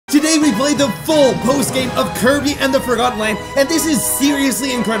Today we played the full post-game of Kirby and the Forgotten Land, and this is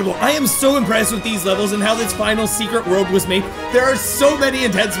seriously incredible. I am so impressed with these levels and how this final secret world was made. There are so many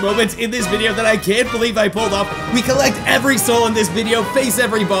intense moments in this video that I can't believe I pulled off. We collect every soul in this video, face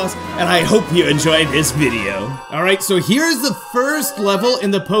every boss, and I hope you enjoyed this video. Alright, so here's the first level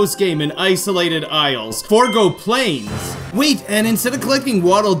in the post-game in Isolated Isles, FORGO Plains. Wait, and instead of collecting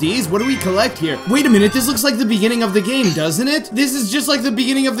Waddle Dees, what do we collect here? Wait a minute, this looks like the beginning of the game, doesn't it? This is just like the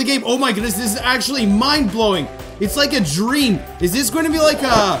beginning of the game. Oh my goodness, this is actually mind-blowing. It's like a dream. Is this going to be like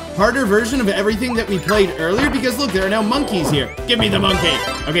a harder version of everything that we played earlier? Because look, there are now monkeys here. Give me the monkey.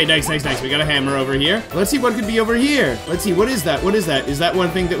 Okay, nice. We got a hammer over here. Let's see what could be over here. Let's see, what is that? What is that? Is that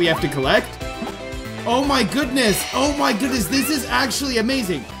one thing that we have to collect? Oh my goodness. Oh my goodness, this is actually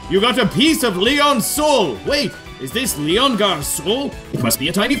amazing. You got a piece of Leon's soul. Wait, is this Leon Gar's soul? It must be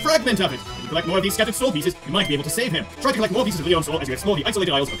a tiny fragment of it. If you collect more of these scattered soul pieces, you might be able to save him. Try to collect more pieces of Leon's soul as you explore the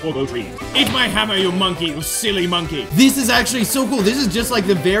Isolated Isles of FORGO trees. Eat my hammer, you monkey, you silly monkey. This is actually so cool. This is just like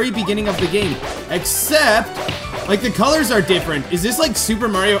the very beginning of the game. Except, like, the colors are different. Is this like Super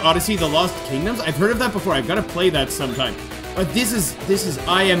Mario Odyssey The Lost Kingdoms? I've heard of that before. I've got to play that sometime. But this is,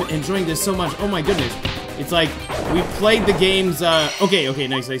 I am enjoying this so much. Oh my goodness. It's like, we played the games, okay,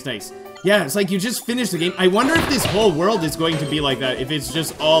 nice. Yeah, it's like you just finished the game. I wonder if this whole world is going to be like that, if it's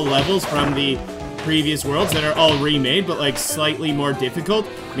just all levels from the previous worlds that are all remade, but like slightly more difficult.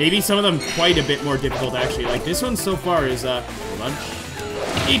 Maybe some of them quite a bit more difficult, actually. Like this one so far is, hold on.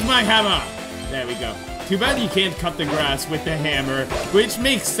 Eat my hammer! There we go. Too bad you can't cut the grass with the hammer, which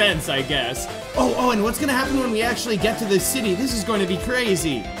makes sense, I guess. Oh, and what's gonna happen when we actually get to the city? This is going to be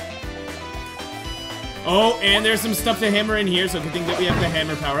crazy. Oh, and there's some stuff to hammer in here, so good thing that we have the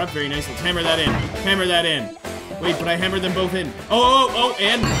hammer power up. Very nice. Let's hammer that in. Hammer that in. Wait, but I hammered them both in. Oh,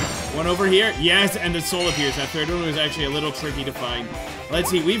 and one over here. Yes, and the soul appears. That third one was actually a little tricky to find. Let's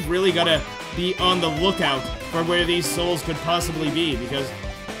see, we've really got to be on the lookout for where these souls could possibly be, because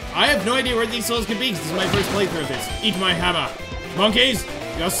I have no idea where these souls could be, because this is my first playthrough of this. Eat my hammer. Monkeys!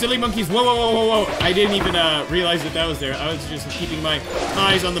 You silly monkeys. Whoa. I didn't even realize that was there. I was just keeping my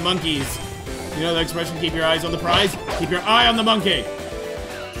eyes on the monkeys. You know the expression, keep your eyes on the prize? Keep your eye on the monkey!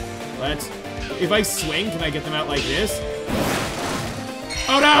 If I swing, can I get them out like this?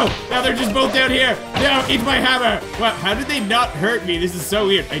 Oh no! Now they're just both down here! No, eat my hammer! Wow, how did they not hurt me? This is so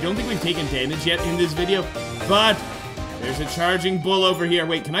weird. I don't think we've taken damage yet in this video, but there's a charging bull over here.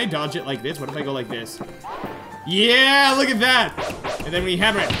 Wait, can I dodge it like this? What if I go like this? Yeah, look at that! And then we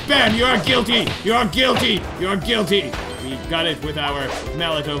hammer it. Bam! You are guilty! You are guilty! You are guilty! We got it with our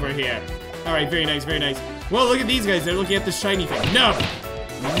mallet over here. Alright, very nice. Well, look at these guys. They're looking at the shiny thing. No,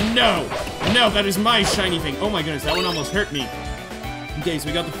 that is my shiny thing. Oh my goodness, that one almost hurt me. Okay, so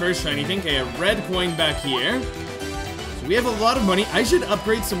we got the first shiny thing. Okay, a red coin back here. So we have a lot of money. I should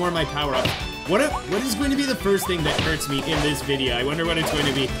upgrade some more of my power-ups. What is going to be the first thing that hurts me in this video? I wonder what it's going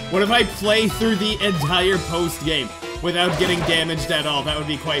to be. What if I play through the entire post-game without getting damaged at all? That would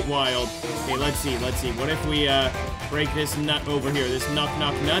be quite wild. Okay, let's see. What if we, break this nut over here? This knock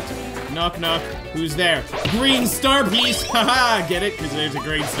nut. Knock. Who's there? Green star piece! Haha! Get it? Because there's a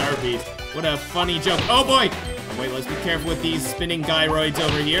green star piece. What a funny joke. Oh boy! Oh, wait, let's be careful with these spinning gyroids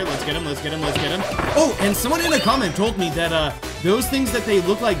over here. Let's get them. Oh, and someone in a comment told me that, those things that they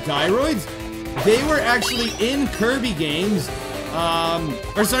look like gyroids, they were actually in Kirby games.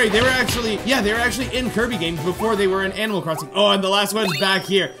 They were actually in Kirby games before they were in Animal Crossing. Oh, and the last one's back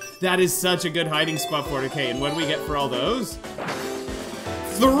here. That is such a good hiding spot for it. Okay, and what do we get for all those?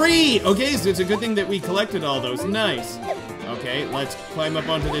 3! Okay, so it's a good thing that we collected all those. Nice. Okay, let's climb up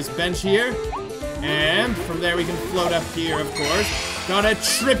onto this bench here. And from there we can float up here, of course. Got a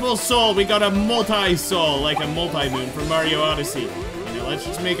triple soul. We got a multi-soul, like a multi-moon from Mario Odyssey. Now let's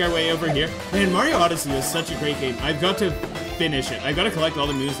just make our way over here. Man, Mario Odyssey was such a great game. I've got to finish it. I've got to collect all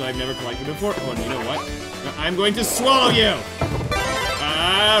the moves that I've never collected before. Oh, and you know what? I'm going to swallow you!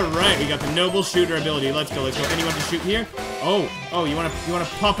 Alright, we got the noble shooter ability. Let's go. Anyone to shoot here? Oh, you wanna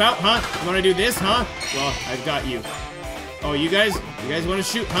pop out, huh? You wanna do this, huh? Well, I've got you. Oh, you guys wanna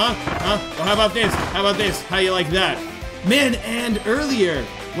shoot, huh? Well, how about this? How you like that? Man, and earlier,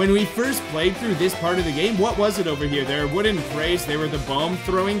 when we first played through this part of the game, what was it over here? There were wooden crates, they were the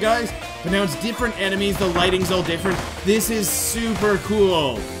bomb-throwing guys, but now it's different enemies, the lighting's all different. This is super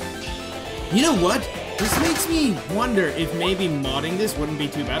cool. You know what? This makes me wonder if maybe modding this wouldn't be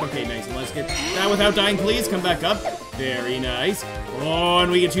too bad. Okay, nice. And let's get that without dying, please. Come back up. Very nice. Oh,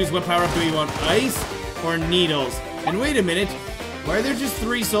 and we can choose what power-up do we want, ice or needles. And wait a minute. Why are there just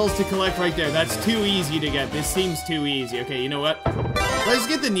 3 souls to collect right there? That's too easy to get. This seems too easy. Okay, you know what? Let's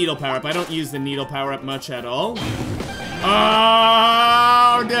get the needle power-up. I don't use the needle power-up much at all.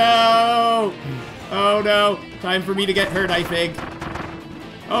 Oh, no! Time for me to get hurt, I think.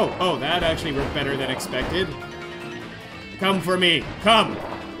 Oh, that actually worked better than expected. Come for me. Come.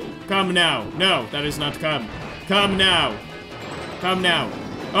 Come now. No, that is not come. Come now. Come now.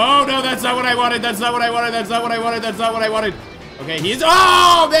 Oh, no, that's not what I wanted. That's not what I wanted. That's not what I wanted. That's not what I wanted. Okay, he's...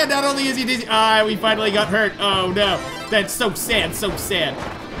 Oh, man, not only is he dizzy... we finally got hurt. Oh, no. That's so sad, so sad.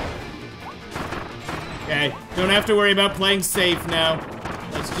 Okay, don't have to worry about playing safe now.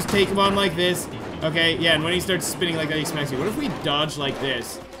 Let's just take him on like this. Okay, yeah, and when he starts spinning like that, he smacks you. What if we dodge like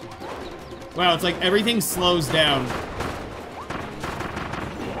this? Wow, it's like everything slows down.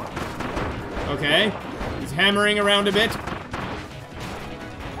 Okay, he's hammering around a bit.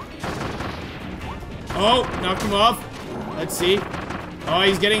 Oh, knocked him off. Let's see. Oh,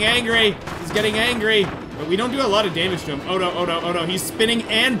 he's getting angry. He's getting angry. But we don't do a lot of damage to him. Oh no, oh no, oh no. He's spinning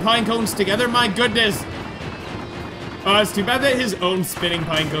and pine cones together. My goodness. Oh, it's too bad that his own spinning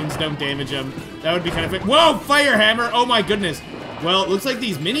pine cones don't damage him. That would be kind of fun. Whoa, fire hammer. Oh my goodness. Well, it looks like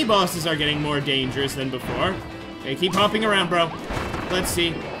these mini bosses are getting more dangerous than before. Okay, keep hopping around, bro. Let's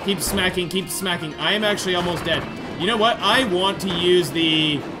see. Keep smacking, keep smacking. I am actually almost dead. You know what? I want to use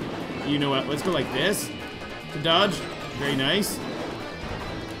the... You know what? Let's go like this to dodge. Very nice.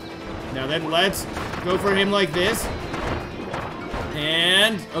 Now then, let's go for him like this.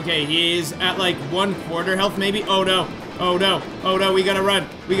 And, okay, he's at like 1/4 health maybe. Oh no, oh no, oh no, we gotta run.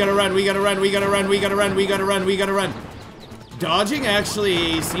 We gotta run, we gotta run, we gotta run, we gotta run, we gotta run, we gotta run. Dodging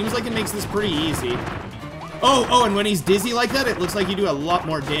actually seems like it makes this pretty easy. Oh, and when he's dizzy like that, it looks like you do a lot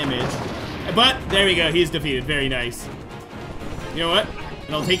more damage. But, there we go, he's defeated, very nice. You know what?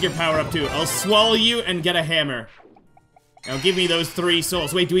 And I'll take your power up too. I'll swallow you and get a hammer. Now give me those 3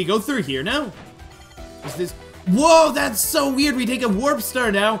 souls. Wait, do we go through here now? Is this... Whoa, that's so weird. We take a warp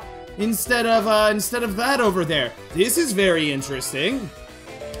star now instead of that over there. This is very interesting.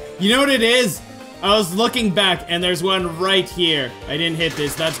 You know what it is? I was looking back and there's one right here. I didn't hit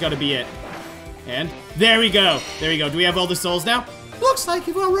this. That's gotta be it. And there we go. There we go. Do we have all the souls now? Looks like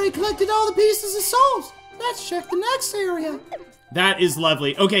you've already collected all the pieces of souls. Let's check the next area. That is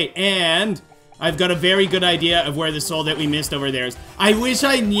lovely. Okay, and I've got a very good idea of where the soul that we missed over there is. I wish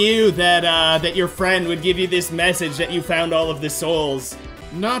I knew that that your friend would give you this message that you found all of the souls.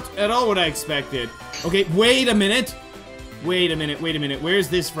 Not at all what I expected. Okay, wait a minute. Wait a minute, wait a minute. Where's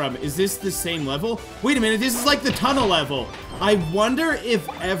this from? Is this the same level? Wait a minute, this is like the tunnel level. I wonder if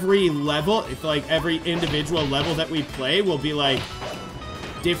every level, if like every individual level that we play will be like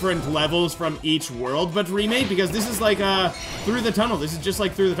different levels from each world, but remade, because this is like through the tunnel. This is just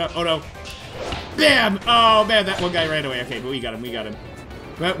like through the tunnel. Oh no. Bam! Oh man, that one guy ran away. Okay, but we got him, we got him.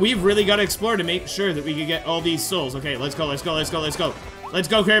 But we've really got to explore to make sure that we can get all these souls. Okay, let's go, let's go, let's go, let's go. Let's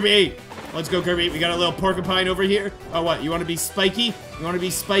go, Kirby! Let's go, Kirby. We got a little porcupine over here. Oh, what? You want to be spiky? You want to be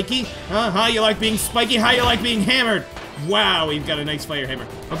spiky? Huh? You like being spiky? How you like being hammered? Wow, we've got a nice fire hammer.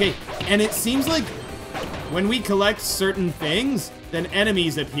 Okay, and it seems like when we collect certain things, then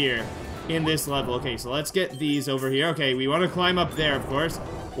enemies appear in this level. Okay, so let's get these over here. Okay, we want to climb up there, of course.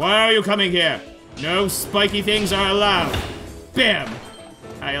 Why are you coming here? No spiky things are allowed. Bam!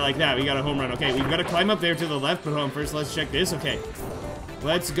 How you like that? We got a home run. Okay, we've got to climb up there to the left, but hold on, first let's check this. Okay,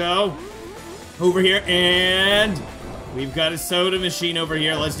 let's go over here, and we've got a soda machine over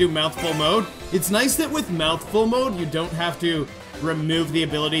here. Let's do mouthful mode. It's nice that with mouthful mode, you don't have to remove the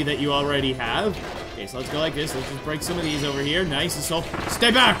ability that you already have. Okay, so let's go like this. Let's just break some of these over here. Nice, assault.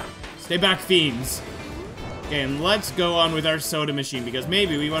 Stay back! Stay back, fiends. Okay, and let's go on with our soda machine, because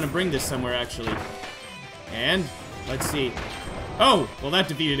maybe we want to bring this somewhere, actually. And, let's see. Oh, well that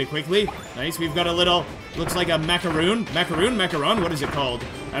defeated it quickly. Nice, we've got a little, looks like a macaroon. Macaron? What is it called?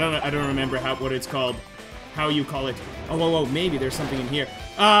 I don't remember what it's called. How you call it. Oh, whoa, maybe there's something in here.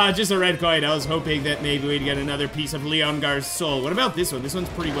 Just a red coin. I was hoping that maybe we'd get another piece of Leongar's soul. What about this one? This one's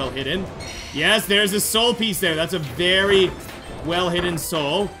pretty well hidden. Yes, there's a soul piece there. That's a very well hidden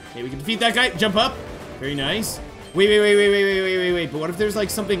soul. Okay, we can defeat that guy. Jump up. Very nice. Wait. But what if there's like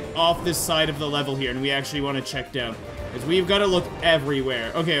something off this side of the level here and we actually want to check down? Because we've got to look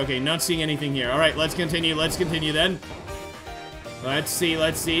everywhere. Okay, not seeing anything here. All right, let's continue then. Let's see.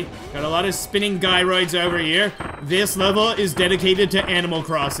 Got a lot of spinning gyroids over here. This level is dedicated to Animal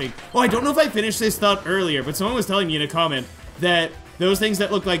Crossing. Oh, I don't know if I finished this thought earlier, but someone was telling me in a comment that those things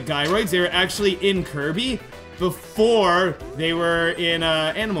that look like gyroids, they were actually in Kirby before they were in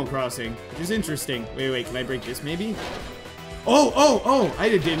Animal Crossing, which is interesting. Wait, can I break this maybe? Oh, I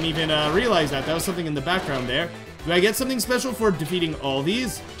didn't even realize that. That was something in the background there. Do I get something special for defeating all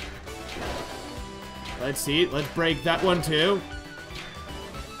these? Let's see. Let's break that one too.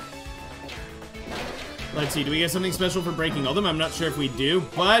 Let's see. Do we get something special for breaking all of them? I'm not sure if we do,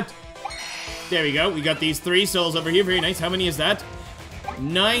 but There we go. We got these 3 souls over here. Very nice. How many is that?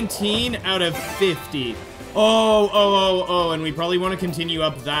 19 out of 50. Oh, and we probably want to continue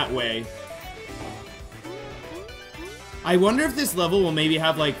up that way. I wonder if this level will maybe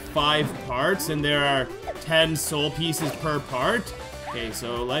have like 5 parts and there are 10 soul pieces per part. Okay,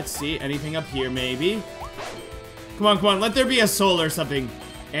 so let's see. Anything up here maybe? Come on, let there be a soul or something.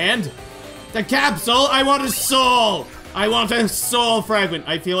 And the capsule! I want a soul! I want a soul fragment.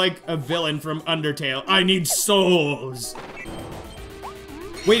 I feel like a villain from Undertale. I need souls.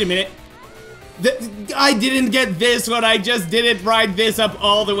 Wait a minute. I didn't get this one. I just didn't ride this up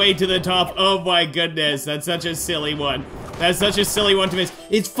all the way to the top. Oh my goodness. That's such a silly one. That's such a silly one to miss.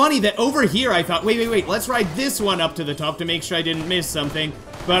 It's funny that over here I thought, wait. Let's ride this one up to the top to make sure I didn't miss something.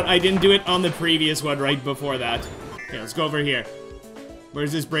 But I didn't do it on the previous one right before that. Okay, let's go over here. Where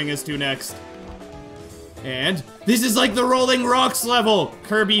does this bring us to next? And this is like the Rolling Rocks level.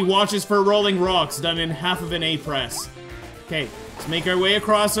 Kirby watches for rolling rocks done in half of an A press. Okay, let's make our way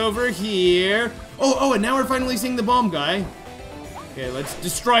across over here. Oh, and now we're finally seeing the bomb guy. Okay, let's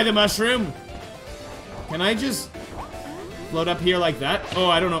destroy the mushroom. Can I just float up here like that? Oh,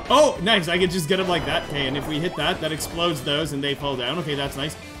 I don't know. Oh, nice, I can just get him like that. Okay, and if we hit that, that explodes those and they fall down. Okay, that's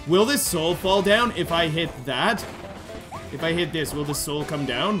nice. Will this soul fall down if I hit that? If I hit this, will the soul come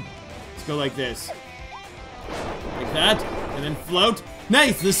down? Let's go like this. Like that, and then float.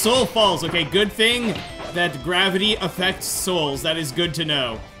 Nice, the soul falls. Okay, good thing that gravity affects souls. That is good to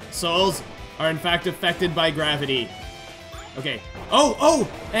know. Souls are in fact affected by gravity. Okay. Oh,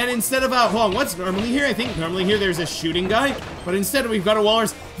 and instead of hold on, what's normally here? I think normally here there's a shooting guy, but instead we've got a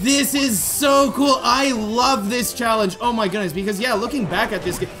walrus. This is so cool. I love this challenge. Oh my goodness, because yeah, looking back at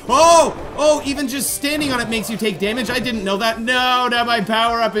this game. Oh, even just standing on it makes you take damage. I didn't know that. No, now my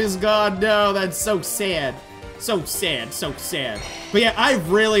power-up is gone. No, that's so sad. So sad, so sad. But yeah, I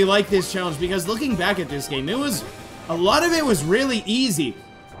really like this challenge because looking back at this game, a lot of it was really easy.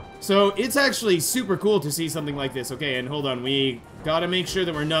 So it's actually super cool to see something like this. Okay, and hold on, we gotta make sure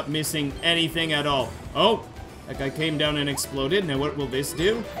that we're not missing anything at all. Oh, that guy came down and exploded. Now what will this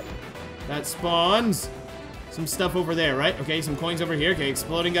do? That spawns some stuff over there, right? Okay, some coins over here. Okay,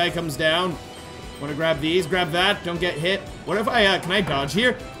 exploding guy comes down. Want to grab these, grab that, don't get hit. What if I, can I dodge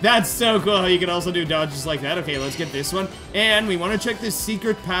here? That's so cool how you can also do dodges like that. Okay, let's get this one. And we want to check this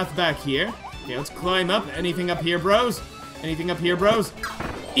secret path back here. Okay, let's climb up. Anything up here, bros? Anything up here, bros?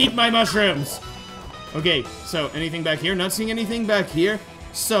 Eat my mushrooms! Okay, so anything back here? Not seeing anything back here.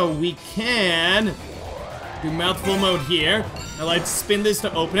 So we can do mouthful mode here. Now let's spin this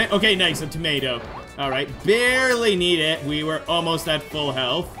to open it. Okay, nice, a tomato. Alright, barely need it. We were almost at full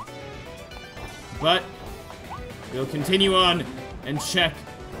health. But we'll continue on and check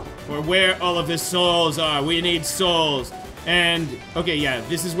for where all of the souls are. We need souls. And, okay, yeah,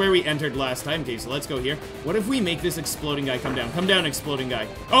 this is where we entered last time. Okay, so let's go here. What if we make this exploding guy come down? Come down, exploding guy.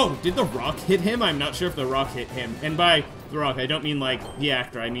 Oh, did the rock hit him? I'm not sure if the rock hit him. And by the rock, I don't mean like the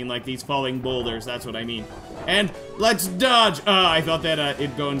actor. I mean like these falling boulders. That's what I mean. And let's dodge. I thought that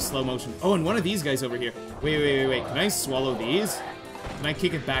it'd go in slow motion. Oh, and one of these guys over here. Wait. Can I swallow these? Can I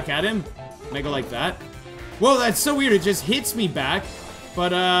kick it back at him? Can I go like that? Whoa, that's so weird. It just hits me back.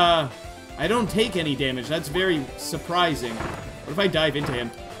 But, I don't take any damage. That's very surprising. What if I dive into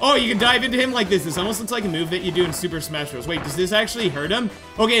him? Oh, you can dive into him like this. This almost looks like a move that you do in Super Smash Bros. Wait, does this actually hurt him?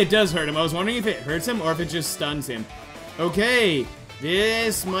 Okay, it does hurt him. I was wondering if it hurts him or if it just stuns him. Okay,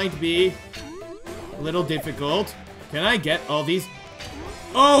 this might be a little difficult. Can I get all these?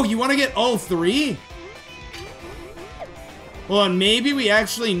 Oh, you want to get all 3? Hold on, maybe we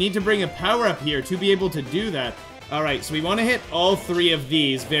actually need to bring a power-up here to be able to do that. Alright, so we want to hit all 3 of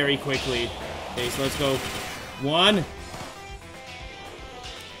these very quickly. Okay, so let's go. 1.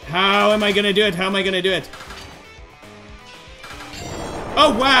 How am I gonna do it? How am I gonna do it?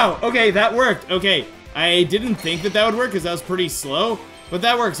 Oh, wow! Okay, that worked. Okay, I didn't think that would work because that was pretty slow. But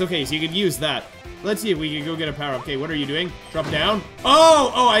that works. Okay, so you could use that. Let's see if we can go get a power. Okay, what are you doing? Drop down.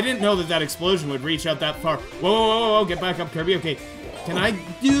 Oh, I didn't know that explosion would reach out that far. Whoa, get back up, Kirby. Okay, can I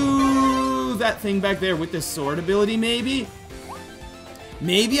do that thing back there with the sword ability, maybe?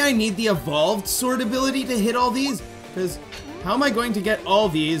 Maybe I need the evolved sword ability to hit all these? Because how am I going to get all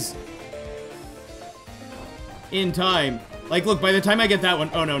these in time? Like, look, by the time I get that one...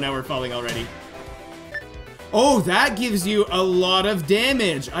 Oh, no, now we're falling already. Oh, that gives you a lot of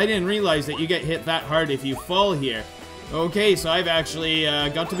damage. I didn't realize that you get hit that hard if you fall here. Okay, so I've actually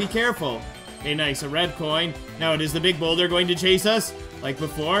got to be careful. Okay, nice, a red coin. Now, is the big boulder going to chase us? Like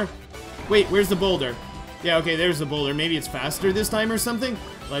before? Wait, where's the boulder? Yeah, okay, there's the boulder. Maybe it's faster this time or something?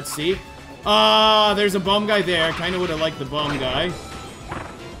 Let's see. There's a bomb guy there. Kinda would've liked the bomb guy.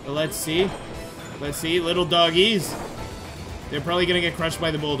 So let's see. Let's see, little doggies. They're probably gonna get crushed by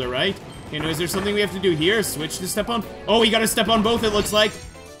the boulder, right? Okay, now is there something we have to do here? Switch to step on? Oh, we gotta step on both, it looks like.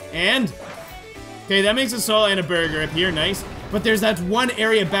 And? Okay, that makes a soul and a burger up here, nice. But there's that one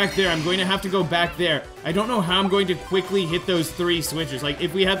area back there. I'm going to have to go back there. I don't know how I'm going to quickly hit those 3 switches. Like,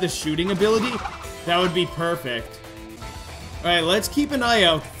 if we had the shooting ability, that would be perfect. Alright, let's keep an eye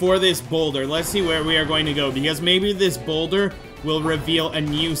out for this boulder. Let's see where we are going to go, because maybe this boulder will reveal a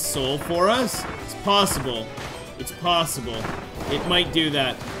new soul for us. It's possible. It's possible. It might do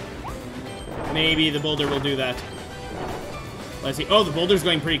that. Maybe the boulder will do that. Let's see. Oh, the boulder's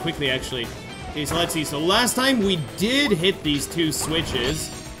going pretty quickly, actually. Okay, so let's see. So last time we did hit these 2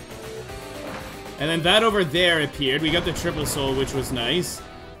 switches. And then that over there appeared. We got the triple soul, which was nice.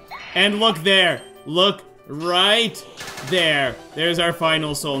 And look there. Look right there. There's our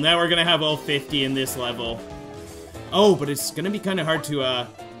final soul. Now we're gonna have all 50 in this level. Oh, but it's gonna be kind of hard to,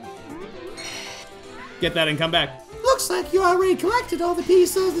 get that and come back. Looks like you already collected all the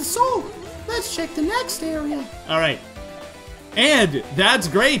pieces of the soul. Let's check the next area. Alright. And that's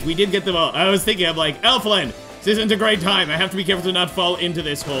great. We did get them all. I was thinking, I'm like, Elfland, this isn't a great time. I have to be careful to not fall into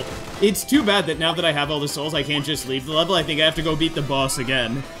this hole. It's too bad that now that I have all the souls, I can't just leave the level. I think I have to go beat the boss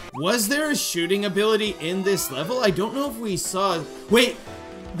again. Was there a shooting ability in this level? I don't know if we saw... Wait,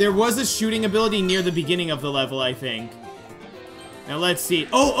 there was a shooting ability near the beginning of the level, I think. Now let's see.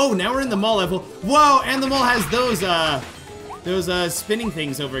 Oh, now we're in the mall level. Whoa, and the mall has those spinning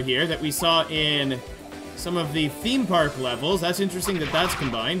things over here that we saw in some of the theme park levels. That's interesting that that's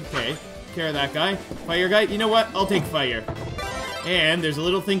combined. Okay, care of that guy. Fire guy, you know what? I'll take fire. And there's a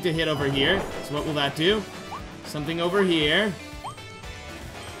little thing to hit over here. So what will that do? Something over here.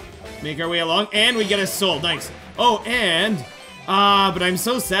 Make our way along, and we get a soul. Nice. Oh, and... but I'm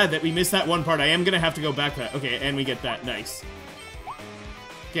so sad that we missed that one part. I am gonna have to go back to that. Okay, and we get that. Nice.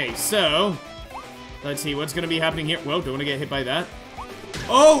 Okay, so... Let's see, what's gonna be happening here? Whoa, don't wanna get hit by that.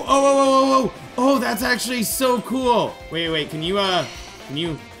 Oh, that's actually so cool. Wait, can you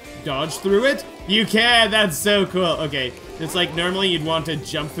dodge through it? You can, that's so cool. Okay, it's like normally you'd want to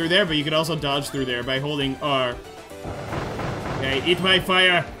jump through there, but you could also dodge through there by holding R. Okay, eat my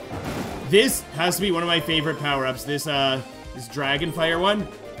fire. This has to be one of my favorite power-ups. This dragon fire one.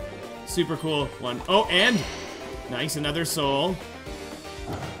 Super cool one. Oh, and nice, another soul.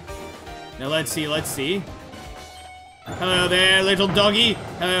 Now let's see. Hello there, little doggy.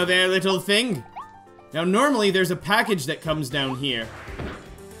 Hello there, little thing. Now normally there's a package that comes down here.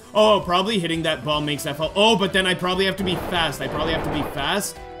 Oh, probably hitting that ball makes that fall. Oh, but then I probably have to be fast.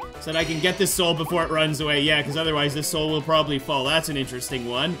 So that I can get this soul before it runs away. Yeah, because otherwise this soul will probably fall. That's an interesting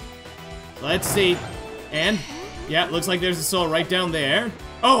one. Let's see. And, yeah, looks like there's a soul right down there.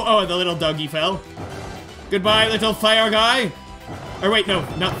 Oh, the little doggy fell. Goodbye, little fire guy. Or wait, no,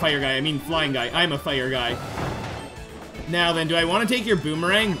 not fire guy. I mean flying guy. I'm a fire guy. Now then, do I want to take your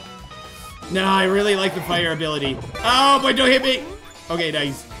boomerang? No, I really like the fire ability. Oh, boy, don't hit me. Okay,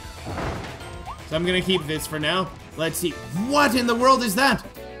 nice. So I'm gonna keep this for now. Let's see. What in the world is that?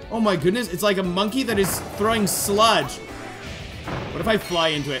 Oh my goodness, it's like a monkey that is throwing sludge. What if I fly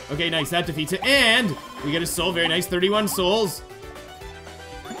into it? Okay, nice, that defeats it. And we get a soul, very nice, 31 souls.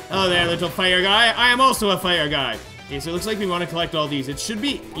 Oh there, little fire guy. I am also a fire guy. Okay, so it looks like we want to collect all these. It should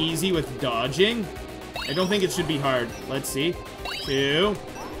be easy with dodging. I don't think it should be hard. Let's see. 2.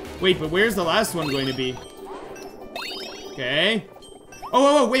 Wait, but where's the last one going to be? Okay.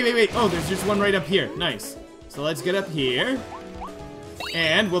 Oh, wait. Oh, there's just one right up here. Nice. So let's get up here.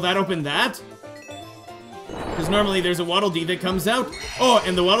 And will that open that? Because normally there's a Waddle Dee that comes out. Oh,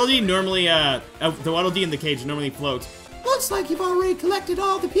 and the Waddle Dee normally, the Waddle Dee in the cage normally floats. Looks like you've already collected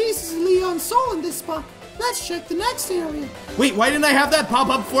all the pieces of Leon's soul in this spot. Let's check the next area. Wait, why didn't I have that pop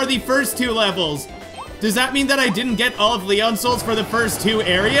up for the first 2 levels? Does that mean that I didn't get all of Leon's souls for the first 2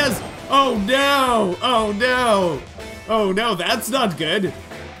 areas? Oh no! Oh no! Oh no, that's not good.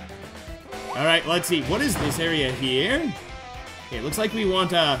 Alright, let's see. What is this area here? Okay, it looks like we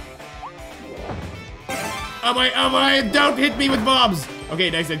want Oh my, don't hit me with bombs!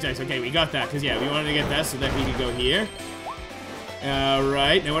 Okay, nice. Okay, we got that, because yeah, we wanted to get that so that we could go here.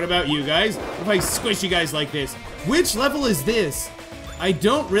 Alright, now what about you guys? What if I squish you guys like this? Which level is this? I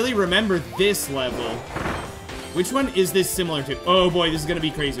don't really remember this level. Which one is this similar to? Oh boy, this is gonna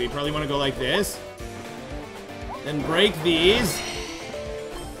be crazy. We probably want to go like this. Then break these.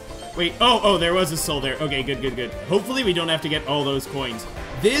 Wait, oh, there was a soul there. Okay, good. Hopefully we don't have to get all those coins.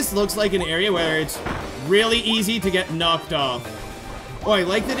 This looks like an area where it's really easy to get knocked off. Oh, I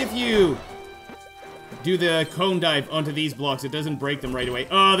like that if you do the cone dive onto these blocks, it doesn't break them right away.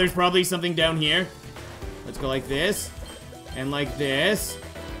 Oh, there's probably something down here. Let's go like this. And like this.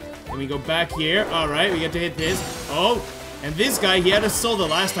 Then we go back here. Alright, we get to hit this. Oh, and this guy, he had a soul the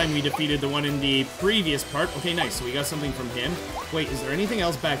last time we defeated the one in the previous part. Okay, nice. So we got something from him. Wait, is there anything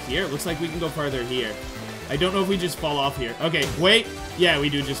else back here? It looks like we can go farther here. I don't know if we just fall off here. Okay, wait. Yeah, we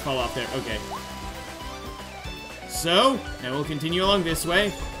do just fall off there. Okay. So, now we'll continue along this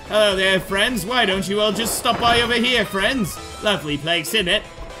way. Hello there, friends. Why don't you all just stop by over here, friends? Lovely place, isn't it?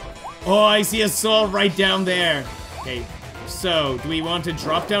 Oh, I see a soul right down there. Okay, so, do we want to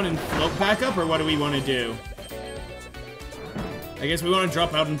drop down and float back up, or what do we want to do? I guess we want to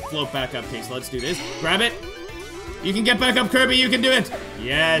drop out and float back up. Okay, so let's do this. Grab it. You can get back up, Kirby. You can do it.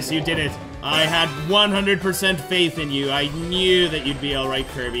 Yes, you did it. I had 100% faith in you. I knew that you'd be alright,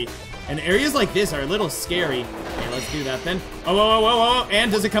 Kirby. And areas like this are a little scary. Okay, let's do that then. Oh, whoa, whoa, whoa, whoa.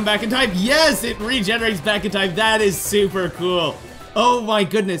 And does it come back in time? Yes, it regenerates back in time. That is super cool. Oh my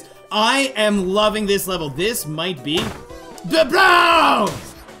goodness. I am loving this level. This might be the Brawl!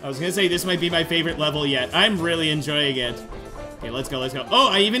 I was gonna say this might be my favorite level yet. I'm really enjoying it. Okay, let's go, let's go. Oh,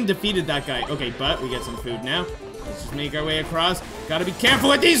 I even defeated that guy. Okay, but we get some food now. Let's just make our way across. Gotta be careful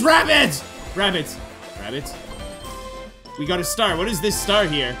with these rabbits! Rabbits. Rabbits. We got a star. What is this star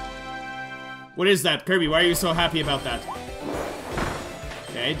here? What is that? Kirby, why are you so happy about that?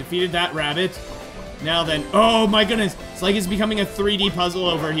 Okay, defeated that rabbit. Now then, oh my goodness. It's like it's becoming a 3D puzzle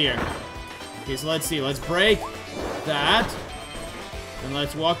over here. Okay, so let's see. Let's break that. And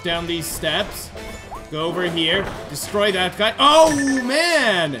let's walk down these steps. Go over here. Destroy that guy. Oh,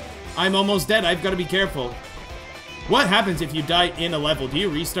 man! I'm almost dead. I've got to be careful. What happens if you die in a level? Do you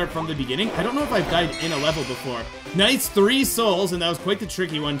restart from the beginning? I don't know if I've died in a level before. Nice 3 souls, and that was quite the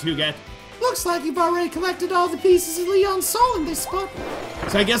tricky one to get. Looks like you've already collected all the pieces of Leon's soul in this spot.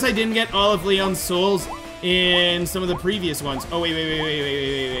 So I guess I didn't get all of Leon's souls in some of the previous ones. Oh,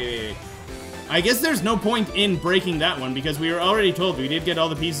 wait. I guess there's no point in breaking that one because we were already told we did get all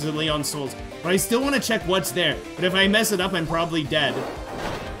the pieces of Leon's souls. But I still want to check what's there. But if I mess it up, I'm probably dead.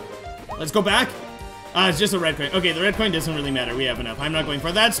 Let's go back. It's just a red coin. Okay, the red coin doesn't really matter. We have enough. I'm not going for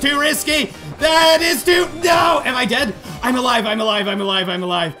it. That's too risky. That is too... No! Am I dead? I'm alive. I'm alive. I'm alive. I'm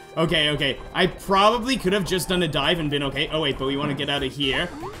alive. Okay. I probably could have just done a dive and been okay. Oh, wait, but we want to get out of here.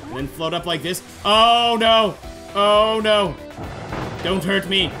 And then float up like this. Oh, no. Oh, no. Don't hurt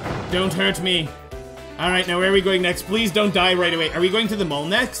me. Don't hurt me. Alright, now where are we going next? Please don't die right away. Are we going to the mall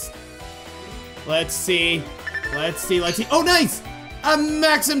next? Let's see. Let's see. Oh, nice! A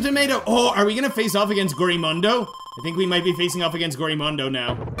Maxim Tomato! Oh, are we gonna face off against Gorimondo? I think we might be facing off against Gorimondo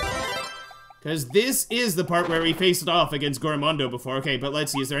now. Because this is the part where we faced off against Gorimondo before. Okay, but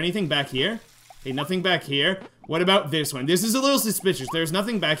let's see. Is there anything back here? Okay, nothing back here. What about this one? This is a little suspicious. There's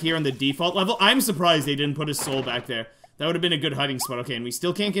nothing back here on the default level. I'm surprised they didn't put a soul back there. That would have been a good hiding spot. Okay, and we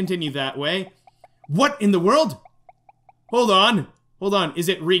still can't continue that way. What in the world? Hold on. Hold on. Is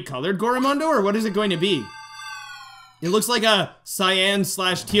it recolored Gorimondo, or what is it going to be? It looks like a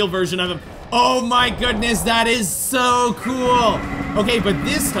cyan/teal version of him. Oh my goodness, that is so cool. Okay, but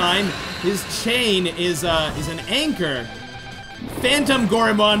this time, his chain is an anchor. Phantom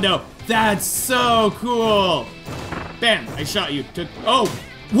Gorimondo. That's so cool. Bam, I shot you. Oh,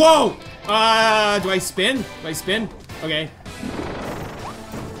 whoa. Do I spin? Do I spin? Okay.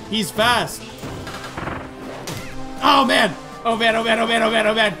 He's fast. Oh man. Oh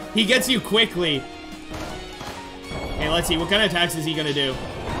man. He gets you quickly. Okay, let's see. What kind of attacks is he gonna do?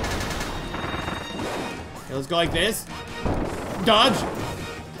 Okay, let's go like this. Dodge.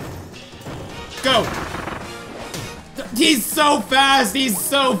 Go. He's so fast. He's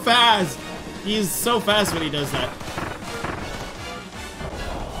so fast. He's so fast when he does that.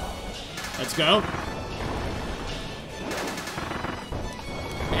 Let's go.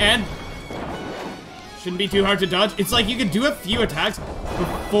 And shouldn't be too hard to dodge. It's like you can do a few attacks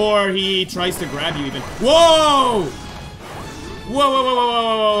before he tries to grab you even. Whoa!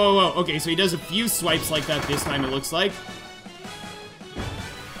 Whoa. Okay, so he does a few swipes like that this time, it looks like.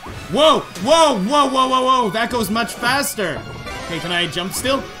 Whoa! That goes much faster. Okay, can I jump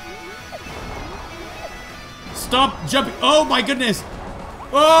still? Stop jumping. Oh my goodness.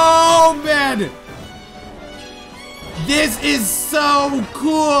 Oh man. This is so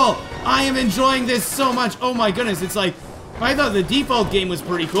cool. I am enjoying this so much. Oh my goodness, it's like, I thought the default game was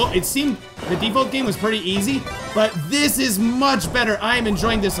pretty cool. It seemed the default game was pretty easy, but this is much better. I am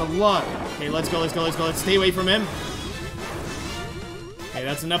enjoying this a lot. Okay, let's go. Let's stay away from him. Okay,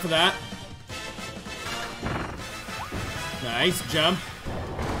 that's enough of that. Nice, jump.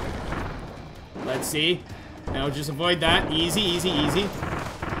 Let's see. Now just avoid that. Easy.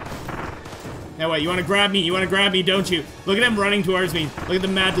 Now what, you wanna grab me, don't you? Look at him running towards me. Look at the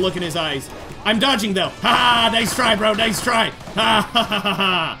mad look in his eyes. I'm dodging though. Ha ha, nice try, bro, nice try. Ha ha ha ha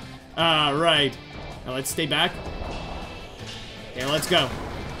ha. Right. Now let's stay back. Okay, let's go.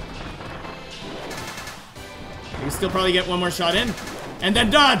 We can still probably get one more shot in. And then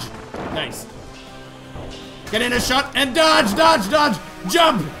dodge! Nice. Get in a shot and dodge, dodge, dodge!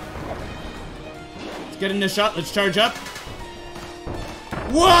 Jump! Let's get in a shot, let's charge up.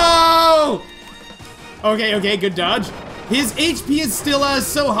 Whoa! Okay, okay, good dodge. His HP is still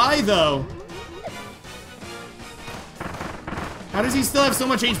so high though. How does he still have so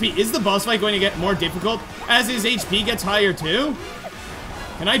much HP? Is the boss fight going to get more difficult as his HP gets higher too?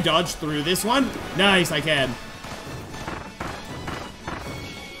 Can I dodge through this one? Nice, I can.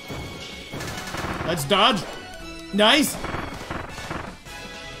 Let's dodge. Nice.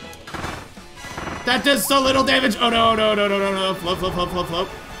 That does so little damage. Oh no, no, no, no, no, no. Float, float, float, float, float.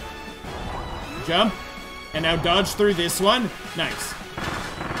 Jump. And now dodge through this one. Nice.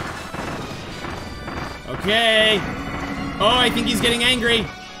 Okay. Oh, I think he's getting angry.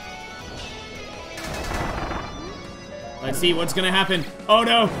 Let's see what's gonna happen. Oh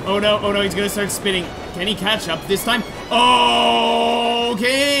no, oh no, oh no, he's gonna start spinning. Can he catch up this time?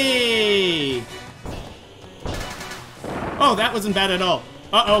 Okay. Oh, that wasn't bad at all.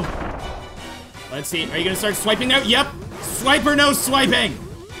 Uh-oh. Let's see, are you gonna start swiping now? Yep. Swipe or no swiping?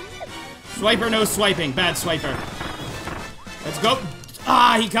 Swipe or no swiping? Bad swiper. Let's go.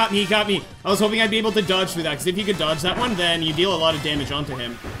 Ah, he caught me, he caught me. I was hoping I'd be able to dodge through that, because if you could dodge that one, then you deal a lot of damage onto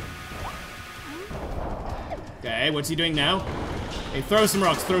him. Okay, what's he doing now? Hey, throw some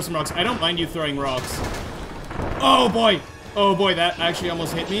rocks, throw some rocks. I don't mind you throwing rocks. Oh boy! Oh boy, that actually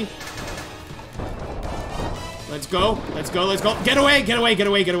almost hit me. Let's go, let's go, let's go. Get away, get away, get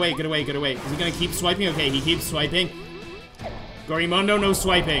away, get away, get away, get away. Is he gonna keep swiping? Okay, he keeps swiping. Gorimondo, no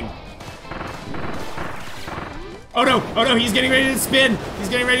swiping. Oh no, he's getting ready to spin. He's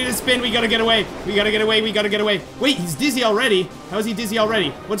getting ready to spin. We gotta get away. We gotta get away, we gotta get away. Wait, he's dizzy already? How is he dizzy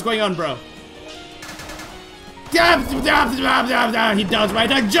already? What's going on, bro? He dodged my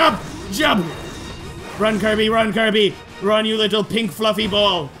attack. Jump! Jump! Run, Kirby, run, Kirby. Run, you little pink fluffy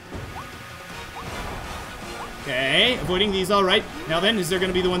ball. Okay, avoiding these all right. Now then, is there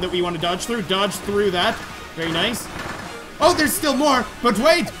gonna be the one that we want to dodge through? Dodge through that. Very nice. Oh, there's still more, but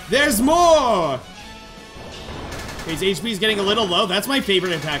wait, there's more! Okay, his HP is getting a little low. That's my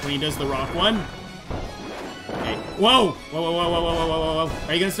favorite attack when he does the rock one. Okay, whoa! Whoa, whoa, whoa, whoa, whoa, whoa, whoa.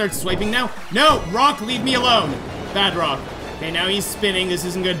 Are you gonna start swiping now? No! Rock, leave me alone! Bad rock. Okay, now he's spinning. This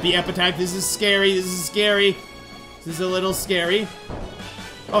isn't good. B-up attack. This is scary. This is scary. This is a little scary.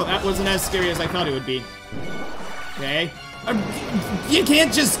 Oh, that wasn't as scary as I thought it would be. Okay. You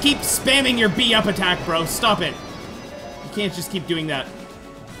can't just keep spamming your B-up attack, bro. Stop it. You can't just keep doing that.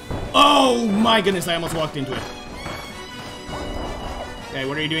 Oh my goodness, I almost walked into it. Okay,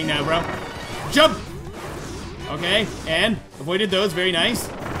 what are you doing now, bro? Jump! Okay, and avoided those. Very nice.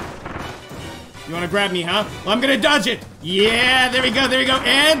 You wanna grab me, huh? Well, I'm gonna dodge it! Yeah, there we go, there we go.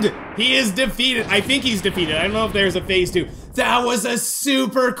 And he is defeated. I think he's defeated. I don't know if there's a phase 2. That was a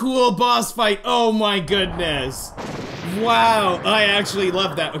super cool boss fight. Oh my goodness. Wow, I actually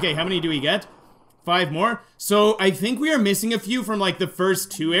love that. Okay, how many do we get? 5 more. So I think we are missing a few from like the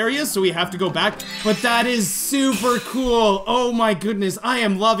first 2 areas, so we have to go back. But that is super cool. Oh my goodness, I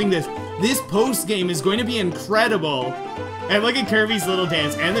am loving this. This post game is going to be incredible. And look at Kirby's little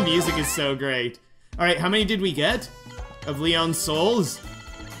dance, and the music is so great. All right, how many did we get of Leon's souls?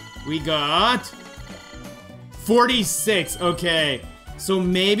 We got 46. Okay, so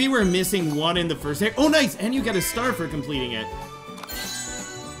maybe we're missing 1 in the first area. Oh, nice, and you get a star for completing it.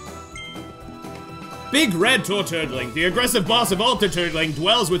 Big Red Torturtling, the aggressive boss of all Torturtling,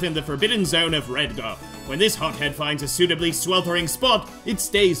 dwells within the forbidden zone of Redgar. When this hothead finds a suitably sweltering spot, it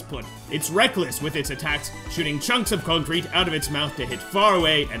stays put. It's reckless with its attacks, shooting chunks of concrete out of its mouth to hit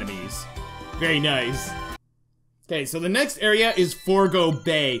faraway enemies. Very nice. Okay, so the next area is Forgo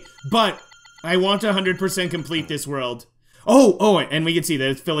Bay, but I want to 100% complete this world. Oh, and we can see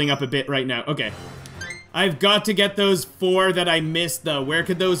that it's filling up a bit right now. Okay. I've got to get those 4 that I missed, though. Where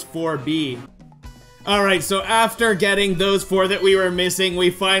could those 4 be? Alright, so after getting those 4 that we were missing,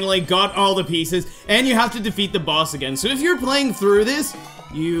 we finally got all the pieces, and you have to defeat the boss again. So if you're playing through this,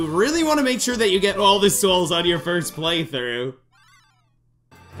 you really want to make sure that you get all the souls on your first playthrough.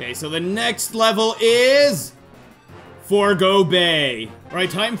 Okay, so the next level is Forgo Bay. Alright,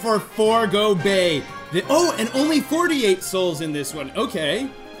 time for Forgo Bay. Oh, and only 48 souls in this one. Okay,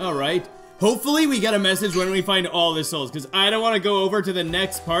 alright. Hopefully we get a message when we find all the souls, because I don't want to go over to the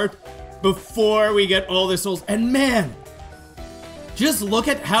next part before we get all the souls. And man, just look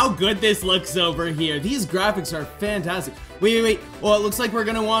at how good this looks over here. These graphics are fantastic. Wait. Well, it looks like we're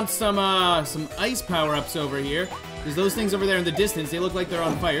gonna want some ice power-ups over here. Because those things over there in the distance, they look like they're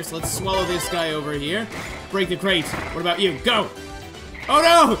on fire. So let's swallow this guy over here. Break the crate. What about you? Go! Oh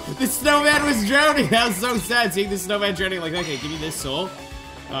no! The snowman was drowning! That was so sad seeing the snowman drowning like that. Okay, give me this soul.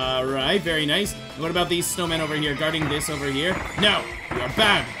 Alright, very nice. What about these snowmen over here guarding this over here? No! You are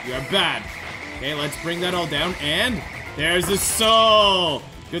bad! You are bad! Okay, let's bring that all down, and there's a soul!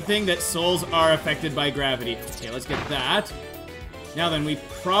 Good thing that souls are affected by gravity. Okay, let's get that. Now then, we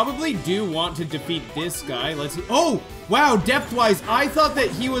probably do want to defeat this guy. Let's see. Oh! Wow, depth-wise, I thought that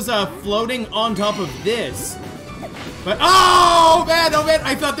he was floating on top of this. But, oh man,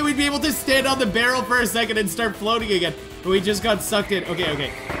 I thought that we'd be able to stand on the barrel for a second and start floating again. But we just got sucked in.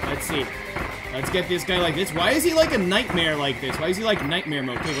 Okay, let's see. Let's get this guy like this. Why is he like a nightmare like this? Why is he like nightmare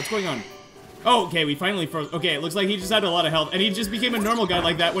mode? Okay, what's going on? Oh, okay, we finally froze. Okay, it looks like he just had a lot of health, and he just became a normal guy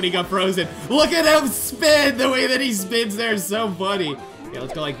like that when he got frozen. Look at him spin! The way that he spins there is so funny. Okay,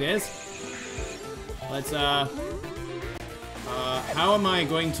 let's go like this. Let's, how am I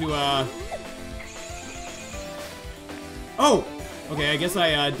going to, Oh! Okay, I guess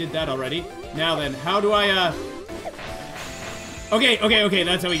I, did that already. Now then, how do I, Okay,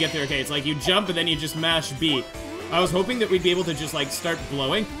 that's how we get there. Okay, it's like you jump and then you just mash B. I was hoping that we'd be able to just, like, start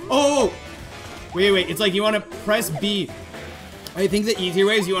blowing. Oh! Wait, it's like you want to press B. I think the easier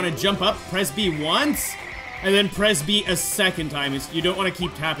way is you want to jump up, press B once, and then press B a second time. You don't want to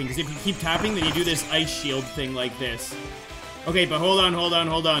keep tapping, because if you keep tapping, then you do this ice shield thing like this. Okay, but hold on.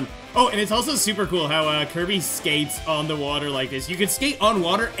 Oh, and it's also super cool how Kirby skates on the water like this. You can skate on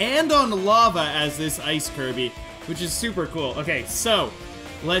water and on lava as this ice Kirby, which is super cool. Okay, so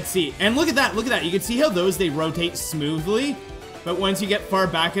let's see. And look at that. You can see how they rotate smoothly, but once you get far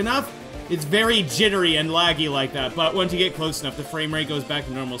back enough, it's very jittery and laggy like that. But once you get close enough, the frame rate goes back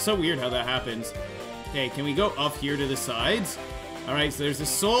to normal. So weird how that happens. Okay, can we go off here to the sides? All right, so there's a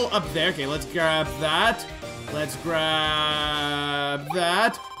soul up there. Okay, let's grab that. Let's grab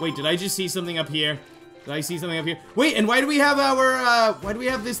that. Wait, did I just see something up here? Wait, and why do we have why do we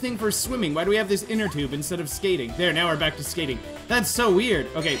have this thing for swimming? Why do we have this inner tube instead of skating? There, now we're back to skating. That's so weird.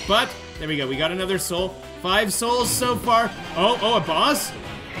 Okay, but, there we go. We got another soul. 5 souls so far. Oh, a boss?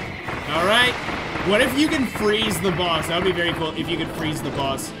 Alright. What if you can freeze the boss? That would be very cool if you could freeze the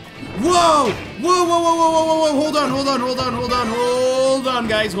boss. Whoa! Whoa! Hold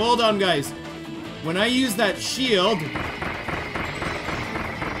on, guys. When I use that shield...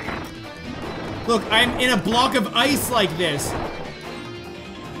 Look, I'm in a block of ice like this.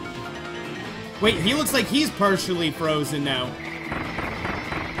 Wait, he looks like he's partially frozen now.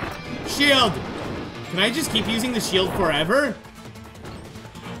 Shield! Can I just keep using the shield forever?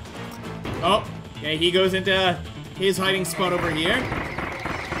 Oh, okay, he goes into his hiding spot over here.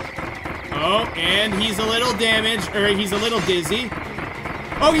 Oh, and he's a little damaged, or he's a little dizzy.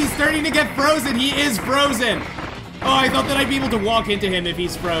 Oh, he's starting to get frozen. He is frozen. Oh, I thought that I'd be able to walk into him if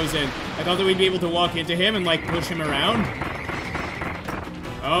he's frozen. I thought that we'd be able to walk into him and, like, push him around.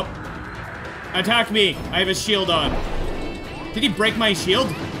 Oh. Attack me. I have a shield on. Did he break my shield?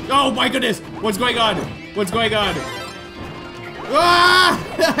 Oh, my goodness. What's going on?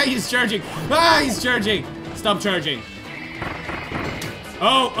 Ah! He's charging. He's charging. Stop charging.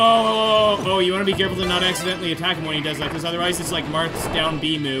 Oh, you want to be careful to not accidentally attack him when he does that, because otherwise it's like Marth's down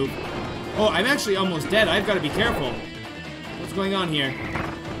B move. Oh, I'm actually almost dead. I've got to be careful. What's going on here?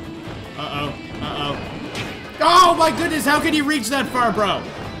 Uh-oh. Oh my goodness, how can you reach that far, bro?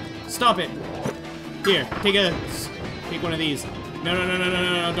 Stop it. Here, take one of these. No,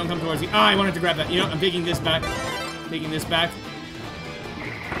 don't come towards me. Ah, I wanted to grab that. You know, I'm taking this back.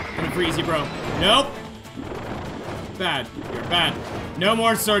 Gonna freeze you, bro. Nope. Bad. You're bad. No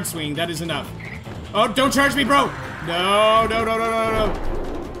more sword swinging. That is enough. Oh, don't charge me, bro. No.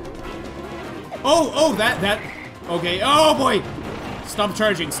 Oh, that. Okay. Oh, boy. Stop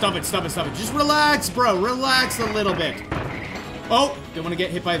charging. Stop it. Just relax, bro. Relax a little bit. Oh, don't want to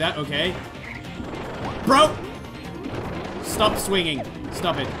get hit by that. Okay. Bro. Stop swinging.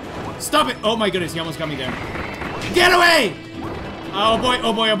 Stop it. Oh, my goodness. He almost got me there. Get away. Oh,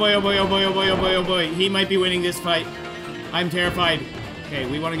 boy. He might be winning this fight. I'm terrified. Okay,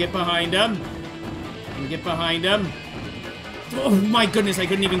 we want to get behind him. Oh my goodness, I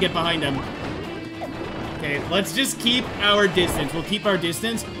couldn't even get behind him. Okay, let's just keep our distance. We'll keep our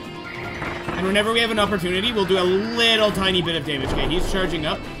distance. And whenever we have an opportunity, we'll do a little tiny bit of damage. Okay, he's charging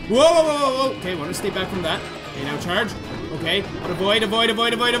up. Whoa. Okay, want to stay back from that. Okay, now charge. Okay, avoid.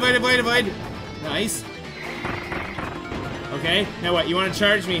 Nice. Okay, now what? You want to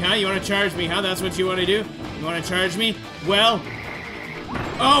charge me, huh? That's what you want to do? You want to charge me? Well.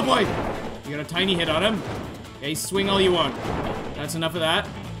 Oh, boy. You got a tiny hit on him. Okay, swing all you want. That's enough of that.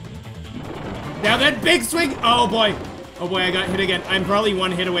 Now that big swing. Oh boy. Oh boy, I got hit again. I'm probably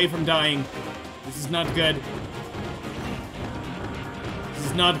one hit away from dying. This is not good. This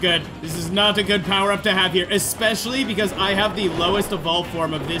is not good. This is not a good power-up to have here, especially because I have the lowest evolved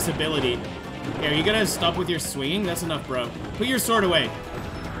form of this ability. Okay, are you gonna stop with your swinging? That's enough, bro. Put your sword away.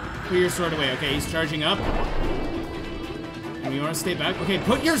 Put your sword away. Okay, he's charging up. And you want to stay back? Okay,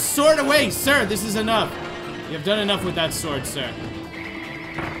 put your sword away, sir. This is enough. You have done enough with that sword, sir.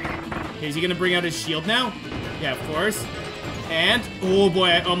 Okay, is he gonna bring out his shield now? Yeah, of course. And, oh boy,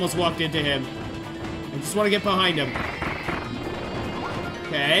 I almost walked into him. I just want to get behind him.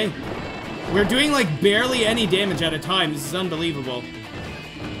 Okay. We're doing like barely any damage at a time. This is unbelievable.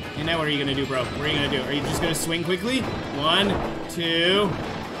 And now what are you gonna do, bro? What are you gonna do? Are you just gonna swing quickly? 1, 2,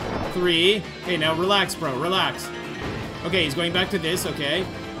 3. Okay, now relax, bro. Relax. Okay, he's going back to this. Okay.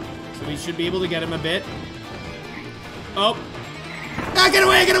 So we should be able to get him a bit. Oh. Ah, get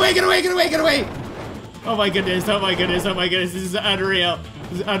away, get away, get away, get away, get away! Oh my goodness, oh my goodness, oh my goodness. This is unreal.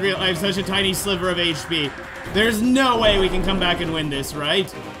 This is unreal. I have such a tiny sliver of HP. There's no way we can come back and win this,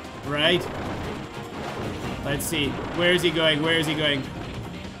 right? Right? Let's see. Where is he going? Where is he going?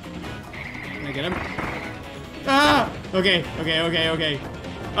 Can I get him? Ah! Okay, okay, okay, okay.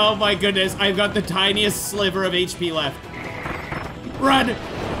 Oh my goodness, I've got the tiniest sliver of HP left. Run!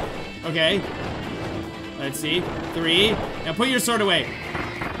 Okay. Let's see. 3. Now put your sword away.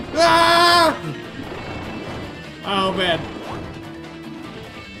 Ah! Oh, man.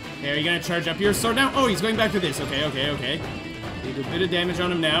 Okay, are you gonna charge up your sword now? Oh, he's going back to this. Okay, okay, okay. We do a bit of damage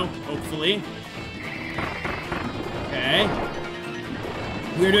on him now, hopefully. Okay.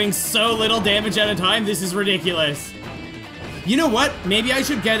 We're doing so little damage at a time, this is ridiculous. You know what? Maybe I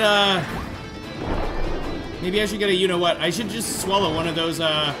should get a... Maybe I should get a, you know what? I should just swallow one of those,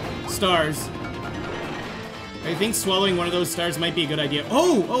 stars. I think swallowing one of those stars might be a good idea.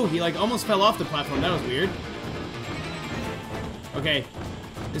 Oh! Oh, he, like, almost fell off the platform. That was weird. Okay.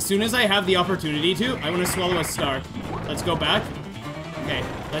 As soon as I have the opportunity to, I want to swallow a star. Let's go back. Okay.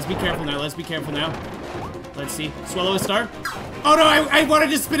 Let's be careful now. Let's be careful now. Let's see. Swallow a star. Oh, no! I wanted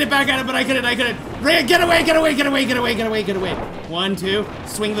to spin it back at him, but I couldn't. I couldn't. Get away! Get away! Get away! Get away! Get away! Get away! 1, 2.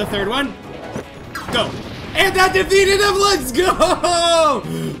 Swing the third one. Go. And that defeated him! Let's go!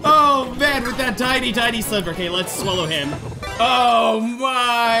 Oh, man, with that tiny, tiny sliver. Okay, let's swallow him. Oh,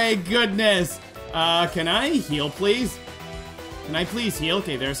 my goodness. Can I heal, please? Can I please heal?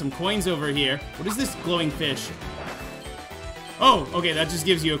 Okay, there are some coins over here. What is this glowing fish? Oh, okay, that just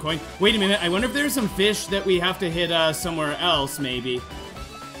gives you a coin. Wait a minute, I wonder if there's some fish that we have to hit, somewhere else, maybe.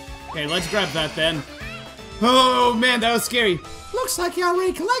 Okay, let's grab that then. Oh, man, that was scary. Looks like you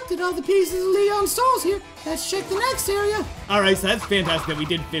already collected all the pieces of Leon's souls here. Let's check the next area. Alright, so that's fantastic that we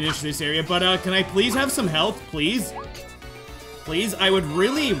did finish this area, but can I please have some health, please? Please? I would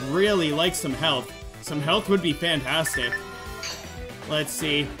really, really like some health. Some health would be fantastic. Let's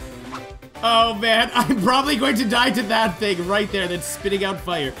see. Oh man, I'm probably going to die to that thing right there that's spitting out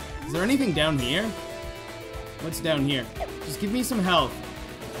fire. Is there anything down here? What's down here? Just give me some health.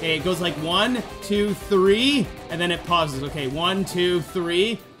 Okay, it goes like 1, 2, 3, and then it pauses. Okay, 1, 2,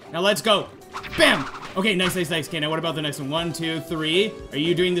 3. Now let's go. Bam! Okay, nice, nice, nice. Okay, now what about the next one? 1, 2, 3. Are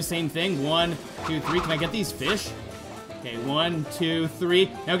you doing the same thing? 1, 2, 3. Can I get these fish? Okay, 1, 2,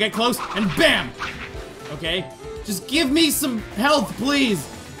 3. Now get close, and bam! Okay, just give me some health, please.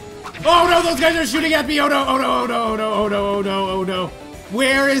 Oh no, those guys are shooting at me. Oh no, oh no, oh no, oh no, oh no, oh no, oh no.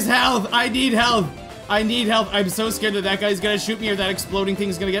 Where is health? I need health. I need help. I'm so scared that that guy's gonna shoot me or that exploding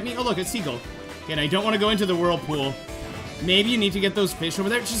thing's gonna get me. Oh, look, a seagull. Okay, and I don't want to go into the whirlpool. Maybe you need to get those fish over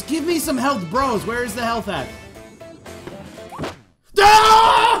there. Just give me some health, bros. Where is the health at?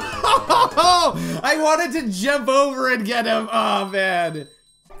 Oh! I wanted to jump over and get him. Oh, man.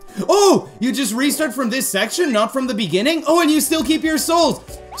 Oh, you just restart from this section, not from the beginning? Oh, and you still keep your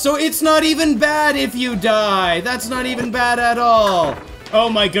souls. So it's not even bad if you die. That's not even bad at all. Oh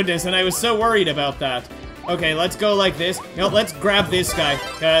my goodness, and I was so worried about that. Okay, let's go like this. No, let's grab this guy,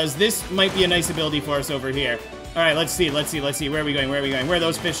 because this might be a nice ability for us over here. Alright, let's see, let's see, let's see. Where are we going, where are we going? Where are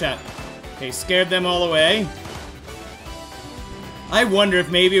those fish at? Okay, scared them all away. I wonder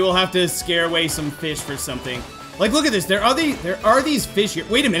if maybe we'll have to scare away some fish for something. Like, look at this, there are these fish here.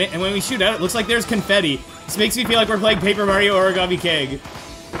 Wait a minute, and when we shoot at it, it looks like there's confetti. This makes me feel like we're playing Paper Mario Origami Keg.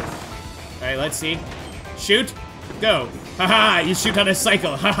 Alright, let's see. Shoot. Go. Haha, you shoot on a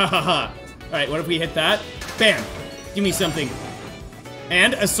cycle. Ha ha ha ha. Alright, what if we hit that? Bam. Give me something.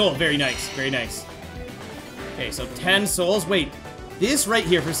 And a soul. Very nice. Very nice. Okay, so 10 souls. Wait. This right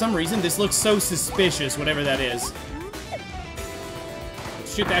here, for some reason, this looks so suspicious, whatever that is.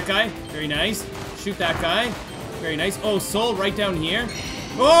 Shoot that guy. Very nice. Shoot that guy. Very nice. Oh, soul right down here.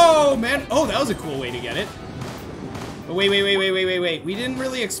 Oh, man. Oh, that was a cool way to get it. Oh, wait. We didn't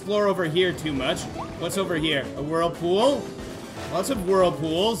really explore over here too much. What's over here? A whirlpool? Lots of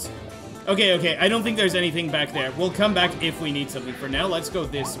whirlpools. Okay. I don't think there's anything back there. We'll come back if we need something. For now, let's go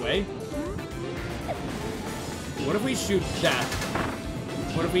this way. What if we shoot that?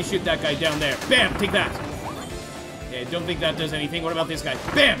 What if we shoot that guy down there? Bam! Take that. Okay, I don't think that does anything. What about this guy?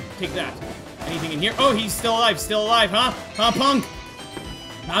 Bam! Take that. Anything in here? Oh, he's still alive, huh? Huh, punk?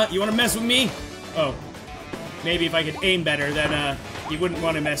 Huh? You wanna mess with me? Oh. Maybe if I could aim better, then, he wouldn't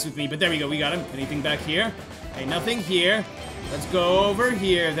want to mess with me. But there we go, we got him. Anything back here? Okay, nothing here. Let's go over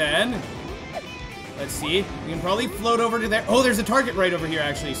here, then. Let's see. We can probably float over to there. Oh, there's a target right over here,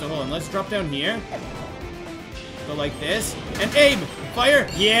 actually. So hold on, let's drop down here. Go like this. And aim! Fire!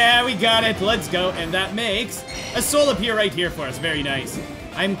 Yeah, we got it. Let's go. And that makes a soul appear right here for us. Very nice.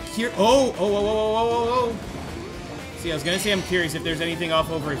 I'm curious. Oh. See, I was gonna say I'm curious if there's anything off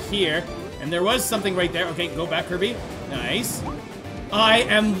over here. And there was something right there. Okay, go back, Kirby. Nice. I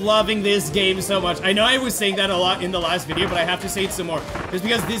am loving this game so much. I know I was saying that a lot in the last video, but I have to say it some more. Just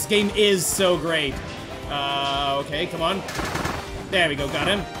because this game is so great. Okay, come on. There we go, got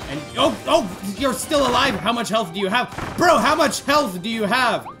him. And, oh, you're still alive. How much health do you have? Bro, how much health do you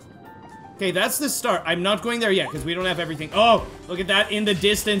have? Okay, that's the start. I'm not going there yet, because we don't have everything. Oh, look at that in the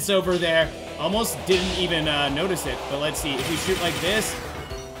distance over there. Almost didn't even notice it, but let's see. If we shoot like this,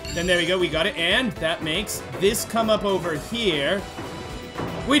 then there we go, we got it. And that makes this come up over here.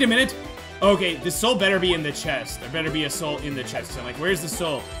 Wait a minute. Okay, the soul better be in the chest. There better be a soul in the chest. So I'm like, where's the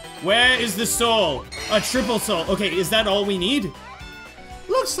soul? Where is the soul? A triple soul. Okay, is that all we need?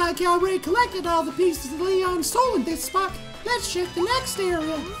 Looks like you already collected all the pieces of Leon's soul in this spot. Let's check the next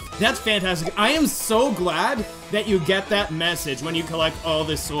area. That's fantastic. I am so glad that you get that message when you collect all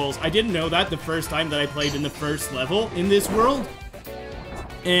the souls. I didn't know that the first time that I played in the first level in this world.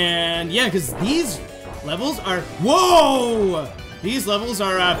 And yeah, because these levels are... Whoa! These levels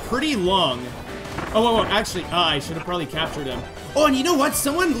are pretty long. Oh, actually, I should have probably captured them. Oh, and you know what?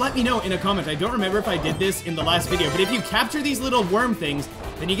 Someone let me know in a comment. I don't remember if I did this in the last video, but if you capture these little worm things,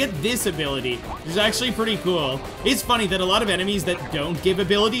 then you get this ability, which is actually pretty cool. It's funny that a lot of enemies that don't give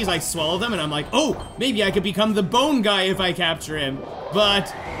abilities, I swallow them, and I'm like, oh, maybe I could become the bone guy if I capture him.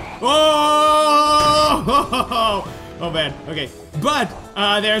 But, oh man, okay. But,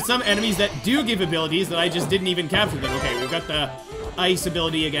 there are some enemies that do give abilities that I just didn't even capture them. Okay, we've got the ice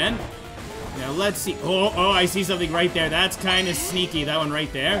ability again. Now, let's see. Oh, I see something right there. That's kind of sneaky. That one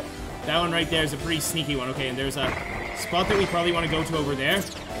right there. That one right there is a pretty sneaky one. Okay, and there's a spot that we probably want to go to over there.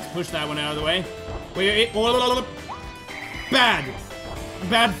 Let's push that one out of the way. Wait. Bad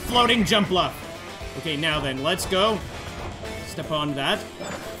floating jump bluff. Okay, now then, let's go. Step on that.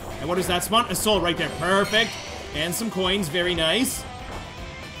 And what is that spawn? A soul right there. Perfect. And some coins. Very nice.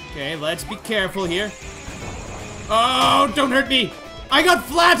 Okay, let's be careful here. Oh, don't hurt me. I got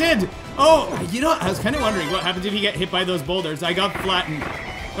flattened. Oh, you know, I was kind of wondering what happens if you get hit by those boulders. I got flattened.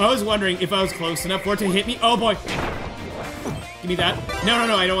 I was wondering if I was close enough for it to hit me. Oh, boy. Give me that. No,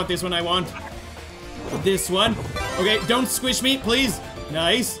 I don't want this one. I want this one. Okay, don't squish me, please.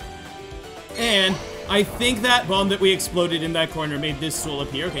 Nice. And I think that bomb that we exploded in that corner made this soul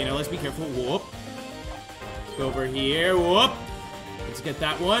appear. Okay, now let's be careful. Whoop. Let's go over here. Whoop. Let's get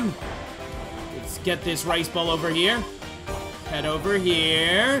that one. Let's get this rice ball over here. Head over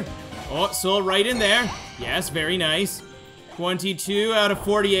here. Oh, soul right in there. Yes, very nice. 22 out of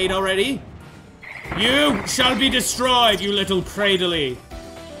 48 already. You shall be destroyed, you little cradly.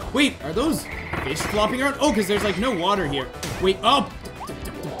 Wait, are those fish flopping around? Oh, because there's like no water here. Wait, oh.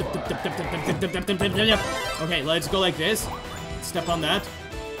 Okay, let's go like this. Step on that.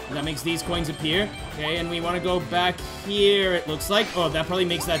 And that makes these coins appear. Okay, and we want to go back here, it looks like. Oh, that probably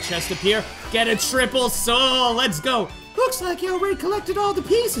makes that chest appear. Get a triple soul. Let's go. Looks like you already collected all the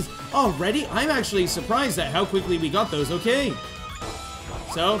pieces. Already? I'm actually surprised at how quickly we got those. Okay.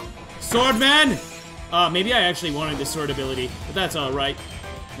 So, Swordman. Maybe I actually wanted the sword ability, but that's alright.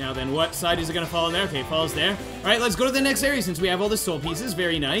 Now then, what side is it gonna fall in there? Okay, it falls there. Alright, let's go to the next area since we have all the soul pieces.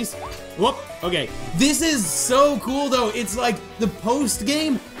 Very nice. Whoop. Okay. This is so cool, though. It's like the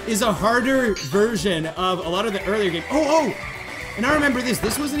post-game is a harder version of a lot of the earlier games. Oh! And I remember this.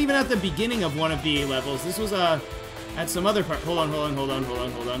 This wasn't even at the beginning of one of the levels. This was, at some other part. Hold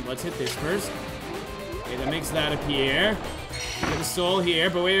on. Let's hit this first. Okay, that makes that appear. Get the soul here,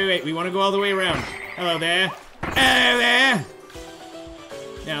 but wait. We want to go all the way around. Hello there. Hello there.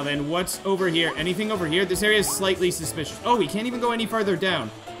 Now then, what's over here? Anything over here? This area is slightly suspicious. Oh, we can't even go any farther down.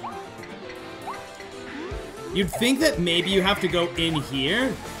 You'd think that maybe you have to go in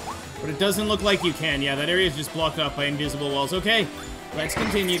here, but it doesn't look like you can. Yeah, that area is just blocked off by invisible walls. Okay. Let's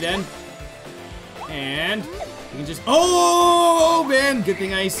continue then. And we can just, oh man, good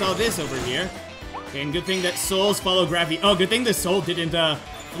thing I saw this over here. Okay, and good thing that souls follow gravity. Oh, good thing the soul didn't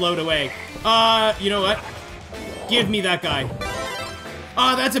float away. You know what? Give me that guy.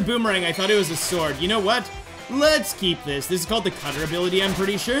 Oh, that's a boomerang. I thought it was a sword. You know what? Let's keep this. This is called the cutter ability, I'm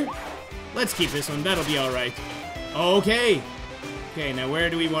pretty sure. Let's keep this one. That'll be alright. Okay. Okay, now where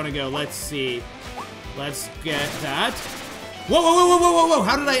do we want to go? Let's see. Let's get that. Whoa, whoa, whoa, whoa, whoa, whoa!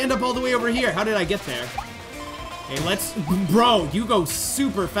 How did I end up all the way over here? How did I get there? Okay, let's... Bro, you go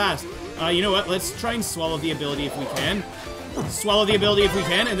super fast. You know what? Let's try and swallow the ability if we can. Swallow the ability if we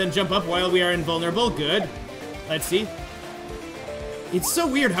can, and then jump up while we are invulnerable. Good. Let's see. It's so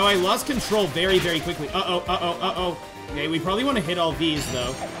weird how I lost control very, very quickly. Uh-oh, uh-oh, uh-oh. Okay, we probably want to hit all these,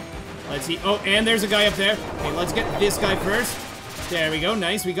 though. Let's see. Oh, and there's a guy up there. Okay, let's get this guy first. There we go.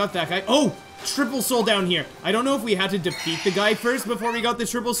 Nice. We got that guy. Oh! Triple soul down here. I don't know if we had to defeat the guy first before we got the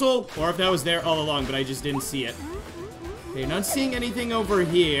triple soul, or if that was there all along, but I just didn't see it. Okay, not seeing anything over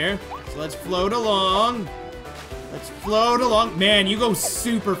here. So let's float along. Let's float along. Man, you go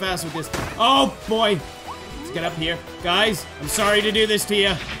super fast with this. Oh, boy. Let's get up here. Guys, I'm sorry to do this to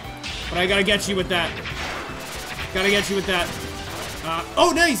you, but I gotta get you with that. Gotta get you with that.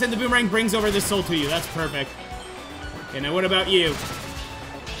 Oh, nice! And the boomerang brings over this soul to you. That's perfect. Okay, now what about you?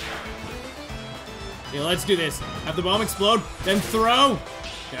 Okay, let's do this. Have the bomb explode, then throw.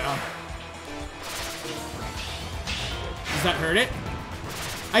 Yeah. Does that hurt it?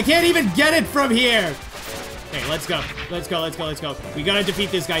 I can't even get it from here! Okay, let's go. Let's go, let's go, let's go. We gotta defeat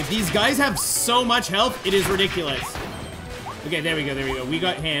this guy. These guys have so much health, it is ridiculous. Okay, there we go, there we go. We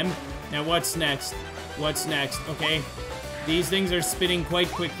got him. Now what's next? What's next? Okay. These things are spinning quite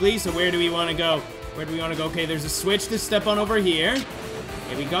quickly, so where do we want to go? Where do we want to go? Okay, there's a switch to step on over here.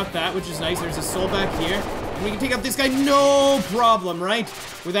 Okay, we got that, which is nice. There's a soul back here. And we can take out this guy, no problem, right?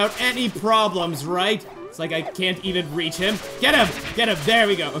 Without any problems, right? It's like I can't even reach him. Get him! Get him! There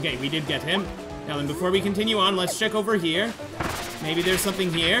we go. Okay, we did get him. Now then, before we continue on, let's check over here. Maybe there's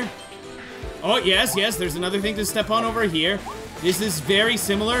something here. Oh, yes, yes, there's another thing to step on over here. This is very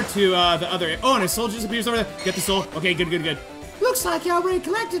similar to the other. Oh, and a soul just appears over there. Get the soul. Okay, good, good, good. Looks like you already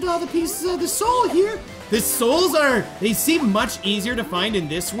collected all the pieces of the soul here. The souls they seem much easier to find in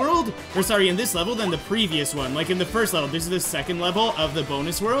this world, or sorry, in this level than the previous one. Like in the first level, this is the second level of the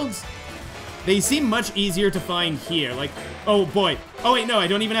bonus worlds. They seem much easier to find here. Like, oh boy. Oh wait, no, I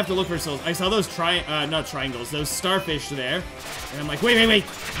don't even have to look for souls. I saw those not triangles, those starfish there. And I'm like, wait, wait, wait.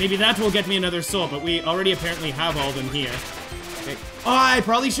 Maybe that will get me another soul, but we already apparently have all of them here. Okay. Oh, I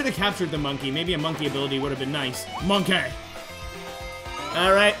probably should have captured the monkey. Maybe a monkey ability would have been nice. Monkey!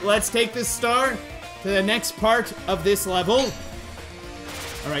 Alright, let's take this star to the next part of this level.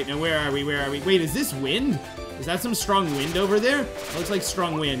 Alright, now where are we? Where are we? Wait, is this wind? Is that some strong wind over there? It looks like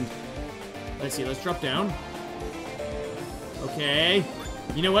strong wind. Let's see, let's drop down. Okay.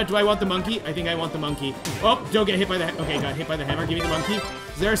 You know what? Do I want the monkey? I think I want the monkey. Oh, don't get hit by the okay, got hit by the hammer. Give me the monkey.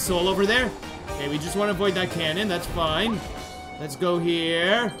 Is there a soul over there? Okay, we just want to avoid that cannon. That's fine. Let's go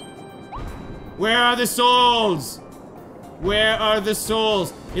here. Where are the souls? Where are the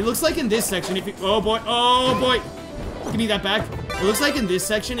souls? It looks like in this section if you... Oh boy, oh boy. Give me that back. It looks like in this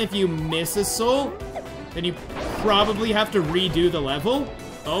section if you miss a soul, then you probably have to redo the level.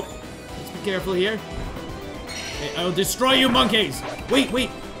 Oh, let's be careful here. Okay, I'll destroy you monkeys. Wait, wait.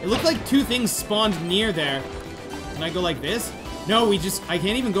 It looked like two things spawned near there. Can I go like this? No, I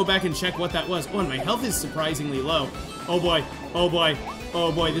can't even go back and check what that was. Oh, and my health is surprisingly low. Oh boy, oh boy. Oh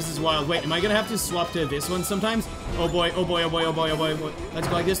boy, this is wild. Wait, am I gonna have to swap to this one sometimes? Oh boy, oh boy, oh boy, oh boy, oh boy, oh boy. Let's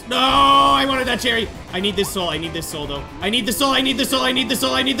go like this. No, I wanted that cherry. I need this soul. I need this soul though. I need the soul. I need the soul. I need the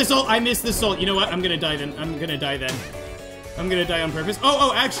soul. I need the soul. I missed the soul. You know what? I'm gonna die then. I'm gonna die then. I'm gonna die on purpose.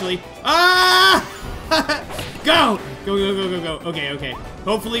 Oh, actually. Ah! Go! Go, go, go, go, go. Okay, okay.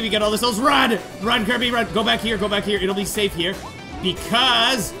 Hopefully we get all the souls. Run! Run, Kirby, run. Go back here, go back here. It'll be safe here.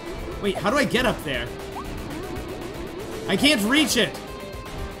 Because... Wait, how do I get up there? I can't reach it.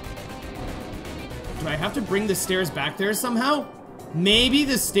 Do I have to bring the stairs back there somehow? Maybe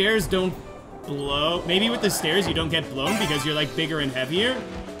the stairs don't blow. Maybe with the stairs you don't get blown because you're like bigger and heavier.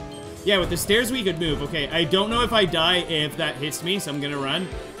 Yeah, with the stairs we could move. Okay, I don't know if I die if that hits me, so I'm gonna run.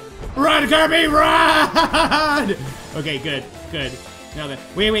 Run, Kirby, run! Okay, good, good. Now then,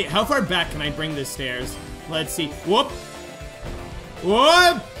 wait, wait, how far back can I bring the stairs? Let's see. Whoop!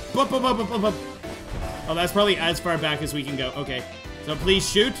 Whoop! Whoop, whoop, whoop, whoop, whoop. Oh, that's probably as far back as we can go. Okay, so please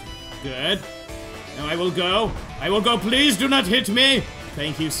shoot. Good. Now I will go. I will go. Please do not hit me.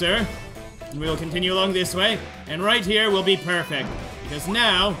 Thank you, sir. And we will continue along this way. And right here will be perfect. Because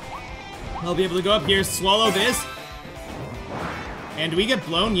now, I'll be able to go up here, swallow this. And do we get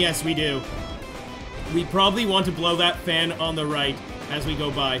blown? Yes, we do. We probably want to blow that fan on the right as we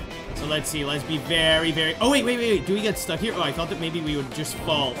go by. So let's see. Let's be very, very... Oh, wait. Do we get stuck here? Oh, I thought that maybe we would just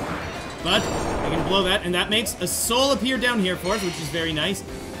fall. But I can blow that, and that makes a soul appear down here for us, which is very nice.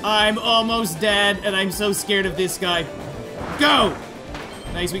 I'm almost dead, and I'm so scared of this guy. Go!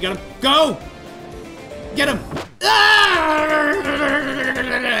 Nice, we got him. Go! Get him!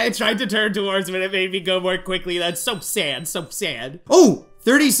 I tried to turn towards him, and it made me go more quickly. That's so sad, so sad. Oh!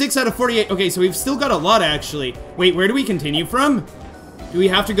 36 out of 48. Okay, so we've still got a lot, actually. Wait, where do we continue from? Do we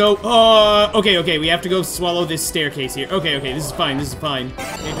have to go? Okay, we have to go swallow this staircase here. Okay, this is fine, Okay,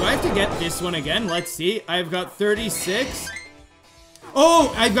 do I have to get this one again? Let's see. I've got 36.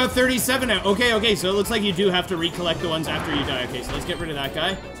 Oh, I've got 37 now. Okay, so it looks like you do have to recollect the ones after you die. Okay, so let's get rid of that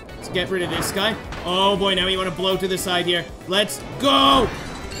guy. Let's get rid of this guy. Oh boy, now we want to blow to the side here. Let's go!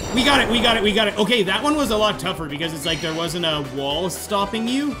 We got it. Okay, that one was a lot tougher because it's like there wasn't a wall stopping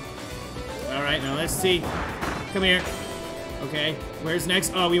you. All right, now let's see. Come here. Okay, where's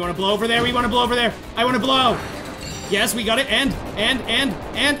next? Oh, we want to blow over there. I want to blow. Yes, we got it. And.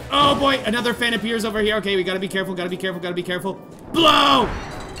 Oh boy, another fan appears over here. Okay, we gotta be careful. Blow!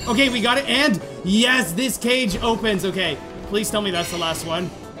 Okay, we got it. And yes, this cage opens. Okay, please tell me that's the last one.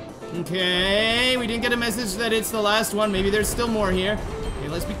 Okay, we didn't get a message that it's the last one. Maybe there's still more here. Okay,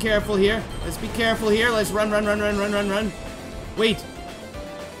 let's be careful here. Let's run. Wait.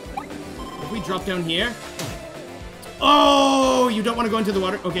 If we drop down here. Oh, you don't want to go into the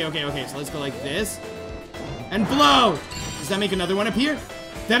water. Okay, so let's go like this. And blow! Does that make another one appear?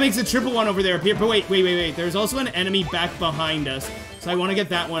 That makes a triple one over there appear. But wait. There's also an enemy back behind us. So I want to get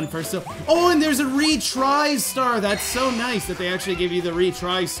that one first. So, oh, and there's a retry star. That's so nice that they actually give you the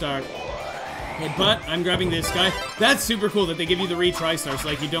retry star. Okay, but I'm grabbing this guy. That's super cool that they give you the retry star. So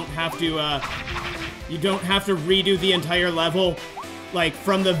like you don't have to redo the entire level like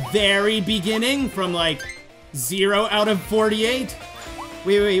from the very beginning, from like 0 out of 48.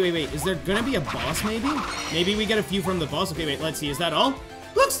 Wait. Is there gonna be a boss, maybe? Maybe we get a few from the boss. Okay, wait, let's see. Is that all?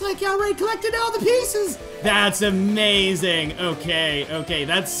 Looks like you already collected all the pieces. That's amazing. Okay.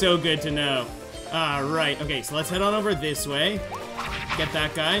 That's so good to know. Alright. Okay, so let's head on over this way. Get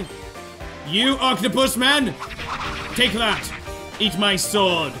that guy. You octopus man! Take that! Eat my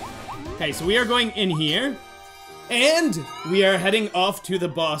sword. Okay, so we are going in here. And we are heading off to the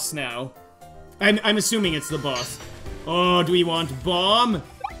boss now. I'm assuming it's the boss. Oh, do we want bomb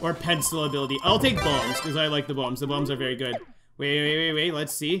or pencil ability? I'll take bombs, because I like the bombs. The bombs are very good. Wait,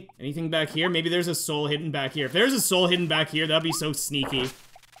 let's see. Anything back here? Maybe there's a soul hidden back here. If there's a soul hidden back here, that'd be so sneaky.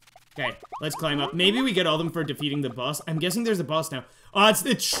 Okay, let's climb up. Maybe we get all of them for defeating the boss. I'm guessing there's a boss now. Oh, it's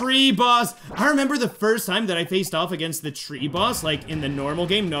the tree boss! I remember the first time that I faced off against the tree boss, like in the normal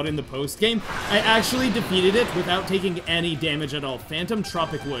game, not in the post game. I actually defeated it without taking any damage at all. Phantom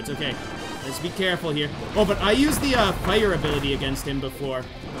Tropic Woods. Okay, let's be careful here. Oh, but I used the fire ability against him before.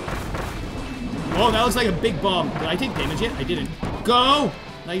 Oh, that looks like a big bomb. Did I take damage yet? I didn't. Go!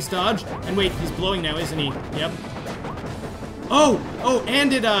 Nice dodge. And wait, he's blowing now, isn't he? Yep. Oh,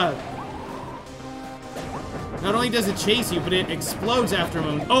 and it, not only does it chase you, but it explodes after a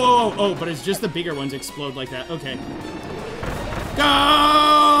moment. Oh, but it's just the bigger ones explode like that. Okay.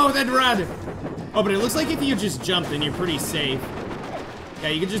 Go! Then run! Oh, but it looks like if you just jump, then you're pretty safe. Yeah,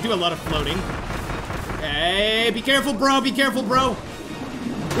 you can just do a lot of floating. Okay, be careful, bro!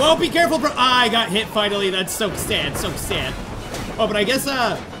 Whoa, be careful, bro! Ah, I got hit finally. That's so sad, Oh, but I guess,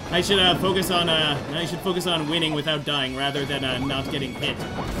 I should focus on winning without dying rather than not getting hit.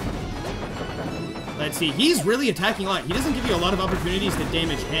 Let's see. He's really attacking a lot. He doesn't give you a lot of opportunities to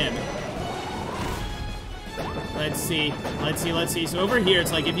damage him. Let's see. So over here,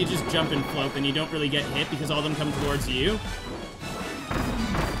 it's like if you just jump and float, then you don't really get hit because all of them come towards you.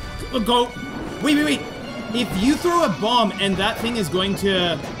 Go. Wait. If you throw a bomb and that thing is going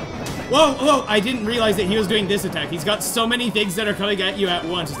to... Whoa, I didn't realize that he was doing this attack. He's got so many things that are coming at you at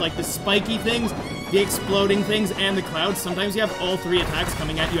once. It's like the spiky things, the exploding things, and the clouds. Sometimes you have all three attacks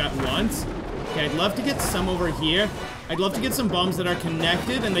coming at you at once. Okay, I'd love to get some over here. I'd love to get some bombs that are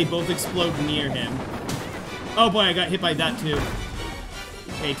connected and they both explode near him. Oh boy, I got hit by that too.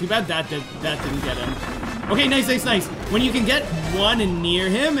 Okay, too bad that didn't get him. Okay, nice. When you can get one near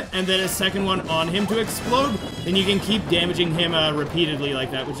him and then a second one on him to explode, then you can keep damaging him repeatedly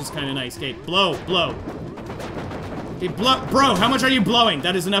like that, which is kind of nice. Okay, blow. Okay, bro, how much are you blowing?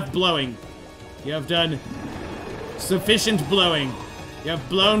 That is enough blowing. You have done sufficient blowing. You have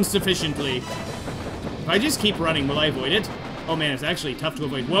blown sufficiently. If I just keep running, will I avoid it? Oh man, it's actually tough to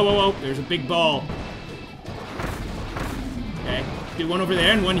avoid. Whoa, there's a big ball. Okay, do one over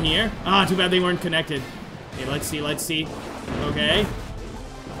there and one here. Ah, too bad they weren't connected. Okay, let's see. Okay.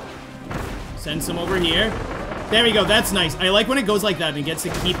 Send some over here. There we go. That's nice. I like when it goes like that and it gets to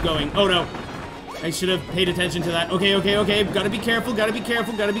keep going. Oh, no. I should have paid attention to that. Okay, okay, okay. Gotta be careful. Gotta be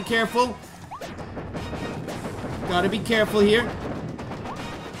careful. Gotta be careful. Gotta be careful here.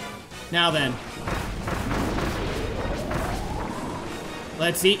 Now then.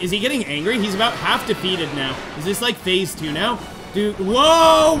 Let's see. Is he getting angry? He's about half defeated now. Is this like phase 2 now? Dude,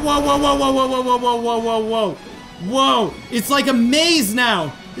 whoa! Whoa, whoa, whoa, whoa, whoa, whoa, whoa, whoa, whoa, whoa, whoa. Whoa! It's like a maze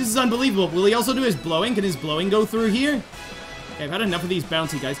now! This is unbelievable. Will he also do his blowing? Can his blowing go through here? Okay, I've had enough of these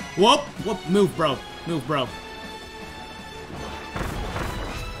bouncy guys. Whoop! Whoop! Move, bro. Move, bro.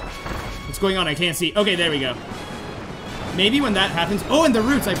 What's going on? I can't see. Okay, there we go. Maybe when that happens... Oh, and the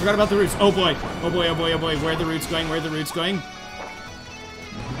roots! I forgot about the roots. Oh, boy. Oh, boy, oh, boy, oh, boy. Where are the roots going? Where are the roots going?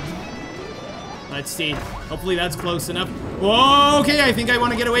 Let's see. Hopefully that's close enough. Whoa, okay, I think I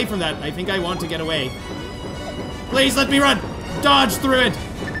want to get away from that. I think I want to get away. Please, let me run! Dodge through it!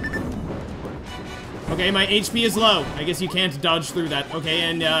 Okay, my HP is low. I guess you can't dodge through that. Okay,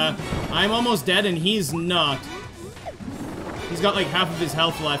 and, I'm almost dead, and he's not. He's got, like, half of his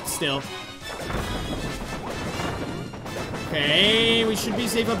health left still. Okay, we should be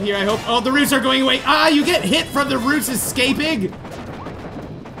safe up here, I hope. Oh, the roots are going away. Ah, you get hit from the roots escaping!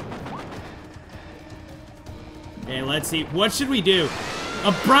 Okay, let's see. What should we do?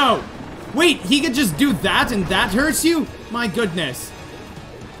 Bro! Wait, he could just do that and that hurts you? My goodness.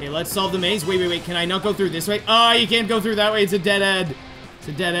 Okay, let's solve the maze. Wait, wait, wait. Can I not go through this way? Oh, you can't go through that way. It's a dead end. It's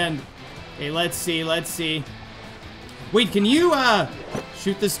a dead end. Okay, let's see. Let's see. Wait, can you,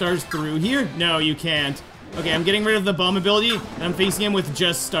 shoot the stars through here? No, you can't. Okay, I'm getting rid of the bomb ability, and I'm facing him with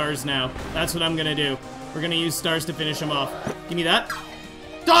just stars now. That's what I'm gonna do. We're gonna use stars to finish him off. Give me that.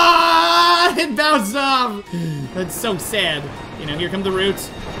 Ah! It bounced off! That's so sad. You know, here come the roots.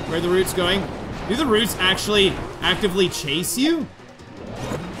 Where are the roots going? Do the roots actually actively chase you?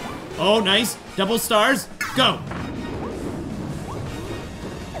 Oh, nice. Double stars. Go!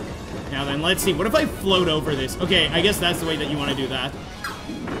 Now then, let's see. What if I float over this? Okay, I guess that's the way that you want to do that.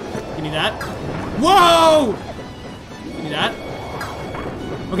 Give me that. Whoa! Give me that.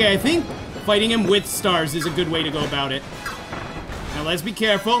 Okay, I think fighting him with stars is a good way to go about it. Now let's be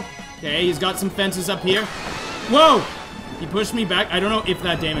careful. Okay, he's got some fences up here. Whoa! He pushed me back. I don't know if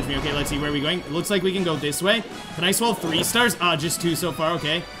that damaged me. Okay, let's see. Where are we going? It looks like we can go this way. Can I swallow 3 stars? Ah, just 2 so far.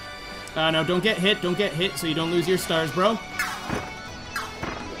 Okay. No, don't get hit. Don't get hit so you don't lose your stars, bro.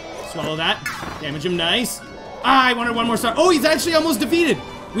 Swallow that. Damage him. Nice. Ah, I wanted 1 more star. Oh, he's actually almost defeated.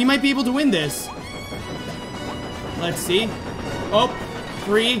 We might be able to win this. Let's see. Oh,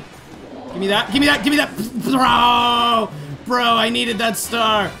 3. Give me that. Give me that. Give me that. Bro! Bro, I needed that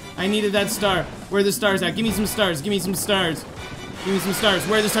star. I needed that star. Where are the stars at? Give me some stars. Give me some stars. Give me some stars.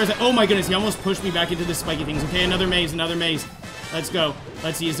 Where are the stars at? Oh my goodness, he almost pushed me back into the spiky things. Okay, another maze, another maze. Let's go.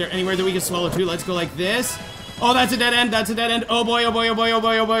 Let's see, is there anywhere that we can swallow to? Let's go like this. Oh, that's a dead end. That's a dead end. Oh boy, oh boy, oh boy, oh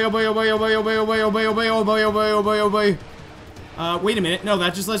boy, oh boy, oh boy, oh boy, oh boy, oh boy, oh boy, oh boy, oh boy, oh boy, oh boy, oh boy, oh boy. Wait a minute. No,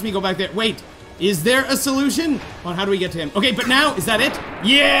 that just lets me go back there. Wait. Is there a solution? Well, how do we get to him? Okay, but now, is that it?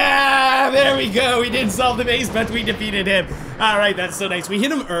 Yeah! There we go! We did solve the maze, but we defeated him. Alright, that's so nice. We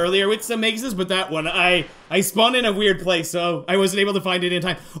hit him earlier with some mazes, but that one, I spawned in a weird place, so I wasn't able to find it in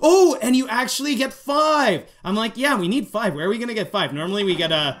time. Oh, and you actually get 5! I'm like, yeah, we need 5. Where are we gonna get 5? Normally we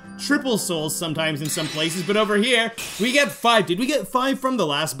get, triple souls sometimes in some places, but over here, we get 5. Did we get 5 from the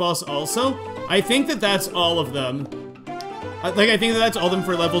last boss also? I think that that's all of them. Like, I think that's all of them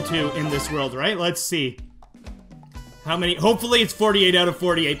for level 2 in this world, right? Let's see. How many? Hopefully it's 48 out of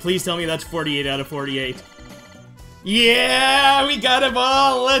 48. Please tell me that's 48 out of 48. Yeah, we got them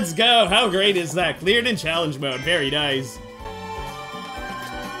all. Let's go. How great is that? Cleared in challenge mode. Very nice.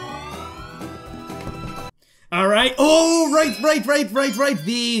 All right. Oh, right.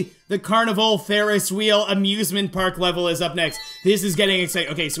 The Carnival Ferris Wheel Amusement Park level is up next. This is getting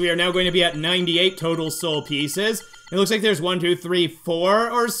exciting. Okay, so we are now going to be at 98 total soul pieces. It looks like there's 1, 2, 3, 4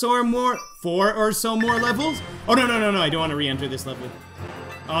 or so more. 4 or so more levels. Oh, no. I don't want to re-enter this level.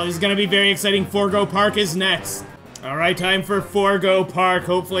 Oh, this is going to be very exciting. FORGO Park is next. All right, time for FORGO Park.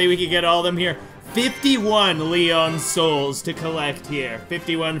 Hopefully we can get all of them here. 51 Leon souls to collect here.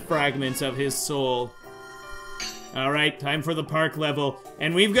 51 fragments of his soul. Alright, time for the park level.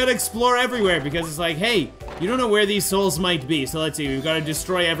 And we've got to explore everywhere because it's like, hey, you don't know where these souls might be. So let's see, we've got to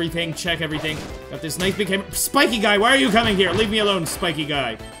destroy everything, check everything. Got this nice big hammer. Spiky guy, why are you coming here? Leave me alone, spiky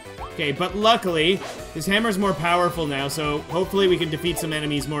guy. Okay, but luckily, his hammer's more powerful now, so hopefully we can defeat some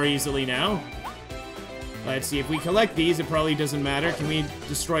enemies more easily now. Let's see, if we collect these, it probably doesn't matter. Can we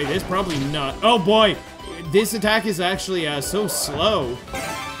destroy this? Probably not. Oh boy, this attack is actually so slow.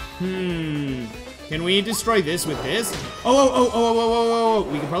 Can we destroy this with this? Oh.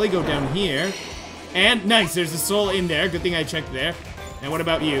 We can probably go down here. And nice, there's a soul in there. Good thing I checked there. And what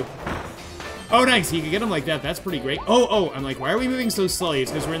about you? Oh, nice, you can get him like that. That's pretty great. Oh, I'm like, why are we moving so slowly?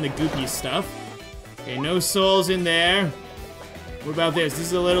 It's because we're in the goopy stuff. Okay, no souls in there. What about this? This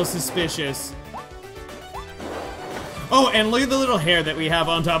is a little suspicious. Oh, and look at the little hair that we have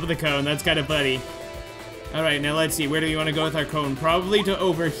on top of the cone. That's kind of funny. Alright, now let's see. Where do we want to go with our cone? Probably to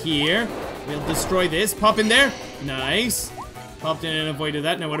over here. We'll destroy this. Pop in there. Nice. Popped in and avoided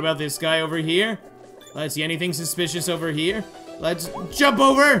that. Now what about this guy over here? Let's see. Anything suspicious over here? Let's jump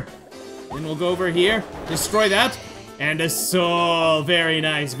over. Then we'll go over here. Destroy that. And a soul. Very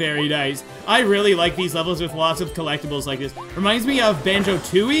nice. Very nice. I really like these levels with lots of collectibles like this. Reminds me of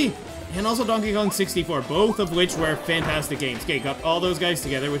Banjo-Tooie and also Donkey Kong 64. Both of which were fantastic games. Okay, got all those guys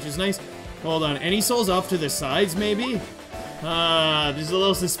together, which is nice. Hold on. Any souls off to the sides, maybe? This is a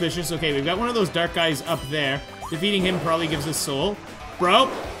little suspicious. Okay, we've got one of those dark guys up there. Defeating him probably gives a soul.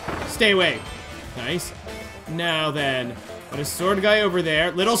 Bro, stay away. Nice. Now then, got a sword guy over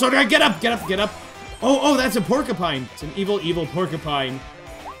there. Little sword guy, get up, get up, get up. Oh, that's a porcupine. It's an evil, evil porcupine.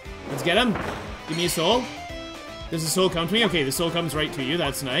 Let's get him. Give me a soul. Does the soul come to me? Okay, the soul comes right to you.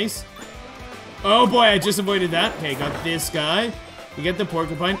 That's nice. Oh boy, I just avoided that. Okay, got this guy. We get the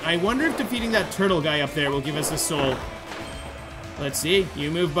porcupine. I wonder if defeating that turtle guy up there will give us a soul. Let's see.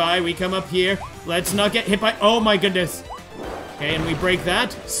 You move by. We come up here. Let's not get hit by... Oh my goodness. Okay, and we break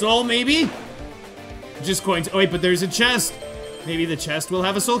that. Soul, maybe? Just coins. Oh wait, but there's a chest. Maybe the chest will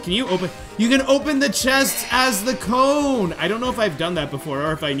have a soul. Can you open... You can open the chests as the cone. I don't know if I've done that before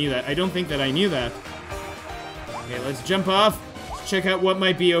or if I knew that. I don't think that I knew that. Okay, let's jump off. Let's check out what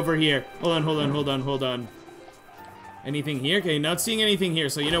might be over here. Hold on. Anything here? Okay, not seeing anything here,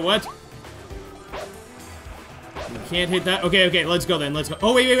 so you know what? You can't hit that. Okay, let's go then, let's go.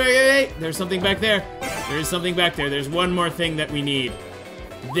 Oh, wait. There's something back there. There is something back there. There's one more thing that we need.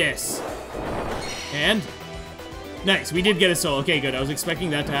 This. And? Nice, we did get a soul. Okay, good. I was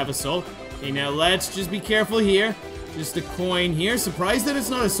expecting that to have a soul. Okay, now let's just be careful here. Just a coin here. Surprised that it's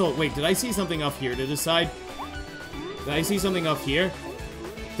not a soul. Wait, did I see something off here to the side? Did I see something off here?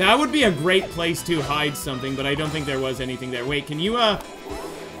 That would be a great place to hide something, but I don't think there was anything there. Wait, can you,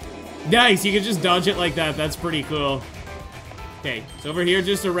 Nice, you can just dodge it like that. That's pretty cool. Okay, so over here,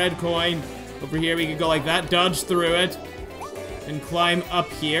 just a red coin. Over here, we can go like that, dodge through it, and climb up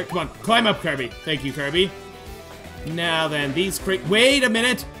here. Come on, climb up, Kirby. Thank you, Kirby. Now then, these wait a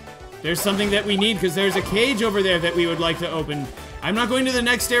minute! There's something that we need, because there's a cage over there that we would like to open. I'm not going to the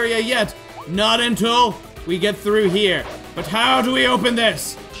next area yet. Not until we get through here. But how do we open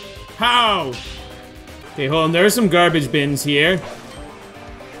this? How? Okay, hold on. There are some garbage bins here.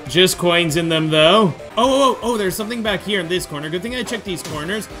 Just coins in them, though. Oh, there's something back here in this corner. Good thing I checked these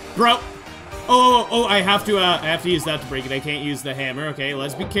corners. Bro! Oh, I have to use that to break it. I can't use the hammer. Okay,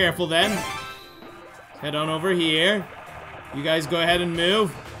 let's be careful then. Head on over here. You guys go ahead and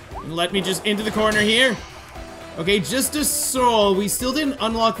move. And let me just into the corner here. Okay, just a soul. We still didn't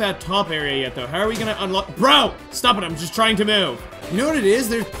unlock that top area yet, though. How are we gonna unlock— Bro! Stop it, I'm just trying to move. You know what it is?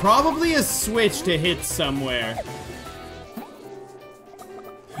 There's probably a switch to hit somewhere.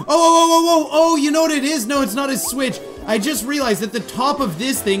 Oh, you know what it is? No, it's not a switch. I just realized that the top of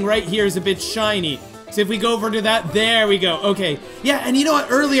this thing right here is a bit shiny. So if we go over to that, there we go. Okay. Yeah, and you know what?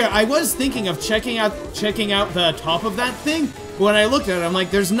 Earlier, I was thinking of checking out the top of that thing. But when I looked at it, I'm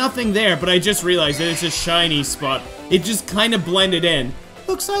like, there's nothing there. But I just realized that it's a shiny spot. It just kind of blended in.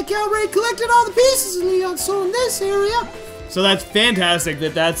 Looks like you already collected all the pieces of Leon Soul in this area. So that's fantastic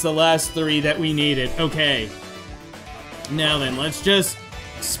that that's the last 3 that we needed. Okay. Now then, let's just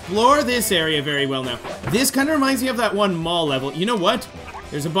explore this area very well now. This kind of reminds me of that one mall level. You know what?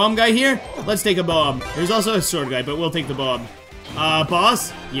 There's a bomb guy here. Let's take a bomb. There's also a sword guy, but we'll take the bomb.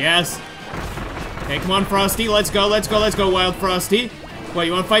 Boss? Yes. Okay, come on, Frosty. Let's go, Wild Frosty. What,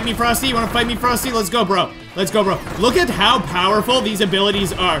 you wanna fight me, Frosty? You wanna fight me, Frosty? Let's go, bro. Let's go, bro. Look at how powerful these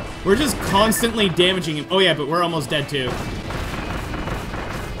abilities are. We're just constantly damaging him. Oh yeah, but we're almost dead too.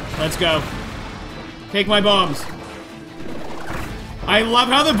 Let's go. Take my bombs. I love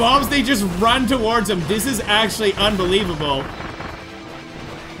how the bombs, they just run towards him. This is actually unbelievable.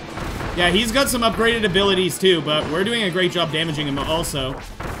 Yeah, he's got some upgraded abilities too, but we're doing a great job damaging him also.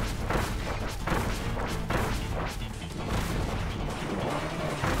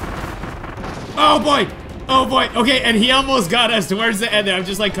 Oh boy! Oh boy! Okay, and he almost got us towards the end there. I'm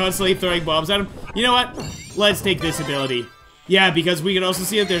just like constantly throwing bombs at him. You know what? Let's take this ability. Yeah, because we can also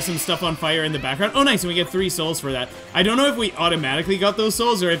see that there's some stuff on fire in the background. Oh nice, and we get 3 souls for that. I don't know if we automatically got those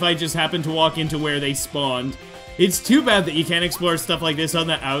souls or if I just happened to walk into where they spawned. It's too bad that you can't explore stuff like this on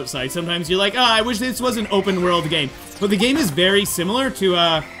the outside. Sometimes you're like, oh, I wish this was an open world game. But the game is very similar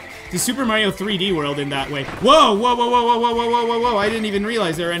to Super Mario 3D World in that way. Whoa, whoa, whoa, whoa, whoa, whoa, whoa, whoa, whoa, whoa. I didn't even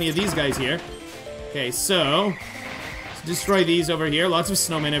realize there were any of these guys here. Okay, so let's destroy these over here. Lots of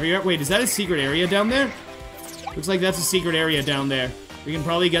snowmen everywhere. Wait, is that a secret area down there? Looks like that's a secret area down there. We can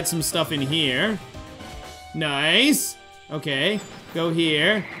probably get some stuff in here. Nice. Okay, go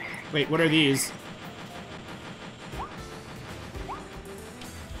here. Wait, what are these?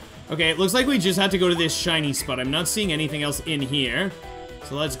 Okay, it looks like we just had to go to this shiny spot. I'm not seeing anything else in here.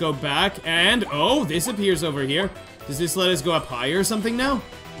 So let's go back and... oh, this appears over here. Does this let us go up higher or something now?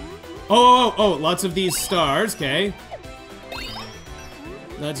 Oh, lots of these stars. Okay.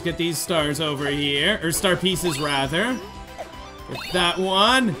 Let's get these stars over here. Or star pieces, rather. Get that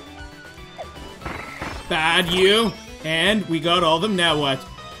one. Bad you. And we got all of them. Now what?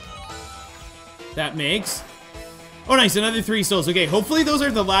 That makes... oh, nice. Another 3 souls. Okay, hopefully those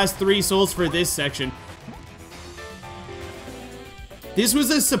are the last 3 souls for this section. This was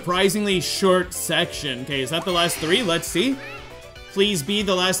a surprisingly short section. Okay, is that the last 3? Let's see. Please be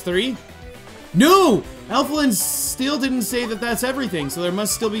the last 3. No! Alphalin still didn't say that that's everything, so there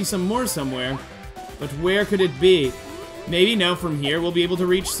must still be some more somewhere. But where could it be? Maybe now from here we'll be able to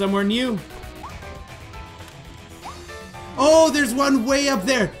reach somewhere new. Oh, there's one way up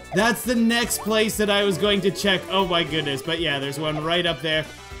there! That's the next place that I was going to check. Oh my goodness, but yeah, there's one right up there.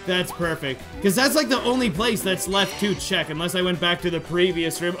 That's perfect. Because that's like the only place that's left to check, unless I went back to the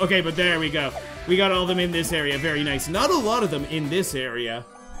previous room. Okay, but there we go. We got all of them in this area. Very nice. Not a lot of them in this area.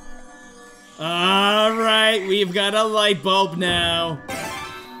 Alright, we've got a light bulb now.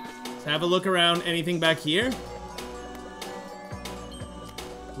 Let's have a look around. Anything back here?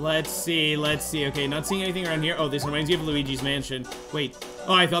 Let's see. Okay, not seeing anything around here. Oh, this reminds me of Luigi's Mansion. Wait.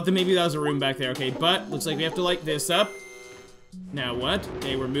 Oh, I thought that maybe that was a room back there. Okay, but looks like we have to light this up. Now what?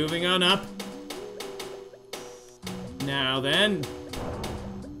 Okay, we're moving on up. Now then.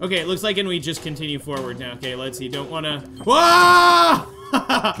 Okay, it looks like we just continue forward now. Okay, let's see. Don't wanna... whoa!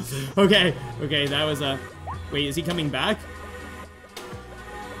 Okay, that was a... wait, is he coming back?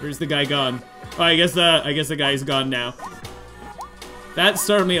 Where's the guy gone? Oh, I guess the guy's gone now. That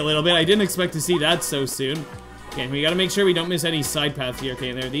startled me a little bit. I didn't expect to see that so soon. Okay, we gotta make sure we don't miss any side paths here. Okay,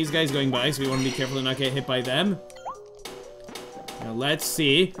 and there are these guys going by, so we want to be careful to not get hit by them. Now, let's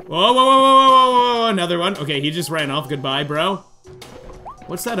see. Whoa, whoa, whoa, whoa, whoa, whoa, another one. Okay, he just ran off. Goodbye, bro.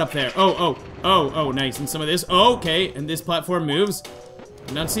 What's that up there? Oh, nice. And some of this. Oh, okay, and this platform moves.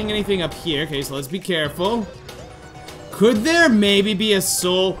 I'm not seeing anything up here. Okay, so let's be careful. Could there maybe be a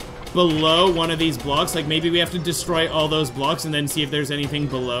soul below one of these blocks? Like, maybe we have to destroy all those blocks and then see if there's anything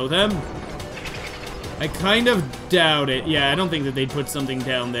below them? I kind of doubt it. Yeah, I don't think that they'd put something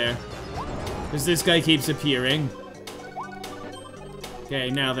down there. Because this guy keeps appearing. Okay,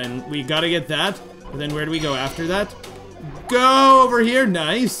 now then, we gotta get that. But then where do we go after that? Go over here,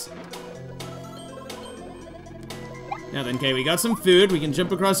 nice. Now then, okay, we got some food. We can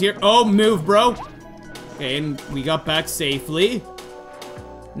jump across here. Oh, move, bro. Okay, and we got back safely.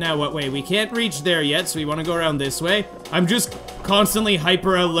 Now what way? We can't reach there yet, so we want to go around this way. I'm just constantly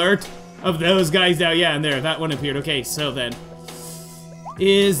hyper alert of those guys now. Yeah, and there, that one appeared. Okay, so then.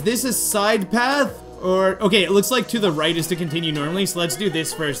 Is this a side path? Or, okay, it looks like to the right is to continue normally, so let's do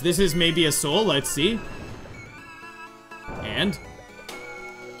this first. This is maybe a soul, let's see. And?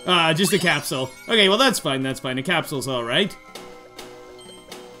 Just a capsule. Okay, well that's fine, that's fine. A capsule's alright.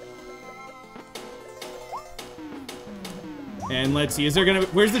 And let's see, is there gonna...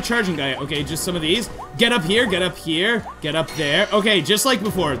 where's the charging guy? Okay, just some of these. Get up here, get up here, get up there. Okay, just like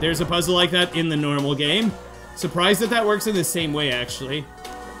before, there's a puzzle like that in the normal game. Surprised that that works in the same way, actually.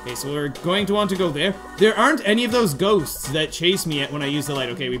 Okay, so we're going to want to go there. There aren't any of those ghosts that chase me when I use the light.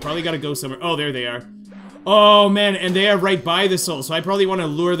 Okay, we probably gotta go somewhere. Oh, there they are. Oh, man, and they are right by the soul, so I probably want to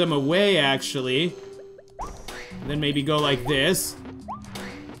lure them away, actually. And then maybe go like this.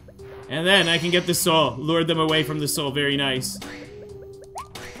 And then I can get the soul. Lure them away from the soul. Very nice.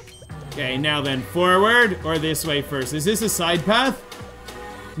 Okay, now then, forward or this way first? Is this a side path?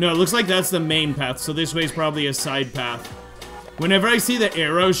 No, it looks like that's the main path, so this way is probably a side path. Whenever I see the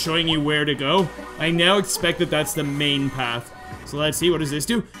arrows showing you where to go, I now expect that that's the main path. So let's see, what does this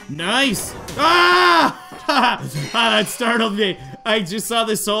do? Nice! Ah! That startled me. I just saw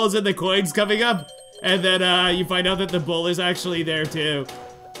the souls and the coins coming up, and then you find out that the bull is actually there too.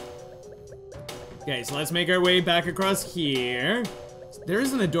 Okay, so let's make our way back across here. There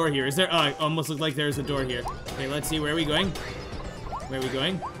isn't a door here, is there? Oh, it almost looked like there's a door here. Okay, let's see, where are we going? Where are we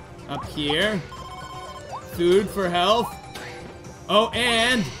going? Up here. Food for health. Oh,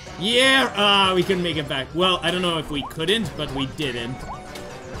 and Yeah, we couldn't make it back. Well, I don't know if we couldn't, but we didn't.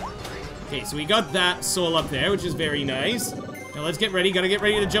 Okay, so we got that soul up there, which is very nice. Now let's get ready. Gotta get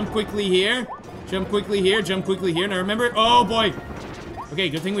ready to jump quickly here. Jump quickly here, jump quickly here. Now remember, oh boy. Okay,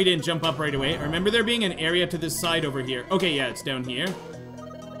 good thing we didn't jump up right away. I remember there being an area to the side over here. Okay, yeah, it's down here.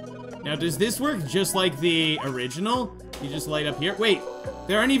 Now, does this work just like the original? You just light up here? Wait,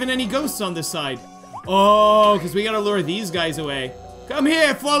 there aren't even any ghosts on this side. Oh, because we gotta lure these guys away. Come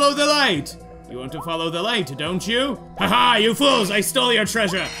here, follow the light. You want to follow the light, don't you? Haha, you fools, I stole your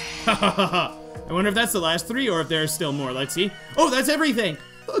treasure. Ha ha ha ha. I wonder if that's the last 3 or if there are still more. Let's see. Oh, that's everything.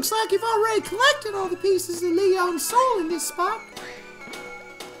 Looks like you've already collected all the pieces of Leon's soul in this spot.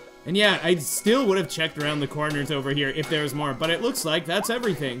 And yeah, I still would have checked around the corners over here if there was more, but it looks like that's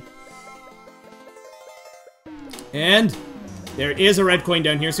everything. And there is a red coin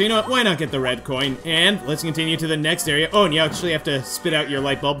down here, so you know what? Why not get the red coin? And let's continue to the next area. Oh, and you actually have to spit out your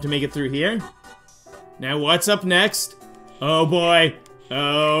light bulb to make it through here. Now, what's up next? Oh boy.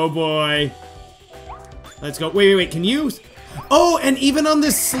 Oh boy. Let's go. Wait, can you? Oh, and even on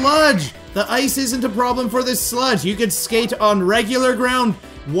this sludge, the ice isn't a problem for this sludge. You could skate on regular ground,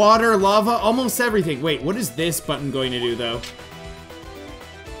 water, lava, almost everything. Wait, what is this button going to do, though?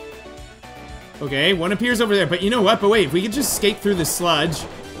 Okay, one appears over there, but you know what? But wait, if we could just skate through the sludge,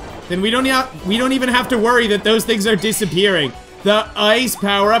 then we don't even have to worry that those things are disappearing. The ice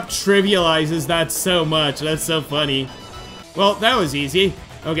power-up trivializes that so much. That's so funny. Well, that was easy.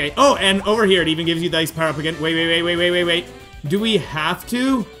 Okay. Oh, and over here, it even gives you the ice power-up again. Wait. Do we have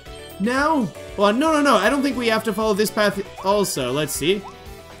to? No? Well, no. I don't think we have to follow this path also. Let's see.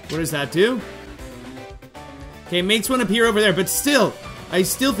 What does that do? Okay, it makes one appear over there, but still, I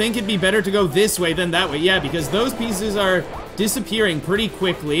still think it'd be better to go this way than that way. Yeah, because those pieces are disappearing pretty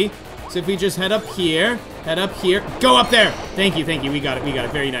quickly. So if we just head up here, go up there! Thank you, we got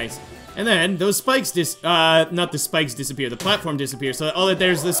it, very nice. And then, those spikes not the spikes disappear, the platform disappears, so all that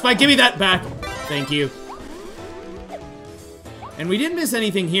there's the spike, give me that back! Thank you. And we didn't miss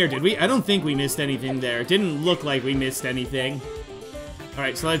anything here, did we? I don't think we missed anything there. It didn't look like we missed anything.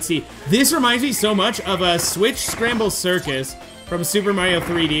 Alright, so let's see. This reminds me so much of a Switch Scramble Circus from Super Mario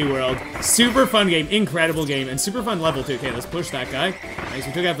 3D World. Super fun game, incredible game, and super fun level too. Okay, let's push that guy. Nice,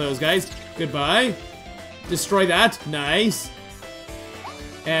 we took out those guys. Goodbye. Destroy that, nice.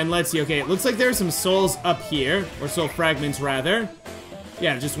 And let's see, okay, it looks like there are some souls up here, or soul fragments rather.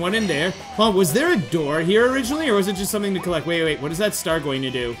 Yeah, just one in there. Oh, was there a door here originally, or was it just something to collect? Wait, what is that star going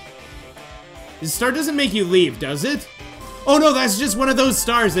to do? The star doesn't make you leave, does it? Oh no, that's just one of those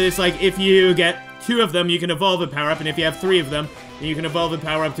stars that it's like, if you get 2 of them, you can evolve a power-up, and if you have 3 of them, then you can evolve a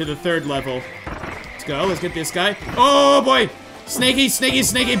power-up to the 3rd level. Let's go, let's get this guy. Oh boy! Snaky,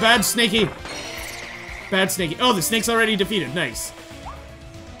 bad snaky. Bad snaky. Oh, the snake's already defeated, nice.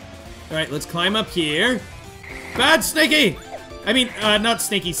 Alright, let's climb up here. Bad snaky! I mean, not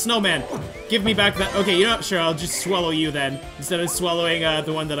snaky, snowman. Give me back that, okay, you know what, sure, I'll just swallow you then, instead of swallowing,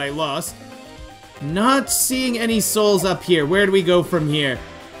 the one that I lost. Not seeing any souls up here. Where do we go from here?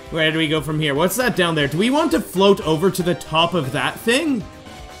 What's that down there? Do we want to float over to the top of that thing?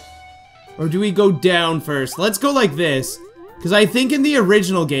 Or do we go down first? Let's go like this. Because I think in the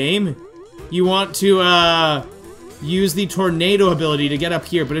original game, you want to, use the tornado ability to get up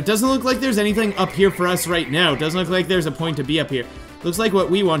here. But it doesn't look like there's anything up here for us right now. It doesn't look like there's a point to be up here. Looks like what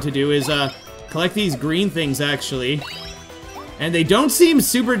we want to do is, collect these green things, actually. And they don't seem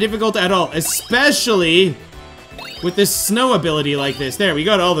super difficult at all, especially with this snow ability like this. There, we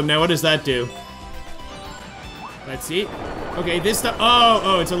got all of them. Now, what does that do? Let's see. Okay, this stuff.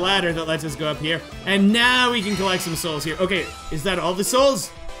 Oh, it's a ladder that lets us go up here. And now we can collect some souls here. Okay, is that all the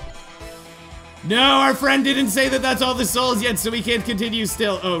souls? No, our friend didn't say that that's all the souls yet, so we can't continue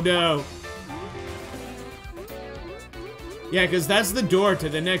still. Oh, no. Yeah, because that's the door to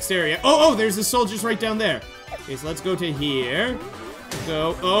the next area. Oh, there's the soul just right down there. Okay, so let's go to here.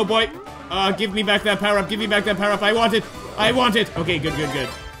 Go. Oh, boy. Give me back that power-up. I want it. Okay, good.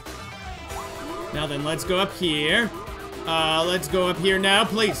 Now then, let's go up here. Let's go up here now,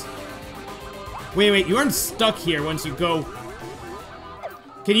 please. Wait, you aren't stuck here once you go.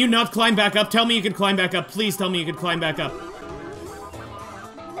 Can you not climb back up? Tell me you can climb back up. Please tell me you can climb back up.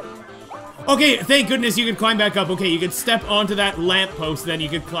 Okay, thank goodness you could climb back up. Okay, you could step onto that lamppost, then you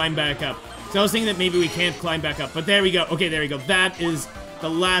could climb back up. So I was thinking that maybe we can't climb back up, but there we go. Okay, there we go. That is the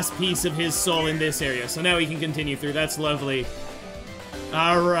last piece of his soul in this area. So now we can continue through. That's lovely.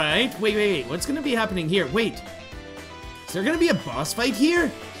 Alright. Wait. What's going to be happening here? Wait. Is there going to be a boss fight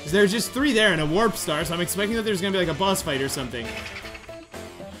here? Because there's just 3 there and a warp star, so I'm expecting that there's going to be like a boss fight or something.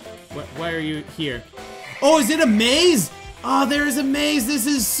 Why are you here? Oh, is it a maze? Oh, there's a maze. This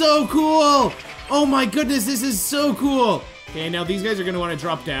is so cool. Oh my goodness, this is so cool. Okay, now these guys are gonna want to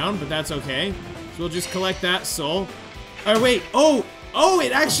drop down, but that's okay. So we'll just collect that soul. Oh wait, oh,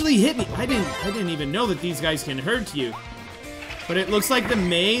 it actually hit me. I didn't even know that these guys can hurt you. But it looks like the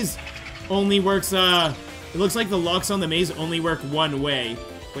maze only works, it looks like the locks on the maze only work one way.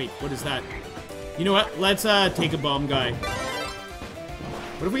 Wait, what is that? You know what? Let's take a bomb guy.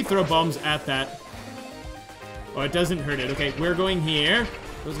 What if we throw bombs at that? Oh, it doesn't hurt it. Okay, we're going here.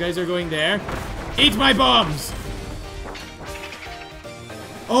 Those guys are going there. Eat my bombs!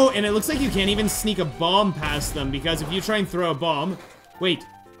 Oh, and it looks like you can't even sneak a bomb past them, because if you try and throw a bomb... Wait.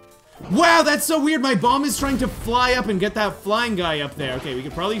 Wow, that's so weird. My bomb is trying to fly up and get that flying guy up there. Okay, we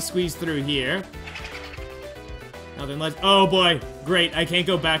could probably squeeze through here. Now then, let's... Oh, boy. Great, I can't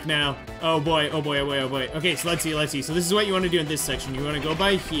go back now. Oh, boy, oh, boy, oh, boy, oh, boy. Okay, so let's see. So this is what you want to do in this section. You want to go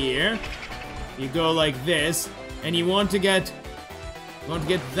by here. You go like this. And you want to get... You want to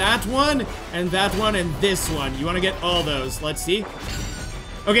get that one, and this one. You want to get all those. Let's see.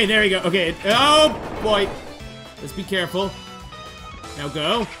 Okay, there we go. Okay, oh, boy. Let's be careful. Now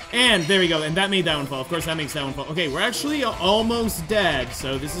go. And there we go. And that made that one fall. Of course, that makes that one fall. Okay, we're actually almost dead,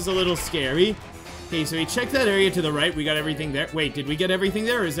 so this is a little scary. Okay, so we checked that area to the right. We got everything there. Wait, did we get everything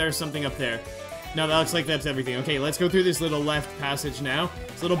there, or is there something up there? No, that looks like that's everything. Okay, let's go through this little left passage now.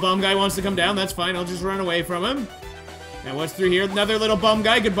 This little bum guy wants to come down. That's fine. I'll just run away from him. Now what's through here? Another little bum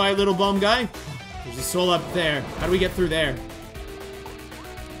guy. Goodbye, little bum guy. There's a soul up there. How do we get through there?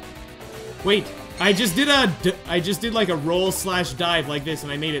 Wait, I just did like a roll/dive like this,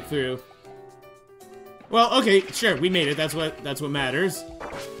 and I made it through. Well, okay, sure, we made it. That's what matters.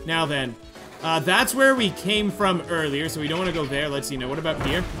 Now then, that's where we came from earlier, so we don't want to go there. Let's see. Now, what about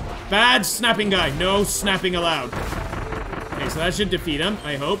here? Bad snapping guy. No snapping allowed. Okay, so that should defeat him.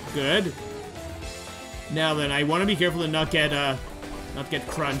 I hope. Good. Now then, I want to be careful to not get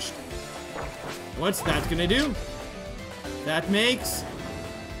crunched. What's that gonna do? That makes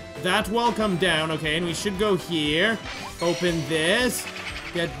that wall come down. Okay, and we should go here. Open this.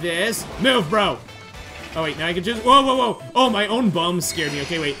 Get this. Move, bro! Oh, wait, now I can just... Whoa, whoa, whoa! Oh, my own bombs scared me.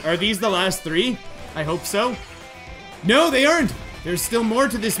 Okay, wait, are these the last three? I hope so. No, they aren't! There's still more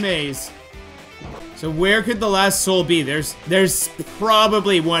to this maze. So where could the last soul be? There's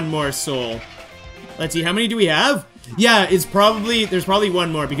probably one more soul. Let's see, how many do we have? Yeah, there's probably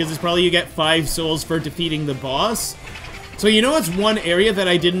one more, because it's probably you get 5 souls for defeating the boss. So you know what's one area that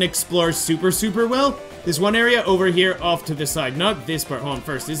I didn't explore super well? This one area over here off to the side. Not this part. Hold on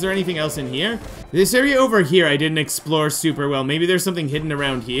first. Is there anything else in here? This area over here I didn't explore super well. Maybe there's something hidden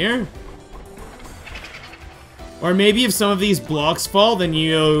around here? Or maybe if some of these blocks fall, then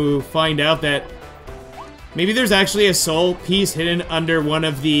you find out that maybe there's actually a soul piece hidden under one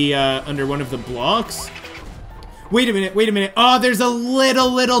of the blocks. Wait a minute. Oh, there's a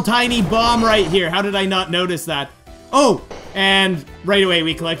little tiny bomb right here. How did I not notice that? Oh, and right away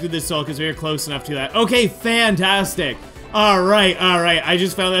we collected this soul because we were close enough to that. Okay, fantastic. All right. I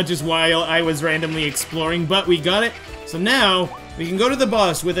just found that just while I was randomly exploring, but we got it. So now we can go to the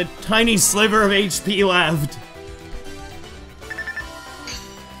boss with a tiny sliver of HP left.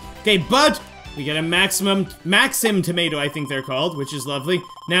 Okay, but we get a Maxim tomato, I think they're called, which is lovely.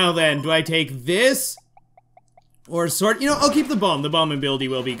 Now then, do I take this or sword? You know, I'll keep the bomb. The bomb ability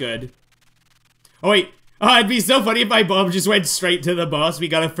will be good. Oh wait. Oh, it'd be so funny if my bomb just went straight to the boss. We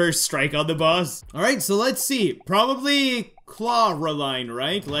got a first strike on the boss. Alright, so let's see. Probably Clawroline,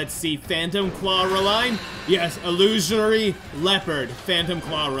 right? Let's see. Phantom Clawroline? Yes, illusory leopard. Phantom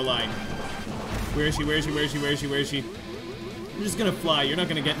Clawroline. Where is she? I'm just gonna fly. You're not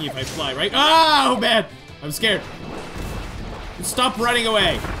gonna get me if I fly, right? Oh, man! I'm scared. Stop running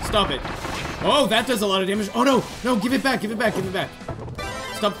away. Stop it. Oh, that does a lot of damage. Oh, no! No, give it back.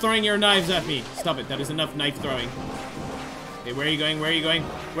 Stop throwing your knives at me. Stop it. That is enough knife throwing. Okay, where are you going?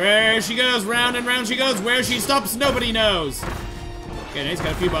 Where she goes. Round and round she goes. Where she stops, nobody knows. Okay, nice.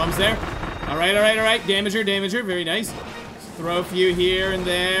 Got a few bombs there. All right. Damage her. Very nice. Just throw a few here and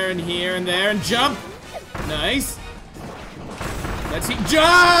there and here and there and jump. Nice. Let's see.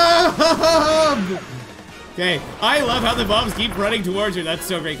 Jump! Okay, I love how the bombs keep running towards her. That's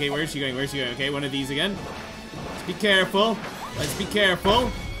so great. Okay, where's she going? Okay, one of these again. Let's be careful.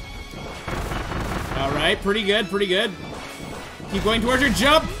 Alright, pretty good. Keep going towards her.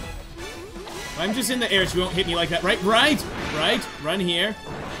 Jump! I'm just in the air. She won't hit me like that. Right. Run here.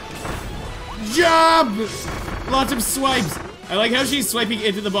 Jump! Lots of swipes. I like how she's swiping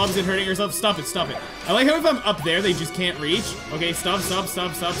into the bombs and hurting herself. Stop it. I like how if I'm up there, they just can't reach. Okay, stop. I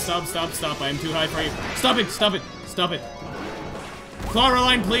am too high for you. Stop it.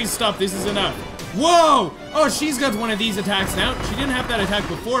 Rollin, please stop. This is enough. Whoa! Oh, she's got one of these attacks now. She didn't have that attack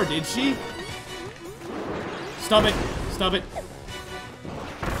before, did she? Stop it. Stop it.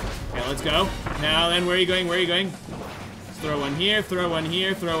 Okay, let's go. Now then, where are you going? Where are you going? Let's throw one here, throw one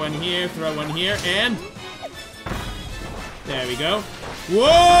here, throw one here, throw one here, and... there we go. Whoa!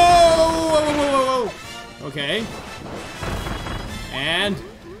 Whoa, whoa, whoa, whoa. Okay. And...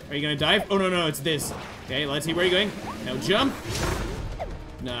 are you gonna dive? Oh, no, no, it's this. Okay, let's see where you're going. Now jump.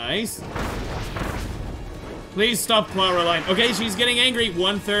 Nice. Please stop Rollin. Okay, she's getting angry.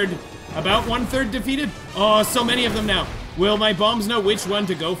 About one third defeated. Oh, so many of them now. Will my bombs know which one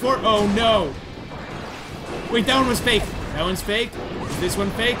to go for? Oh, no. Wait, that one was fake. That one's fake. Is this one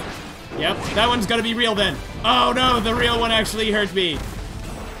fake? Yep, that one's gotta be real then. Oh, no, the real one actually hurt me.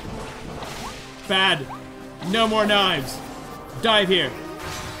 Bad. No more knives. Dive here.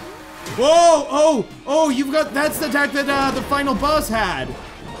 Whoa! Oh! Oh, you've got... that's the attack that the final boss had.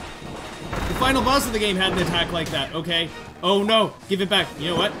 The final boss of the game had an attack like that. Okay. Oh, no. Give it back. You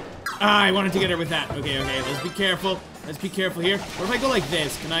know what? Ah, I wanted to get her with that. Okay, okay. Let's be careful. Let's be careful here. What if I go like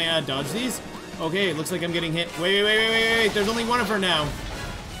this? Can I dodge these? Okay, it looks like I'm getting hit. Wait, wait, wait, wait, wait, wait. There's only one of her now.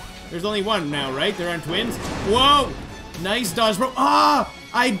 There's only one now, right? There aren't twins. Whoa! Nice dodge, bro. Ah!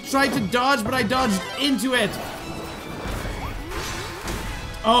 I tried to dodge, but I dodged into it.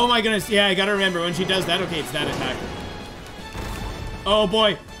 Oh my goodness, yeah, I gotta remember when she does that. Okay, it's that attack. Oh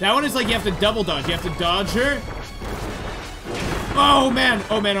boy, that one is like you have to double dodge. You have to dodge her. Oh man,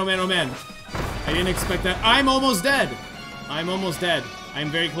 oh man, oh man, oh man. I didn't expect that. I'm almost dead. I'm almost dead. I'm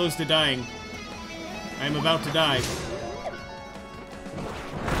very close to dying. I'm about to die.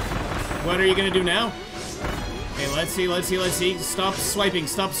 What are you gonna do now? Okay, let's see, let's see, let's see. Stop swiping,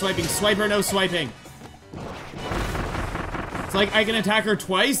 stop swiping. Swiper, no swiping. It's like I can attack her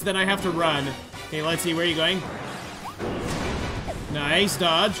twice, then I have to run. Okay, let's see, where are you going? Nice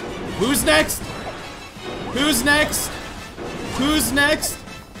dodge. Who's next? Who's next? Who's next?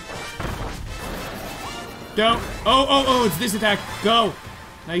 Don't. Oh, oh, oh, it's this attack. Go.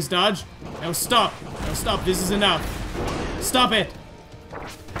 Nice dodge. Now stop. Now stop. This is enough. Stop it.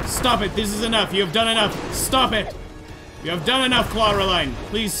 Stop it. This is enough. You have done enough. Stop it. You have done enough, Rollin.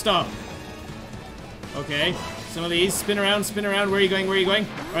 Please stop. Okay. Some of these. Spin around, spin around. Where are you going? Where are you going?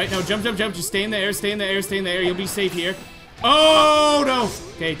 Alright, now jump, jump, jump. Just stay in the air, stay in the air, stay in the air. You'll be safe here. Oh, no.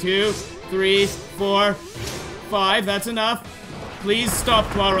 Okay, 2, 3, 4, 5. That's enough. Please stop,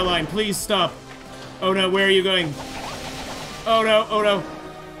 Rollin. Please stop. Oh, no. Where are you going? Oh, no. Oh, no.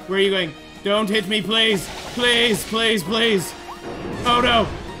 Where are you going? Don't hit me, please. Please, please, please. Oh, no.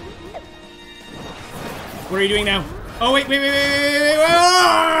 What are you doing now? Oh, wait, wait, wait, wait, wait, wait, wait.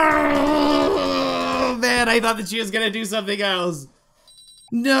 Oh, man, I thought that she was gonna do something else.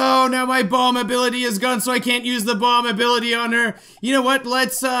 No, now my bomb ability is gone, so I can't use the bomb ability on her. You know what?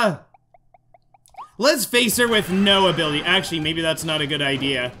 Let's face her with no ability. Actually, maybe that's not a good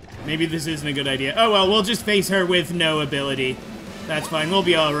idea. Maybe this isn't a good idea. Oh, well, we'll just face her with no ability. That's fine. We'll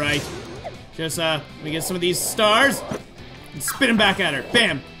be all right. Just, let me get some of these stars and spin them back at her.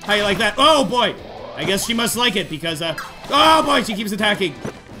 Bam! How you like that? Oh, boy! I guess she must like it because, oh, boy, she keeps attacking.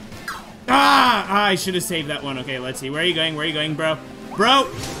 Ah, I should have saved that one. Okay, let's see. Where are you going? Where are you going, bro? Bro!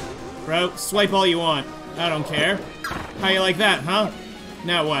 Bro, swipe all you want. I don't care. How you like that, huh?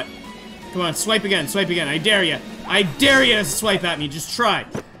 Now what? Come on, swipe again, swipe again. I dare you. I dare you to swipe at me. Just try.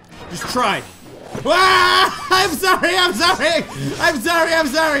 Just try. Ah! I'm sorry, I'm sorry! I'm sorry, I'm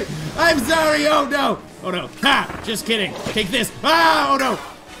sorry! I'm sorry, oh no! Oh no. Ha! Just kidding. Take this. Ah! Oh no!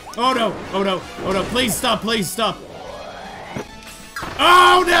 Oh no! Oh no! Oh no! Please stop, please stop!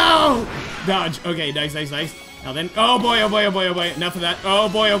 Oh no! Dodge. Okay, nice, nice, nice. Now then, oh boy, oh boy, oh boy, oh boy. Enough of that. Oh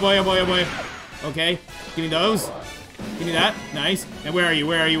boy, oh boy, oh boy, oh boy. Okay, give me those. Give me that. Nice. And where are you?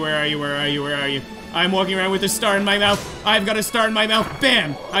 Where are you? Where are you? Where are you? Where are you? I'm walking around with a star in my mouth. I've got a star in my mouth.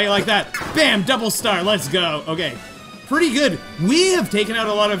 Bam! How you like that? Bam! Double star. Let's go. Okay. Pretty good. We have taken out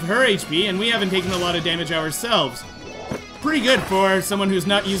a lot of her HP, and we haven't taken a lot of damage ourselves. Pretty good for someone who's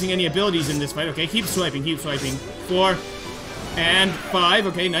not using any abilities in this fight. Okay, keep swiping, keep swiping. 4 and 5.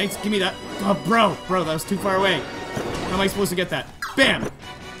 Okay, nice. Give me that. Oh, bro. Bro, that was too far away. How am I supposed to get that? Bam!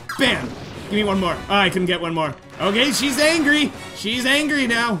 Bam! Give me one more. Oh, I couldn't get one more. Okay, she's angry. She's angry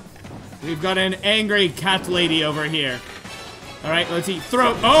now. We've got an angry cat lady over here. Alright, let's see.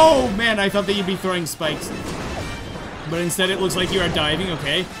 Throw. Oh, man, I thought that you'd be throwing spikes. But instead it looks like you are diving.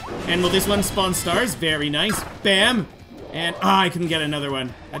 Okay. And will this one spawn stars? Very nice. Bam! And, I couldn't get another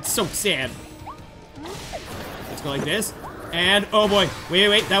one. That's so sad. Let's go like this. And, oh boy. Wait,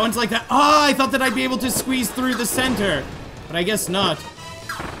 wait, that one's like that. Oh, I thought that I'd be able to squeeze through the center. But I guess not.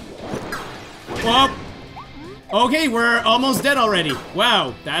 Whoa. Okay, we're almost dead already.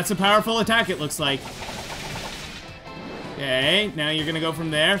 Wow, that's a powerful attack, it looks like. Okay, now you're gonna go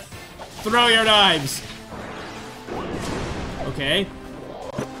from there. Throw your knives. Okay.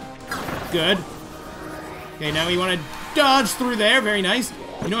 Good. Okay, now we want to dodge through there. Very nice.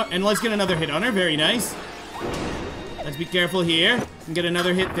 You know what? And let's get another hit on her. Very nice. Let's be careful here. And get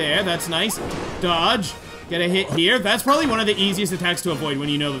another hit there. That's nice. Dodge. Get a hit here. That's probably one of the easiest attacks to avoid when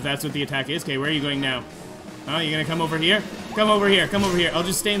you know that that's what the attack is. Okay, where are you going now? Oh, you're gonna come over here? Come over here. Come over here. I'll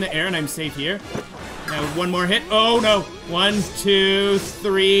just stay in the air and I'm safe here. Now, one more hit. Oh, no. 1, 2,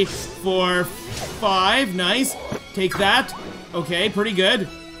 3, 4, 5. Nice. Take that. Okay, pretty good.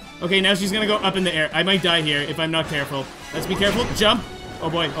 Okay, now she's gonna go up in the air. I might die here if I'm not careful. Let's be careful. Jump. Oh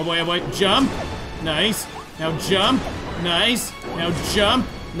boy, oh boy, oh boy. Jump. Nice. Now jump. Nice. Now jump.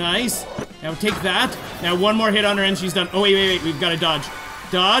 Nice. Now take that. Now one more hit on her and she's done. Oh, wait, wait, wait. We've got to dodge.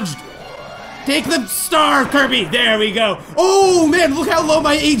 Dodged. Take the star, Kirby. There we go. Oh, man, look how low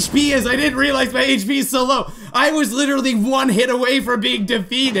my HP is. I didn't realize my HP is so low. I was literally one hit away from being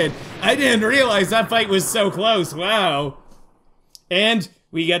defeated. I didn't realize that fight was so close. Wow. And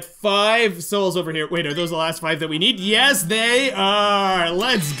we get 5 souls over here. Wait, are those the last 5 that we need? Yes, they are.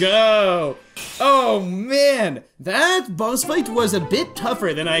 Let's go. Oh, man. That boss fight was a bit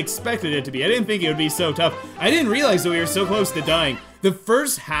tougher than I expected it to be. I didn't think it would be so tough. I didn't realize that we were so close to dying. The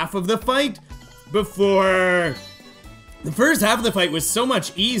first half of the fight was so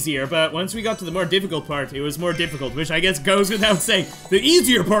much easier, but once we got to the more difficult part, it was more difficult, which I guess goes without saying. The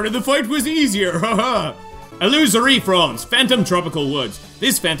easier part of the fight was easier, haha. Illusory fronds, phantom tropical woods.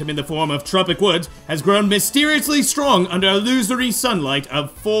 This phantom in the form of tropic woods has grown mysteriously strong under illusory sunlight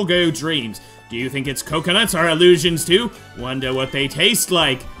of FORGO dreams. Do you think its coconuts are illusions too? Wonder what they taste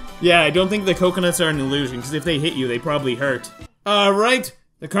like. Yeah, I don't think the coconuts are an illusion, because if they hit you, they probably hurt. Alright,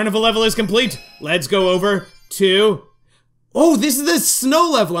 the carnival level is complete. Let's go over to... Oh, this is the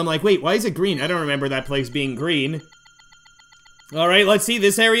snow level. I'm like, wait, why is it green? I don't remember that place being green. Alright, let's see,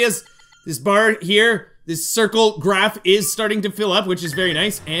 this bar here, this circle graph is starting to fill up, which is very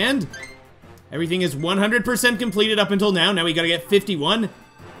nice, and everything is 100% completed up until now. Now we gotta get 51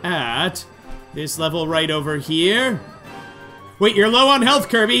 at this level right over here. Wait, you're low on health,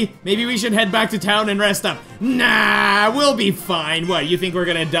 Kirby. Maybe we should head back to town and rest up. Nah, we'll be fine. What, you think we're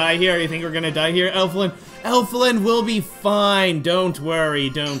gonna die here? You think we're gonna die here, Elflin? Elflin will be fine. Don't worry,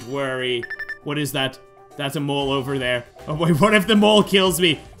 don't worry. What is that? That's a mole over there. Oh boy, what if the mole kills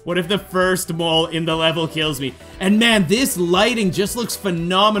me? What if the first mole in the level kills me? And man, this lighting just looks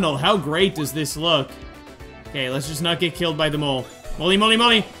phenomenal. How great does this look? Okay, let's just not get killed by the mole. Molly, Molly,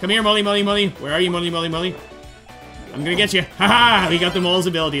 Molly. Come here, Molly, Molly, Molly. Where are you, Molly, Molly, Molly? I'm gonna get you. Haha, we got the mole's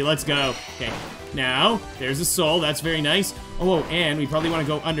ability. Let's go. Okay, now, there's a soul. That's very nice. Oh, and we probably want to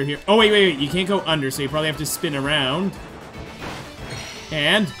go under here. Oh, wait, wait, wait. You can't go under, so you probably have to spin around.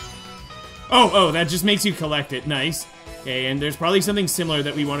 And... Oh, that just makes you collect it. Nice. Okay, and there's probably something similar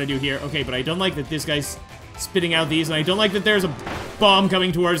that we want to do here. Okay, but I don't like that this guy's spitting out these, and I don't like that there's a bomb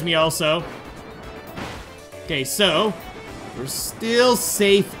coming towards me also. Okay, so we're still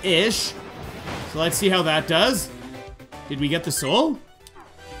safe-ish. So let's see how that does. Did we get the soul?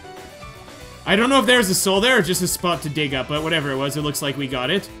 I don't know if there's a soul there or just a spot to dig up, but whatever it was, it looks like we got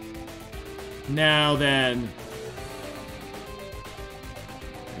it. Now then...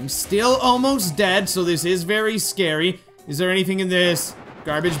 I'm still almost dead, so this is very scary. Is there anything in this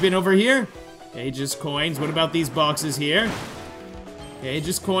garbage bin over here? Okay, just coins. What about these boxes here? Okay,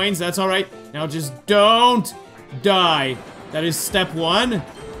 just coins. That's all right. Now just don't die. That is step 1. Now,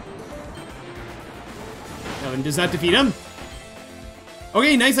 and does that defeat him?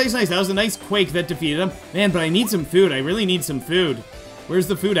 Okay, nice, nice, nice. That was a nice quake that defeated him. Man, but I need some food. I really need some food. Where's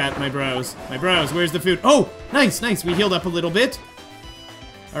the food at, my bros? My bros, where's the food? Oh, nice, nice. We healed up a little bit.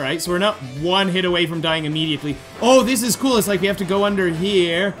 Alright, so we're not one hit away from dying immediately. Oh, this is cool. It's like we have to go under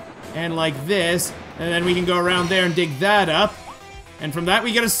here, and like this, and then we can go around there and dig that up. And from that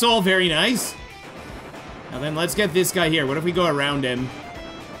we get a soul, very nice. Now then, let's get this guy here. What if we go around him?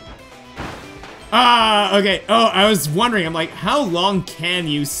 Ah, okay. Oh, I was wondering, I'm like, how long can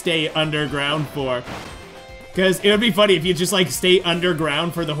you stay underground for? Because it would be funny if you just, like, stay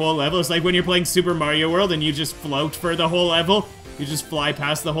underground for the whole level. It's like when you're playing Super Mario World and you just float for the whole level. You just fly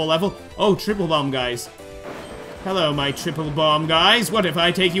past the whole level. Oh, triple bomb guys. Hello, my triple bomb guys. What if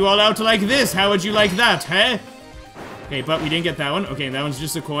I take you all out like this? How would you like that, huh? Okay, but we didn't get that one. Okay, that one's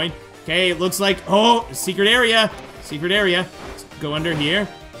just a coin. Okay, it looks like... Oh, secret area. Secret area. Let's go under here.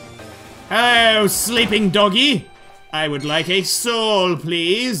 Hello, sleeping doggy. I would like a soul,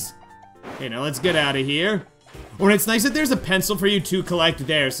 please. Okay, now let's get out of here. Oh, and it's nice that there's a pencil for you to collect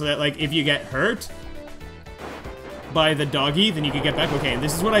there, so that, like, if you get hurt... by the doggy, then you can get back. Okay, and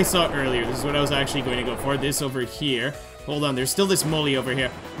this is what I saw earlier. This is what I was actually going to go for. This over here. Hold on, there's still this Molly over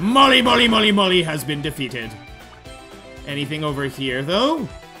here. Molly has been defeated. Anything over here, though?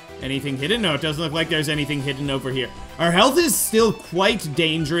 Anything hidden? No, it doesn't look like there's anything hidden over here. Our health is still quite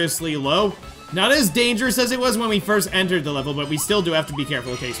dangerously low. Not as dangerous as it was when we first entered the level, but we still do have to be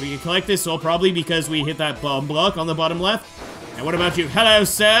careful. Okay, so we can collect this soul probably because we hit that bomb block on the bottom left. And what about you? Hello,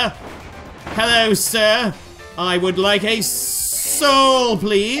 sir. Hello, sir. I would like a soul,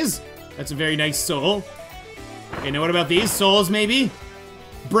 please. That's a very nice soul. Okay, now what about these? Souls, maybe?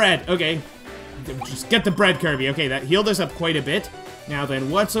 Bread. Okay. Just get the bread, Kirby. Okay, that healed us up quite a bit. Now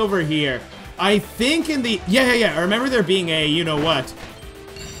then, what's over here? I think in the... Yeah. I remember there being a, you know what?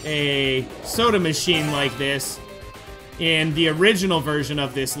 A soda machine like this in the original version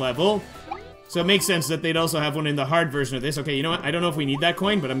of this level. So it makes sense that they'd also have one in the hard version of this. Okay, you know what? I don't know if we need that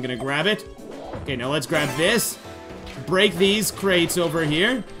coin, but I'm gonna grab it. Okay, now let's grab this. Break these crates over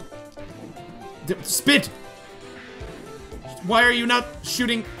here. Spit! Why are you not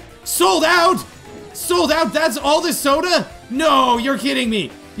shooting? Sold out! Sold out? That's all the soda? No, you're kidding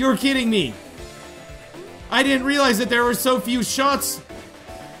me. You're kidding me. I didn't realize that there were so few shots.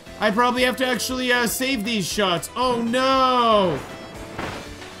 I probably have to actually save these shots. Oh no!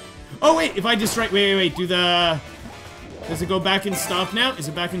 Oh wait, if I just wait, do the... Does it go back in stock now? Is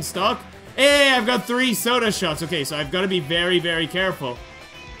it back in stock? Hey, I've got 3 soda shots. Okay, so I've got to be very, very careful.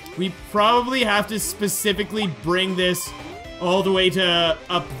 We probably have to specifically bring this all the way to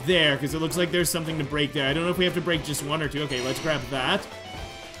up there, because it looks like there's something to break there. I don't know if we have to break just 1 or 2. Okay, let's grab that.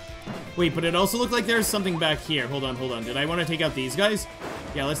 Wait, but it also looked like there's something back here. Hold on. Did I want to take out these guys?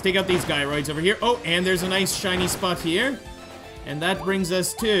 Yeah, let's take out these gyroids over here. Oh, and there's a nice shiny spot here. And that brings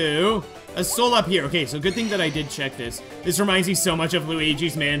us to a soul up here. Okay, so good thing that I did check this. This reminds me so much of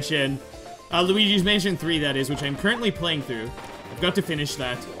Luigi's Mansion. Luigi's Mansion 3, that is, which I'm currently playing through. I've got to finish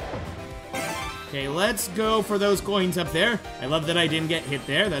that. Okay, let's go for those coins up there. I love that I didn't get hit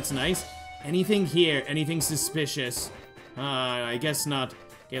there. That's nice. Anything here? Anything suspicious? I guess not.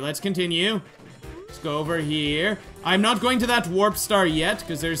 Okay, let's continue. Let's go over here. I'm not going to that warp star yet,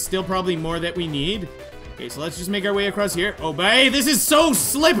 because there's still probably more that we need. Okay, so let's just make our way across here. Oh, boy, this is so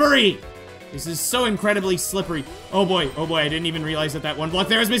slippery! This is so incredibly slippery. Oh boy, I didn't even realize that that one block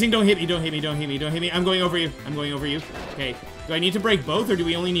there is missing. Don't hit me, don't hit me, don't hit me, don't hit me. I'm going over you. I'm going over you. Okay, do I need to break both, or do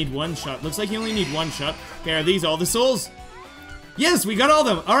we only need 1 shot? Looks like you only need 1 shot. Okay, are these all the souls? Yes, we got all of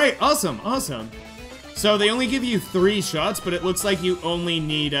them. All right, awesome. So they only give you 3 shots, but it looks like you only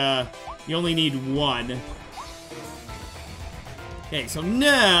need 1. Okay, so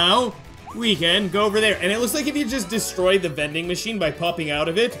now we can go over there. And it looks like if you just destroy the vending machine by popping out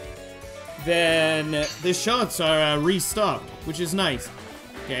of it, then the shots are restocked, which is nice.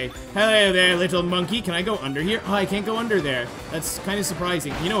 Okay, hello there, little monkey. Can I go under here? Oh, I can't go under there. That's kind of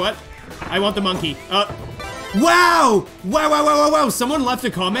surprising. You know what? I want the monkey. Wow! Wow! Someone left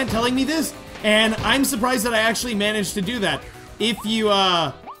a comment telling me this, and I'm surprised that I actually managed to do that. If you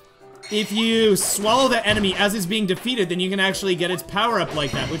swallow the enemy as it's being defeated, then you can actually get its power up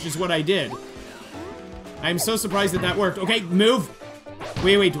like that, which is what I did. I'm so surprised that that worked. Okay, move.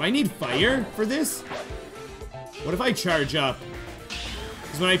 Wait, do I need fire for this? What if I charge up?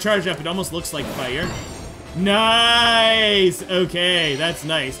 Because when I charge up, it almost looks like fire. Nice! Okay, that's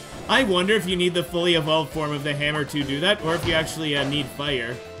nice. I wonder if you need the fully evolved form of the hammer to do that, or if you actually need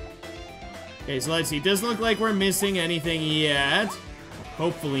fire. Okay, so let's see. It doesn't look like we're missing anything yet.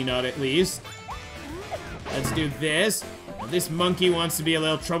 Hopefully not, at least. Let's do this. This monkey wants to be a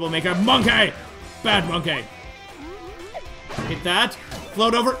little troublemaker. Monkey! Bad monkey. Hit that.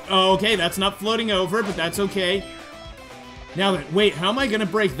 Float over. Oh, okay, that's not floating over, but that's okay. Now then, wait, how am I gonna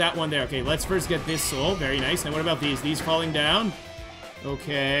break that one there? Okay, let's first get this soul. Very nice. Now what about these? These falling down?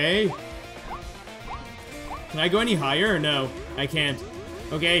 Okay. Can I go any higher or no? I can't.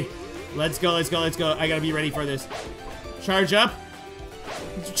 Okay, let's go. I gotta be ready for this. Charge up.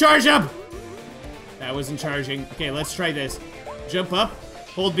 Charge up! That wasn't charging. Okay, let's try this. Jump up.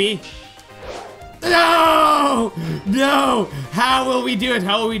 Hold B. No! No! How will we do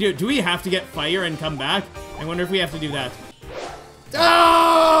it? Do we have to get fire and come back? I wonder if we have to do that.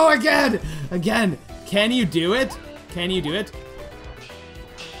 Oh! Again! Can you do it?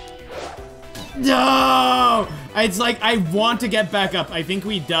 No! It's like, I want to get back up. I think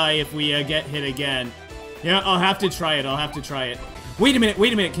we die if we get hit again. Yeah, I'll have to try it. Wait a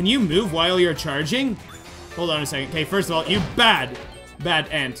minute. Can you move while you're charging? Hold on a second. Okay, first of all, you bad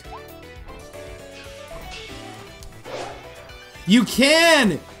ant. You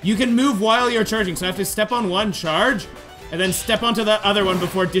can move while you're charging, so I have to step on one, charge, and then step onto the other one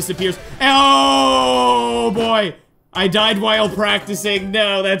before it disappears. Oh, boy. I died while practicing.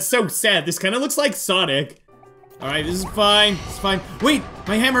 No, that's so sad. This kind of looks like Sonic. Alright, this is fine. It's fine. Wait,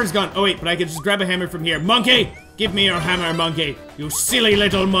 my hammer's gone. Oh wait, but I can just grab a hammer from here. Monkey! Give me your hammer, monkey. You silly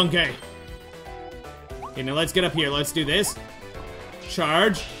little monkey. Okay, now let's get up here. Let's do this.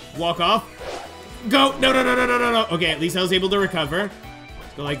 Charge. Walk off. Go! No, no, no, no, no, no, no. Okay, at least I was able to recover.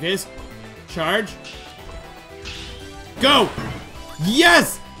 Let's go like this. Charge. Go!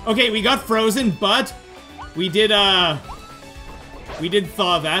 Yes! Okay, we got frozen, but we did thaw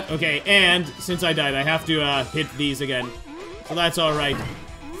that. Okay, and since I died, I have to hit these again. So that's alright.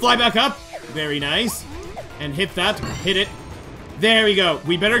 Fly back up. Very nice. And hit that. Hit it. There we go.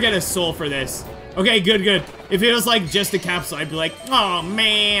 We better get a soul for this. Okay, good, good. If it was like just a capsule, I'd be like, oh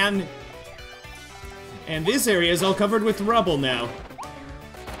man. And this area is all covered with rubble now.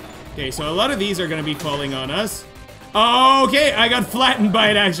 Okay, so a lot of these are gonna be falling on us. Okay, I got flattened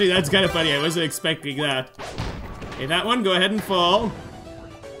by it actually. That's kind of funny. I wasn't expecting that. Okay, that one, go ahead and fall.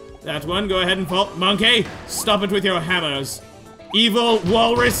 That one, go ahead and fall. Monkey, stop it with your hammers. Evil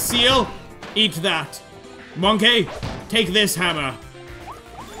walrus seal, eat that. Monkey, take this hammer.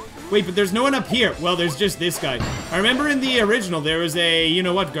 Wait, but there's no one up here. Well, there's just this guy. I remember in the original, there was a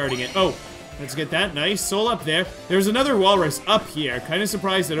you-know-what guarding it. Oh, let's get that. Nice. Soul up there. There's another walrus up here. Kind of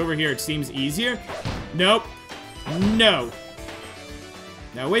surprised that over here it seems easier. Nope. No.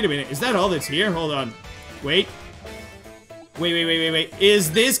 Now, wait a minute. Is that all that's here? Hold on. Wait. Wait.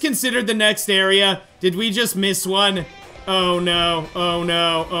 Is this considered the next area? Did we just miss one? Oh no, oh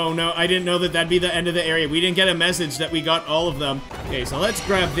no, oh no. I didn't know that that'd be the end of the area. We didn't get a message that we got all of them. Okay, so let's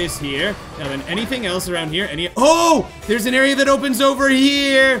grab this here. Now then, anything else around here? Oh! There's an area that opens over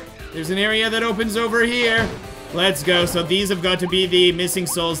here! There's an area that opens over here. Let's go. So these have got to be the missing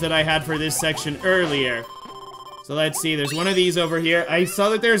souls that I had for this section earlier. So let's see. There's one of these over here. I saw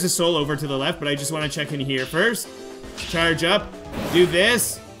that there's a soul over to the left, but I just want to check in here first. Charge up. Do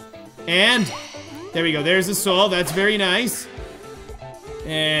this. And there we go. There's a soul. That's very nice.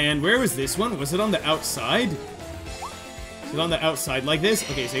 And where was this one? Was it on the outside? Is it on the outside like this?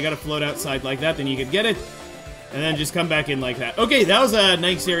 Okay, so you gotta float outside like that, then you could get it. And then just come back in like that. Okay, that was a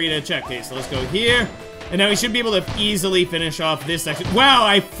nice area to check. Okay, so let's go here. And now we should be able to easily finish off this section. Wow,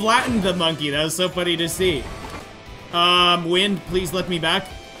 I flattened the monkey. That was so funny to see. Wind, please let me back.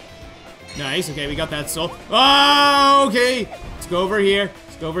 Nice, okay, we got that soul. Oh, okay. Let's go over here.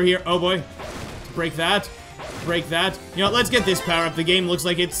 Let's go over here. Oh boy. Break that. Break that. You know, let's get this power up. The game looks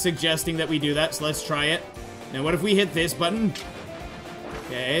like it's suggesting that we do that, so let's try it. Now, what if we hit this button?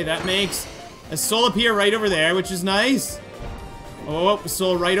 Okay, that makes a soul appear right over there, which is nice. Oh,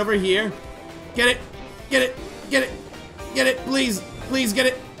 soul right over here. Get it. Get it. Get it. Get it. Please. Please get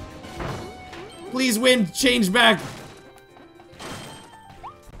it. Please, wind, change back.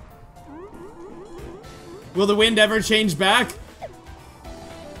 Will the wind ever change back?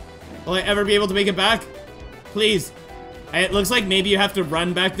 Will I ever be able to make it back? Please. It looks like maybe you have to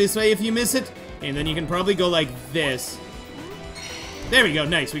run back this way if you miss it. And then you can probably go like this. There we go.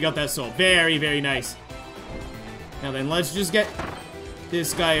 Nice. We got that soul. Very, very nice. Now then, let's just get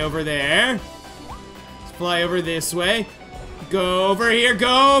this guy over there. Let's fly over this way. Go over here.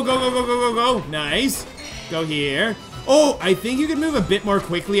 Go, go, go, go, go, go, go. Nice. Go here. Oh, I think you can move a bit more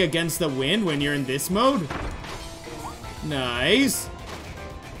quickly against the wind when you're in this mode. Nice.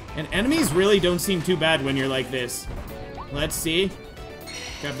 And enemies really don't seem too bad when you're like this. Let's see.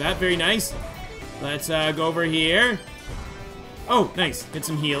 Grab that. Very nice. Let's go over here. Oh, nice. Get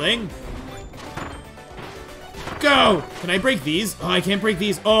some healing. Go! Can I break these? Oh, I can't break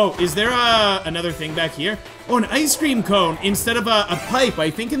these. Oh, is there another thing back here? Oh, an ice cream cone instead of a pipe. I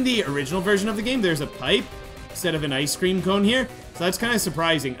think in the original version of the game, there's a pipe instead of an ice cream cone here. So that's kind of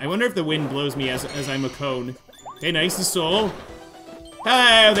surprising. I wonder if the wind blows me as I'm a cone. Okay, nice to soul.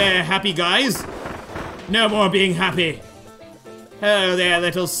 Hello there, happy guys. No more being happy. Hello there,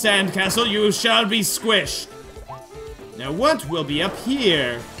 little sandcastle. You shall be squished. Now, what will be up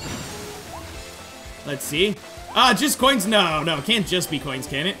here? Let's see. Ah, just coins? No, no, it can't just be coins,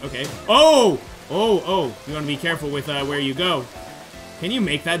 can it? Okay. Oh! Oh, oh. You want to be careful with where you go. Can you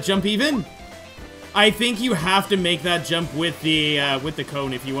make that jump even? I think you have to make that jump with the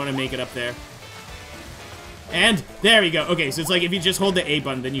cone if you want to make it up there. And there we go. Okay, so it's like if you just hold the A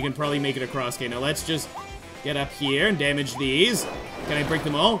button, then you can probably make it across. Okay, now let's just get up here and damage these. Can I break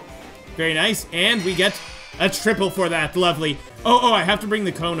them all? Very nice. And we get a triple for that. Lovely. Oh, I have to bring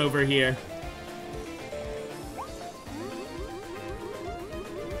the cone over here.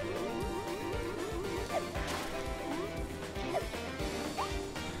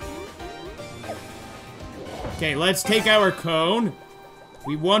 Okay, let's take our cone.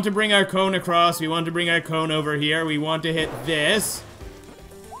 We want to bring our cone across. We want to bring our cone over here. We want to hit this.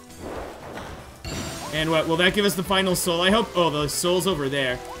 And what? Will that give us the final soul, I hope? Oh, the soul's over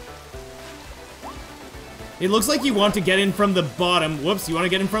there. It looks like you want to get in from the bottom. Whoops, you want to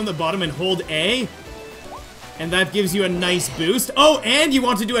get in from the bottom and hold A. And that gives you a nice boost. Oh, and you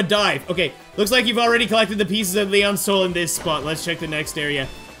want to do a dive. Okay, looks like you've already collected the pieces of Leon's soul in this spot. Let's check the next area.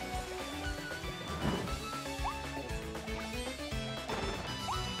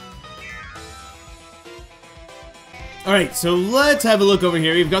 Alright, so let's have a look over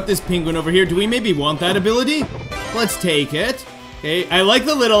here. We've got this penguin over here. Do we maybe want that ability? Let's take it. Okay, I like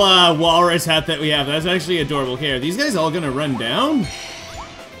the little walrus hat that we have. That's actually adorable. Okay, are these guys all gonna run down?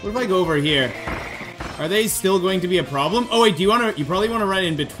 What if I go over here? Are they still going to be a problem? Oh wait, you probably wanna run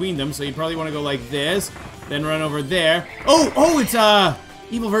in between them, so you probably wanna go like this, then run over there. Oh, it's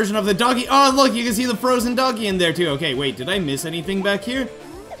evil version of the doggy. Oh, look, you can see the frozen doggy in there too. Okay, wait, did I miss anything back here?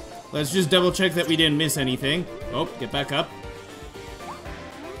 Let's just double check that we didn't miss anything. Oh, get back up.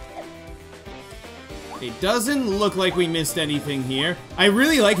 It doesn't look like we missed anything here. I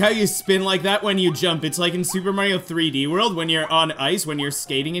really like how you spin like that when you jump. It's like in Super Mario 3D World when you're on ice, when you're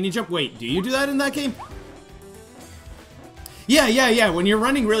skating and you jump. Wait, do you do that in that game? Yeah. When you're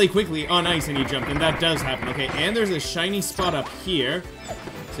running really quickly on ice and you jump, and that does happen. Okay, and there's a shiny spot up here.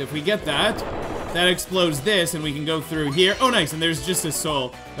 So if we get that, that explodes this, and we can go through here. Oh, nice, and there's just a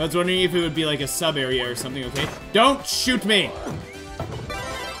soul. I was wondering if it would be like a sub-area or something, okay? Don't shoot me!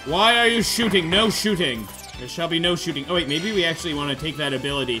 Why are you shooting? No shooting. There shall be no shooting. Oh, wait, maybe we actually want to take that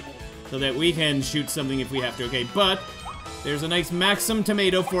ability so that we can shoot something if we have to, okay? But there's a nice Maxim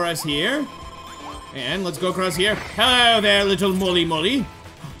tomato for us here. And let's go across here. Hello there, little molly.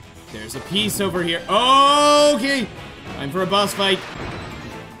 There's a piece over here. Okay, time for a boss fight.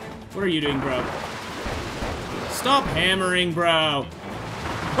 What are you doing, bro? Stop hammering, bro.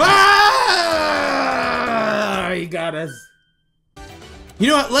 Ah! He got us. You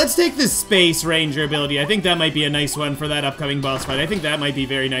know what? Let's take the Space Ranger ability. I think that might be a nice one for that upcoming boss fight. I think that might be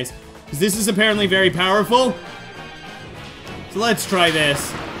very nice. Because this is apparently very powerful. So let's try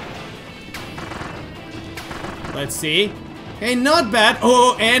this. Let's see. Hey, not bad.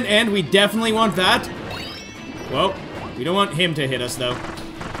 Oh, and we definitely want that. Whoa. We don't want him to hit us, though.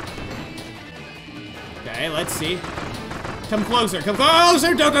 Okay, let's see. Come closer, come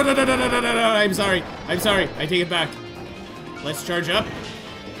closer! No, I'm sorry, I take it back. Let's charge up.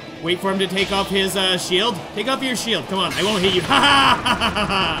 Wait for him to take off his shield. Take off your shield, come on, I won't hit you. Ha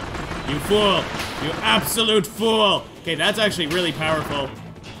ha! You fool, you absolute fool. Okay, that's actually really powerful.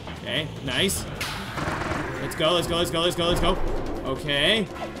 Okay, nice. Let's go. Okay.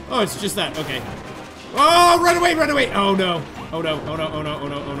 Oh, it's just that, okay. Oh, run away! Oh no.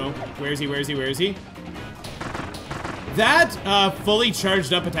 Where is he? That fully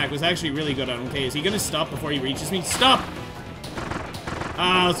charged up attack was actually really good on him. Okay, is he gonna stop before he reaches me? Stop!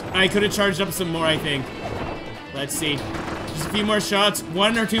 I could have charged up some more, I think. Let's see. Just a few more shots.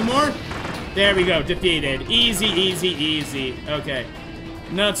 One or two more? There we go, defeated. Easy. Okay.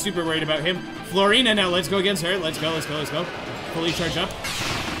 Not super worried about him. Florina now, let's go against her. Let's go. Fully charged up.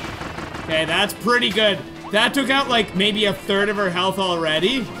 Okay, that's pretty good. That took out like maybe a third of her health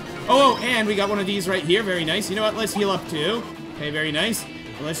already. Oh, and we got one of these right here. Very nice. You know what? Let's heal up too. Okay, very nice.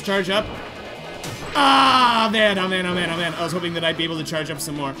 Let's charge up. Ah, man. I was hoping that I'd be able to charge up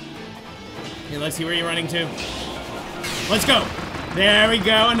some more. Okay, let's see where you're running to. Let's go. There we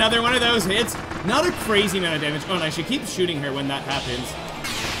go. Another one of those hits. Not a crazy amount of damage. Oh, and I should keep shooting her when that happens.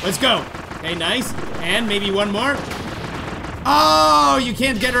 Let's go. Okay, nice. And maybe one more. Oh, you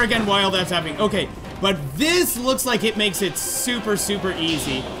can't get her again while that's happening. Okay, but this looks like it makes it super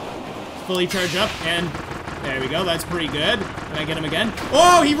easy. Fully charge up, and there we go. That's pretty good. Can I get him again?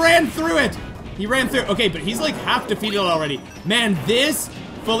 Oh, he ran through it. Okay, but he's like half defeated already. Man, this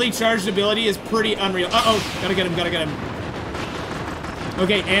fully charged ability is pretty unreal. Uh-oh, gotta get him.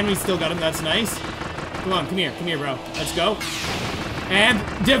 Okay, and we still got him. That's nice. Come on, come here, bro. Let's go. And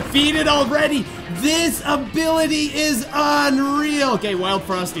defeated already. This ability is unreal. Okay, Wild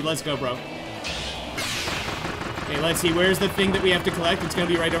Frosty, let's go, bro. Okay, let's see. Where's the thing that we have to collect? It's gonna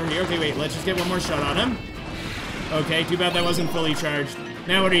be right over here. Okay, wait. Let's just get one more shot on him. Okay, too bad that wasn't fully charged.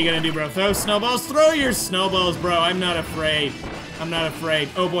 Now what are you gonna do, bro? Throw snowballs? Throw your snowballs, bro. I'm not afraid.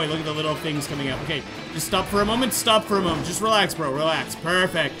 Oh boy, look at the little things coming up. Okay, just stop for a moment. Just relax, bro. Relax.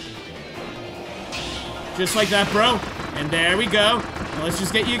 Perfect. Just like that, bro. And there we go. Now let's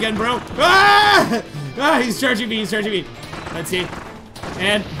just get you again, bro. Ah! He's charging me. Let's see.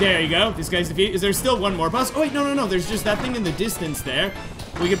 And there you go. This guy's defeated. Is there still one more boss? Oh, wait, no. There's just that thing in the distance there.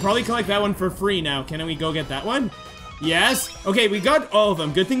 We could probably collect that one for free now. Can we go get that one? Yes. Okay, we got all of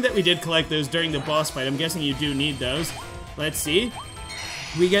them. Good thing that we did collect those during the boss fight. I'm guessing you do need those. Let's see.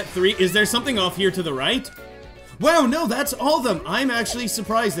 We get 3. Is there something off here to the right? Wow, no, that's all of them. I'm actually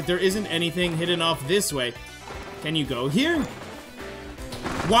surprised that there isn't anything hidden off this way. Can you go here?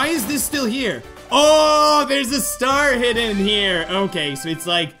 Why is this still here? Oh, there's a star hidden here. Okay, so it's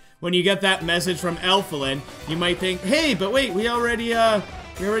like when you get that message from Elfilin, you might think, hey, but wait, we already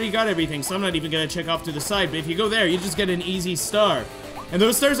got everything, so I'm not even gonna check off to the side. But if you go there, you just get an easy star. And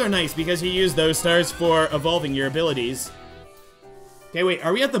those stars are nice because you use those stars for evolving your abilities. Okay, wait,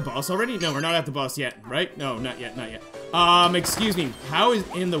 are we at the boss already? No, we're not at the boss yet, right? No, not yet, not yet. Excuse me, how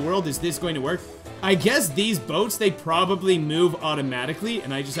in the world is this going to work? I guess these boats, they probably move automatically,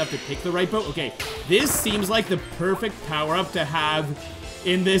 and I just have to pick the right boat. Okay, this seems like the perfect power-up to have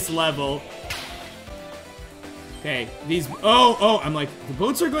in this level. Okay, these, I'm like, the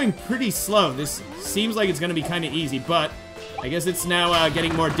boats are going pretty slow. This seems like it's gonna be kind of easy, but I guess it's now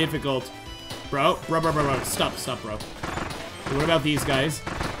getting more difficult. Bro, stop, bro. What about these guys?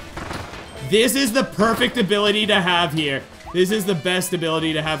 This is the perfect ability to have here. This is the best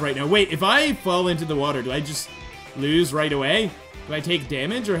ability to have right now. Wait, if I fall into the water, do I just lose right away? Do I take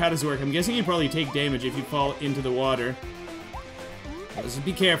damage, or how does it work? I'm guessing you probably take damage if you fall into the water. Let's just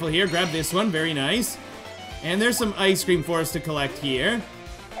be careful here. Grab this one. Very nice. And there's some ice cream for us to collect here.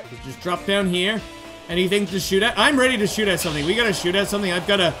 Let's just drop down here. Anything to shoot at? I'm ready to shoot at something. We gotta shoot at something. I've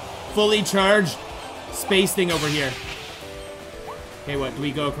got a fully charged space thing over here. Okay, what? Do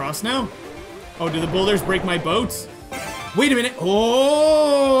we go across now? Oh, do the boulders break my boats? Wait a minute.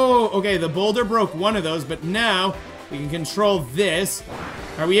 Oh! Okay, the boulder broke one of those, but now we can control this.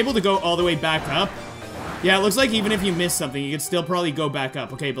 Are we able to go all the way back up? Yeah, it looks like even if you miss something, you could still probably go back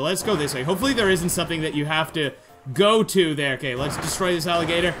up. Okay, but let's go this way. Hopefully there isn't something that you have to go to there. Okay, let's destroy this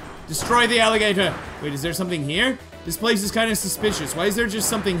alligator. Destroy the alligator! Wait, is there something here? This place is kind of suspicious. Why is there just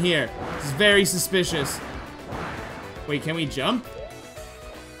something here? It's very suspicious. Wait, can we jump?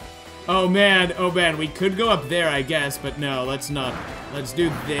 Oh man, we could go up there, I guess, but no, let's not. Let's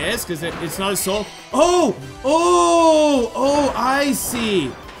do this, because it's not a soul. Oh, I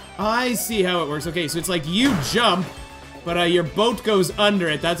see. I see how it works. Okay, so it's like you jump, but your boat goes under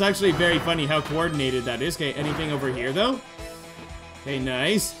it. That's actually very funny how coordinated that is. Okay, anything over here, though? Okay,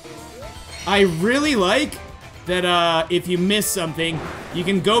 nice. I really like that if you miss something, you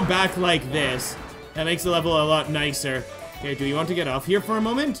can go back like this. That makes the level a lot nicer. Okay, do we want to get off here for a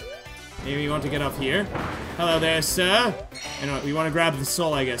moment? Maybe we want to get off here. Hello there, sir. And what, we want to grab the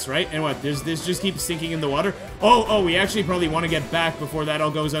soul, I guess, right? And what, does this just keep sinking in the water? Oh, we actually probably want to get back before that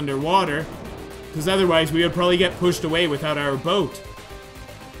all goes underwater. Because otherwise, we would probably get pushed away without our boat.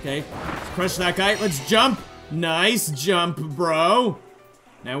 Okay, let's crush that guy. Let's jump. Nice jump, bro.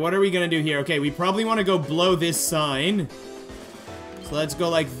 Now, what are we going to do here? Okay, we probably want to go blow this sign. So let's go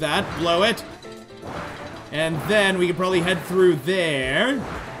like that. Blow it. And then we can probably head through there.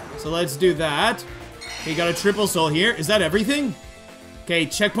 So let's do that. Okay, got a triple soul here. Is that everything? Okay,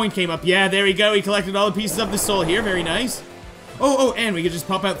 checkpoint came up. Yeah, there we go. We collected all the pieces of the soul here. Very nice. Oh, and we could just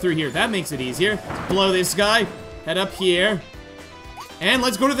pop out through here. That makes it easier. Let's blow this guy. Head up here. And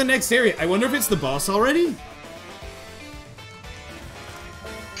let's go to the next area. I wonder if it's the boss already?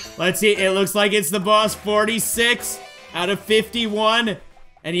 Let's see. It looks like it's the boss. 46 out of 51.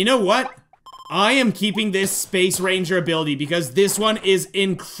 And you know what? I am keeping this Space Ranger ability because this one is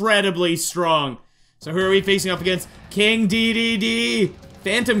incredibly strong. So who are we facing up against? King DDD.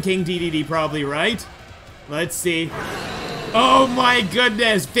 Phantom King DDD probably, right? Let's see. Oh my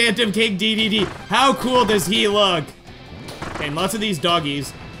goodness, Phantom King DDD. How cool does he look? Okay, and lots of these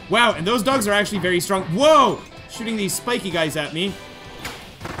doggies. Wow, and those dogs are actually very strong. Whoa! Shooting these spiky guys at me.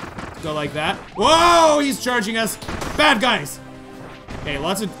 Go like that. Whoa, he's charging us. Bad guys. Okay,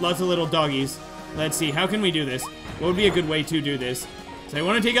 lots of little doggies. Let's see, how can we do this? What would be a good way to do this? So I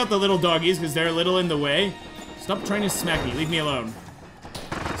want to take out the little doggies because they're a little in the way. Stop trying to smack me. Leave me alone.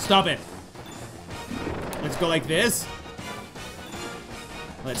 Stop it. Let's go like this.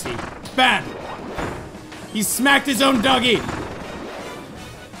 Let's see. Bad! He smacked his own doggy!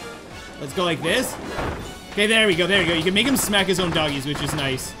 Let's go like this. Okay, there we go, there we go. You can make him smack his own doggies, which is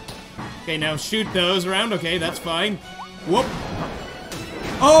nice. Okay, now shoot those around. Okay, that's fine. Whoop.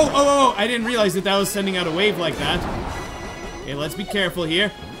 Oh, I didn't realize that was sending out a wave like that. Okay, let's be careful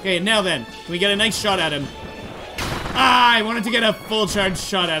here. Okay, now then, can we get a nice shot at him? Ah, I wanted to get a full charge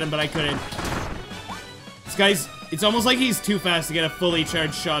shot at him, but I couldn't. This guy's, it's almost like he's too fast to get a fully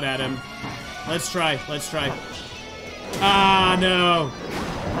charged shot at him. Let's try, let's try. Ah, no.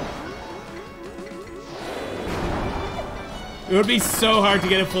 It would be so hard to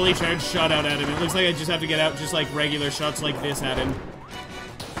get a fully charged shot out at him. It looks like I just have to get out just like regular shots like this at him.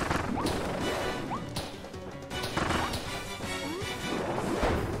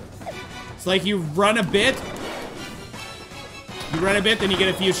 It's like you run a bit. You run a bit, then you get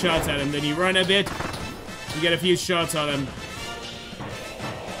a few shots at him. Then you run a bit, you get a few shots on him.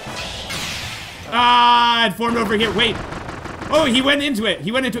 Ah, it formed over here. Wait. Oh, he went into it.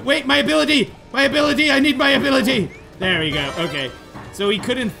 He went into it. Wait, my ability. My ability. I need my ability. There we go. Okay. So we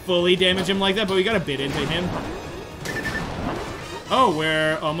couldn't fully damage him like that, but we got a bit into him. Oh,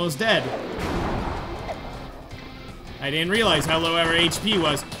 we're almost dead. I didn't realize how low our HP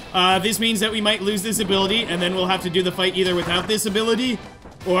was. This means that we might lose this ability, and then we'll have to do the fight either without this ability,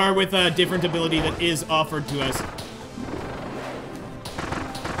 or with a different ability that is offered to us.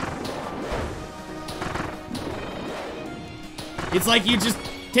 It's like you just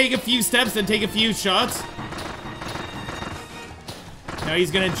take a few steps and take a few shots. Now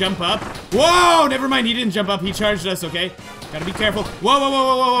he's gonna jump up. Whoa! Never mind, he didn't jump up. He charged us, okay? Gotta be careful. Whoa, whoa, whoa,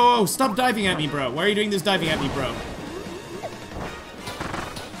 whoa, whoa, whoa, whoa. Stop diving at me, bro. Why are you doing this diving at me, bro?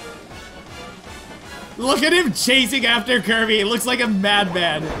 Look at him chasing after Kirby. It looks like a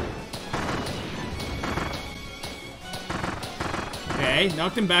madman. Okay,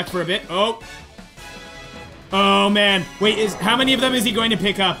 knocked him back for a bit. Oh. Oh, man. Wait, how many of them is he going to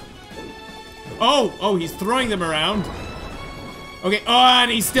pick up? Oh, he's throwing them around. Okay, oh,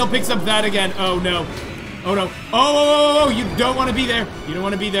 and he still picks up that again. Oh, no. Oh, no. Oh, you don't want to be there. You don't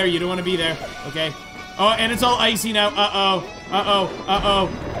want to be there. You don't want to be there. Okay. Oh, and it's all icy now. Uh-oh. Uh-oh. Uh-oh.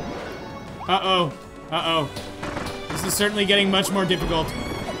 Uh-oh. Uh-oh. This is certainly getting much more difficult.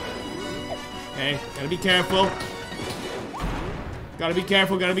 Okay, gotta be careful. Gotta be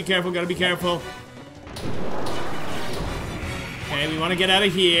careful, gotta be careful, gotta be careful. Okay, we want to get out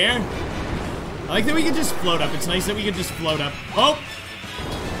of here. I like that we can just float up. It's nice that we can just float up. Oh!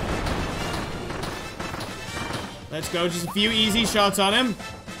 Let's go. Just a few easy shots on him.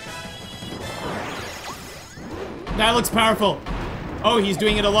 That looks powerful. Oh, he's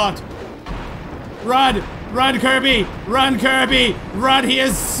doing it a lot. Run! Run, Kirby! Run, Kirby! Run! He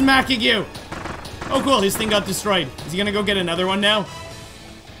is smacking you! Oh, cool. His thing got destroyed. Is he gonna go get another one now?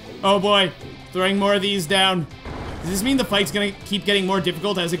 Oh, boy. Throwing more of these down. Does this mean the fight's gonna keep getting more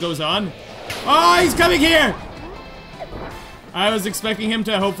difficult as it goes on? Oh, he's coming here! I was expecting him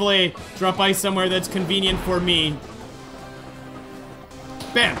to hopefully drop by somewhere that's convenient for me.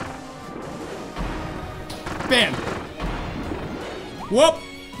 Bam! Bam! Whoop!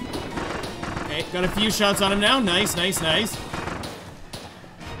 Okay, got a few shots on him now. Nice, nice, nice.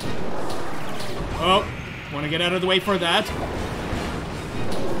 Oh, want to get out of the way for that.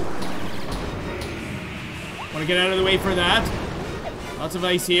 Want to get out of the way for that. Lots of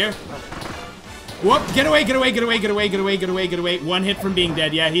ice here. Whoop! Get away, get away, get away, get away, get away, get away, get away. One hit from being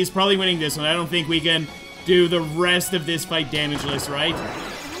dead. Yeah, he's probably winning this one. I don't think we can do the rest of this fight damageless, right?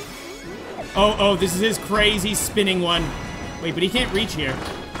 Oh, this is his crazy spinning one. Wait, but he can't reach here.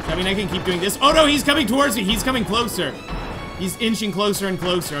 I mean, I can keep doing this. Oh, no, he's coming towards me. He's coming closer. He's inching closer and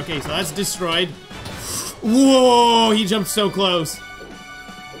closer. Okay, so that's destroyed. Whoa, he jumped so close.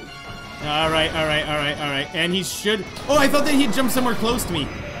 All right, all right, all right, all right. And he should... Oh, I thought that he'd jump somewhere close to me.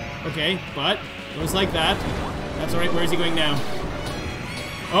 Okay, but goes like that. That's all right. Where is he going now?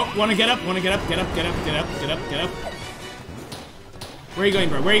 Oh, want to get up, want to get up, get up, get up, get up, get up, get up. Where are you going,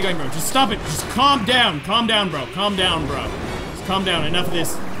 bro? Where are you going, bro? Just stop it. Just calm down. Calm down, bro. Calm down, bro. Just calm down. Enough of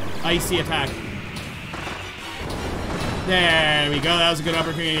this icy attack. There we go. That was a good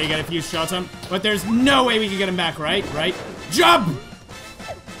opportunity to get a few shots on him. But there's no way we can get him back, right? Right? Jump!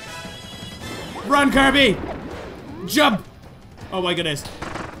 Run, Kirby! Jump! Oh my goodness.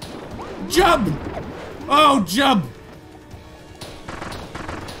 Jump! Oh, jump!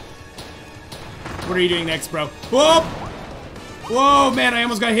 What are you doing next, bro? Whoa! Whoa, man, I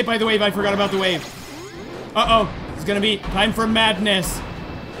almost got hit by the wave. I forgot about the wave. Uh-oh. It's gonna be time for madness.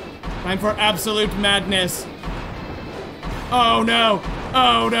 Time for absolute madness. Oh, no.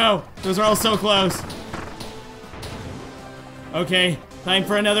 Oh, no. Those are all so close. Okay. Time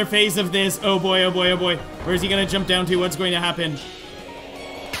for another phase of this. Oh, boy, oh, boy, oh, boy. Where's he gonna jump down to? What's going to happen?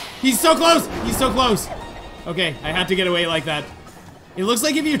 He's so close! He's so close! Okay, I had to get away like that. It looks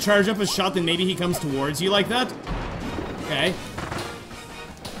like if you charge up a shot, then maybe he comes towards you like that. Okay.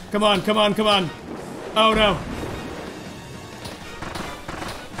 Come on, come on, come on. Oh, no.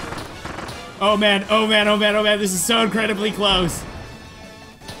 Oh, man, oh, man, oh, man, oh, man. This is so incredibly close.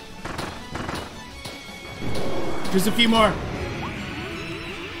 Just a few more.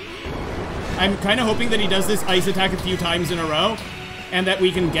 I'm kind of hoping that he does this ice attack a few times in a row, and that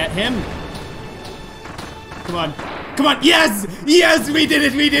we can get him. Come on. Come on, yes! Yes, we did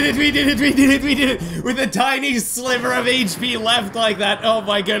it, we did it, we did it, we did it, we did it! With a tiny sliver of HP left like that, oh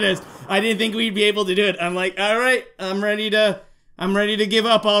my goodness. I didn't think we'd be able to do it. I'm like, alright, I'm ready to give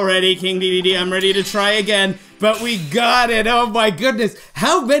up already, King DDD. I'm ready to try again, but we got it. Oh my goodness.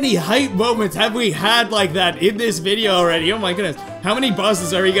 How many hype moments have we had like that in this video already? Oh my goodness. How many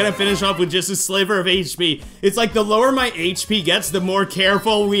bosses are we gonna finish off with just a sliver of HP? It's like the lower my HP gets, the more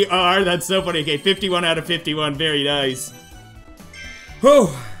careful we are. That's so funny. Okay, 51 out of 51. Very nice. Whew.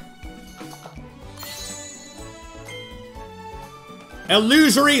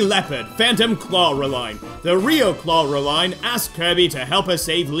 Illusory Leopard, Phantom Claw Reline. The real Claw Reline asked Kirby to help her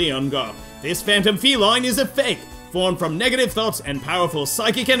save Leongar. This Phantom Feline is a fake. Formed from negative thoughts and powerful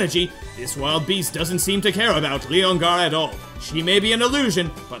psychic energy, this wild beast doesn't seem to care about Leongar at all. She may be an illusion,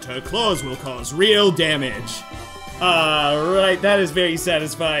 but her claws will cause real damage. Alright, that is very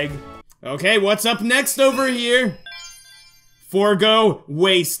satisfying. Okay, what's up next over here? FORGO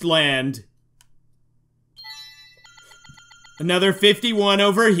Wasteland. Another 51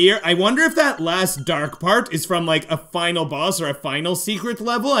 over here. I wonder if that last dark part is from like a final boss or a final secret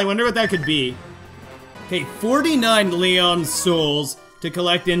level. I wonder what that could be. Okay, 49 Leon souls to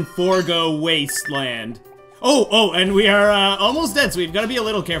collect in FORGO Wasteland. Oh, and we are almost dead, so we've got to be a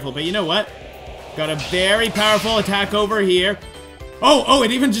little careful. But you know what? Got a very powerful attack over here. Oh,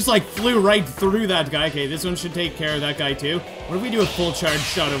 it even just like flew right through that guy. Okay, this one should take care of that guy too. What if we do a full charge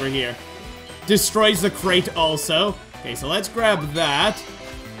shot over here? Destroys the crate also. Okay, so let's grab that.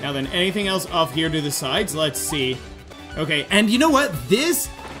 Now then, anything else off here to the sides? Let's see. Okay, and you know what? This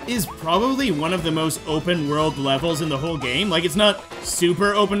is probably one of the most open world levels in the whole game. Like, it's not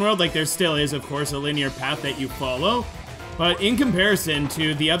super open world, like there still is, of course, a linear path that you follow. But in comparison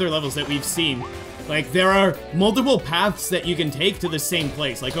to the other levels that we've seen, like, there are multiple paths that you can take to the same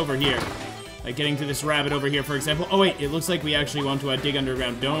place, like over here. Like getting to this rabbit over here, for example. Oh wait, it looks like we actually want to dig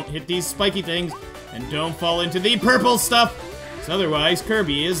underground. Don't hit these spiky things. And don't fall into the purple stuff, because otherwise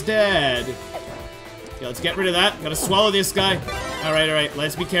Kirby is dead. Okay, let's get rid of that. Gotta swallow this guy. Alright,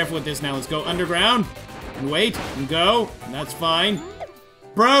 let's be careful with this now. Let's go underground, and wait, and go, and that's fine.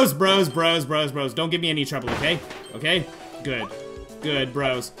 Bros. Don't give me any trouble, okay? Okay? Good,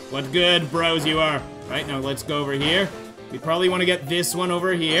 bros. What good bros you are. Right, now let's go over here. We probably want to get this one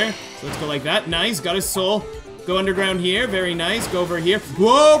over here. So let's go like that. Nice, got a soul. Go underground here, very nice. Go over here.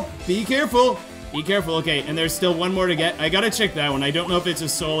 Whoa, be careful. Be careful, okay, and there's still one more to get. I gotta check that one. I don't know if it's a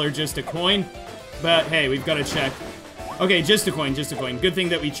soul or just a coin, but hey, we've gotta check. Okay, just a coin, just a coin. Good thing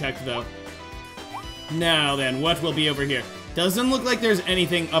that we checked, though. Now then, what will be over here? Doesn't look like there's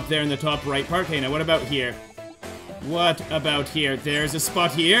anything up there in the top right part. Okay, now what about here? What about here? There's a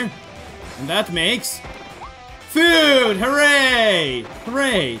spot here, and that makes food! Hooray!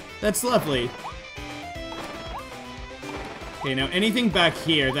 Hooray! That's lovely. Okay, now anything back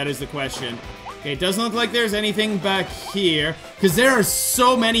here? That is the question. Okay, it doesn't look like there's anything back here, because there are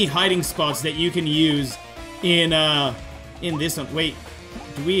so many hiding spots that you can use in this one. Wait,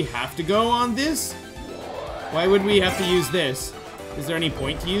 do we have to go on this? Why would we have to use this? Is there any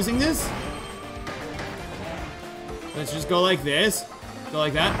point to using this? Let's just go like this. Go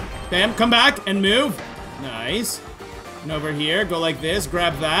like that. Bam, come back and move. Nice. And over here, go like this,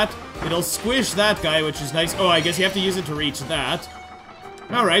 grab that. It'll squish that guy, which is nice. Oh, I guess you have to use it to reach that.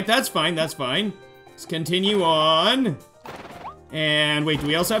 Alright, that's fine, that's fine. Let's continue on. And wait, do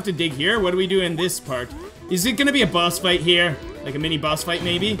we also have to dig here? What do we do in this part? Is it gonna be a boss fight here? Like a mini boss fight,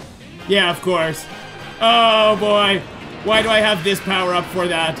 maybe? Yeah, of course. Oh boy. Why do I have this power up for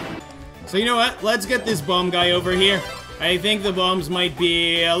that? So you know what? Let's get this bomb guy over here. I think the bombs might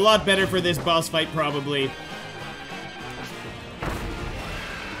be a lot better for this boss fight, probably.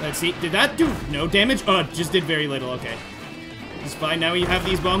 Let's see. Did that do no damage? Oh, it just did very little. Okay. It's fine. Now we have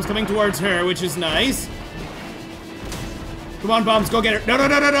these bombs coming towards her, which is nice. Come on, bombs. Go get her.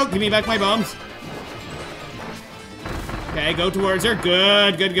 No. Give me back my bombs. Okay, go towards her.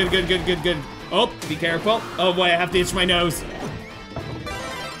 Good. Oh, be careful. Oh, boy. I have to itch my nose.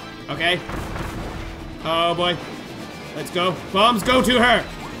 Okay. Oh, boy. Let's go. Bombs, go to her.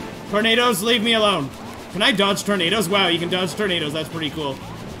 Tornadoes, leave me alone. Can I dodge tornadoes? Wow, you can dodge tornadoes. That's pretty cool.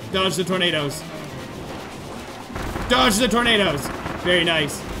 Dodge the tornadoes. Dodge the tornadoes. Very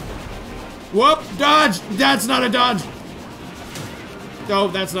nice. Whoop, dodge. That's not a dodge. Oh,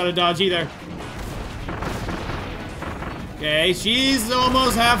 that's not a dodge either. Okay, she's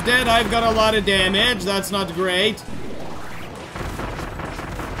almost half dead. I've got a lot of damage. That's not great.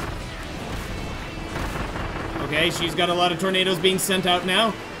 Okay, she's got a lot of tornadoes being sent out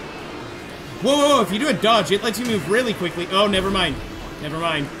now. Whoa, if you do a dodge, it lets you move really quickly. Oh, never mind.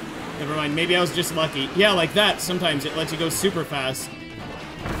 Never mind, maybe I was just lucky. Yeah, like that. Sometimes it lets you go super fast.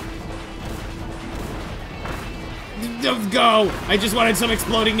 Go! I just wanted some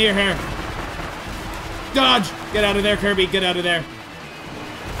exploding near her. Dodge! Get out of there, Kirby. Get out of there.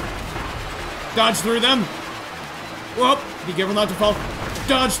 Dodge through them. Whoop! Be careful not to fall.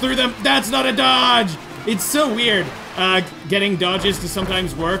 Dodge through them. That's not a dodge! It's so weird. Getting dodges to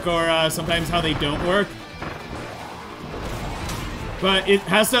sometimes work or sometimes how they don't work. But it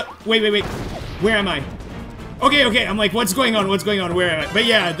has to... Wait. Where am I? Okay. I'm like, what's going on? Where am I? But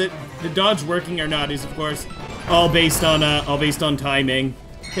yeah, the dodge working or not is, of course, all based on timing.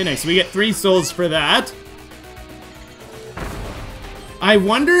 Okay, nice. So we get 3 souls for that. I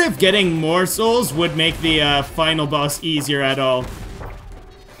wonder if getting more souls would make the final boss easier at all.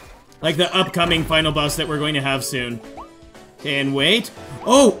 Like the upcoming final boss that we're going to have soon. And wait.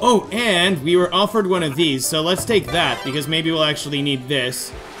 Oh, and we were offered one of these, so let's take that, because maybe we'll actually need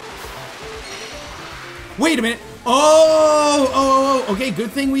this. Wait a minute. Oh, okay,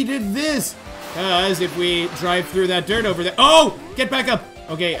 good thing we did this. Because if we drive through that dirt over there... Oh, get back up.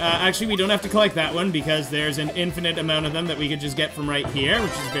 Okay, actually, we don't have to collect that one, because there's an infinite amount of them that we could just get from right here,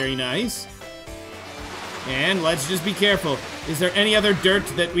 which is very nice. And let's just be careful. Is there any other dirt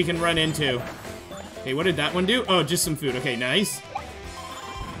that we can run into? Okay, what did that one do? Oh, just some food. Okay, nice.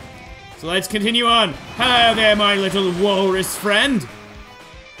 So let's continue on. Hello there, my little walrus friend.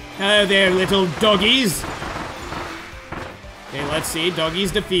 Hello there, little doggies. Okay, let's see.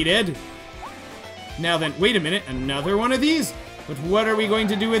 Doggies defeated. Now then, wait a minute. Another one of these? But what are we going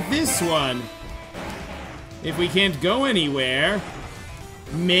to do with this one? If we can't go anywhere,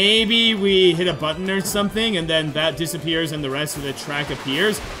 maybe we hit a button or something and then that disappears and the rest of the track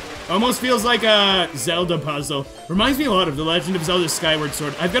appears. Almost feels like a Zelda puzzle. Reminds me a lot of The Legend of Zelda Skyward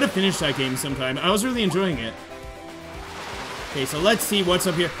Sword. I've got to finish that game sometime. I was really enjoying it. Okay, so let's see what's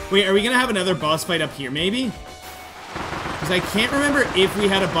up here. Wait, are we going to have another boss fight up here, maybe? Because I can't remember if we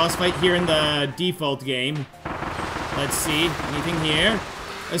had a boss fight here in the default game. Let's see. Anything here?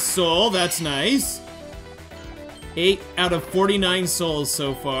 A soul. That's nice. 8 out of 49 souls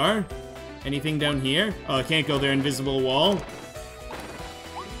so far. Anything down here? Oh, I can't go there. Invisible wall.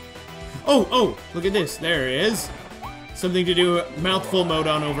 Oh, look at this. There it is. Something to do mouthful mode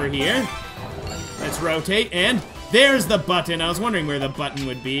on over here. Let's rotate, and there's the button. I was wondering where the button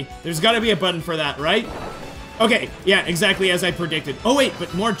would be. There's got to be a button for that, right? Okay, yeah, exactly as I predicted. Oh, wait,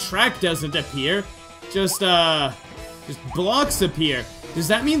 but more track doesn't appear. Just blocks appear. Does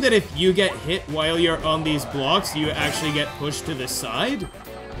that mean that if you get hit while you're on these blocks, you actually get pushed to the side?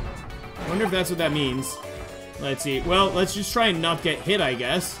 I wonder if that's what that means. Let's see. Well, let's just try and not get hit, I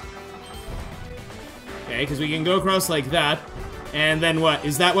guess. Okay, because we can go across like that. And then what?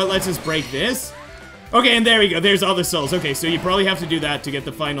 Is that what lets us break this? Okay, and there we go. There's all the souls. Okay, so you probably have to do that to get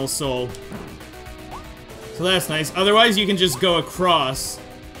the final soul. So that's nice. Otherwise, you can just go across.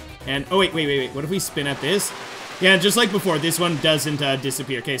 And, oh, wait. What if we spin at this? Yeah, just like before, this one doesn't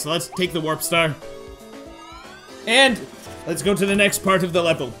disappear. Okay, so let's take the warp star. And let's go to the next part of the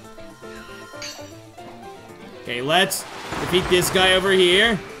level. Okay, let's defeat this guy over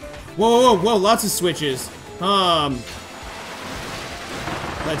here. Whoa, lots of switches. Let's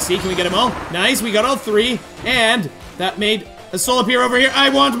see, can we get them all? Nice, we got all 3, and that made a soul appear over here. I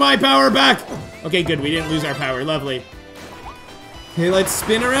want my power back! Okay, good, we didn't lose our power, lovely. Okay, let's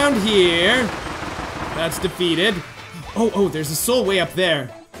spin around here. That's defeated. Oh, there's a soul way up there.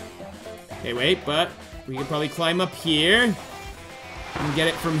 Okay, wait, but we can probably climb up here. And get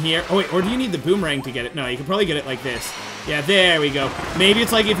it from here. Oh, wait, or do you need the boomerang to get it? No, you can probably get it like this. Yeah, there we go. Maybe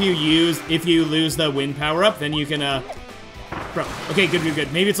it's like if you lose the wind power-up, then you can, Bro, okay,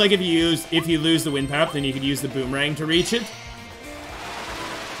 good. Maybe it's like if you lose the wind power-up, then you could use the boomerang to reach it.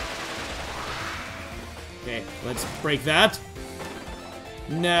 Okay, let's break that.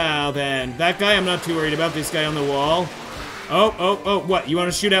 Now then, that guy I'm not too worried about. This guy on the wall. Oh, what? You want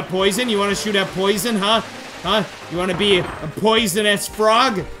to shoot at poison? Huh? You want to be a poisonous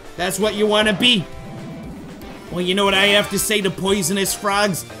frog? That's what you want to be. Well, you know what I have to say to poisonous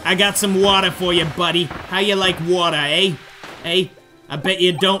frogs? I got some water for you, buddy. How you like water, eh? Eh? I bet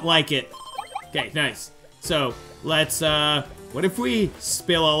you don't like it. Okay, nice. So, let's, what if we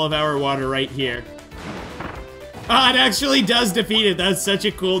spill all of our water right here? Ah, it actually does defeat it. That's such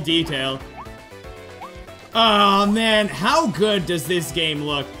a cool detail. Oh, man. How good does this game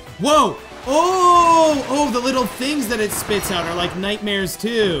look? Whoa! Oh, the little things that it spits out are like nightmares,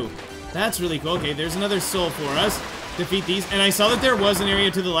 too. That's really cool. Okay, there's another soul for us. Defeat these. And I saw that there was an area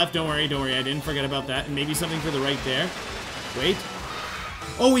to the left. Don't worry. I didn't forget about that. And maybe something to the right there. Wait.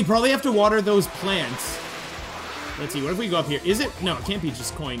 Oh, we probably have to water those plants. Let's see, what if we go up here? Is it? No, it can't be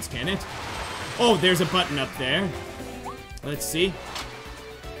just coins, can it? Oh, there's a button up there. Let's see.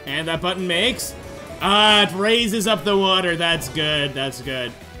 And that button makes... Ah, it raises up the water. That's good. That's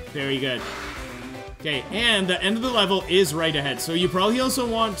good. Very good. Okay, and the end of the level is right ahead. So you probably also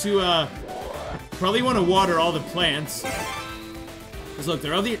want to, water all the plants. Because look,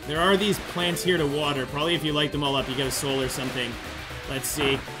 there are these plants here to water. Probably if you light them all up, you get a soul or something. Let's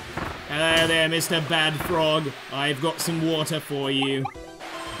see. Hello there, Mr. Bad Frog. I've got some water for you.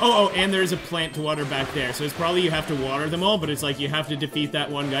 Oh, and there's a plant to water back there. So it's probably you have to water them all, but it's like you have to defeat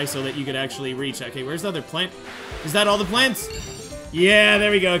that one guy so that you could actually reach that. Okay, where's the other plant? Is that all the plants? Yeah, there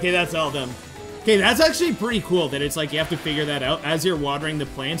we go. Okay, that's all of them. Okay, that's actually pretty cool that it's like you have to figure that out. As you're watering the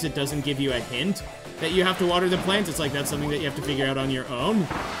plants, it doesn't give you a hint that you have to water the plants. It's like that's something that you have to figure out on your own.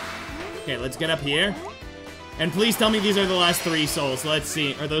 Okay, let's get up here. And please tell me these are the last 3 souls. Let's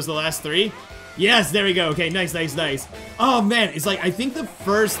see. Are those the last 3? Yes, there we go. Okay, nice, nice, nice. Oh, man, it's like, I think the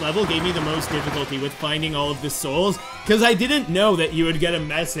first level gave me the most difficulty with finding all of the souls, because I didn't know that you would get a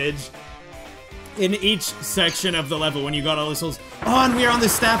message in each section of the level when you got all the souls. Oh, and we're on the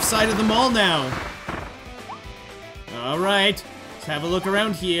staff side of the mall now. All right, let's have a look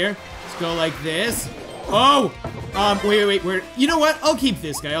around here. Let's go like this. Oh, wait, you know what? I'll keep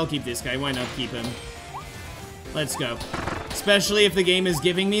this guy. Why not keep him? Let's go. Especially if the game is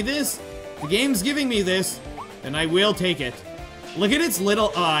giving me this. The game's giving me this, then I will take it. Look at its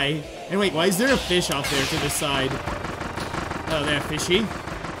little eye. And wait, why is there a fish off there to the side? Oh, there, fishy.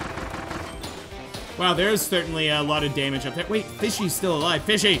 Wow, there's certainly a lot of damage up there. Wait, fishy's still alive.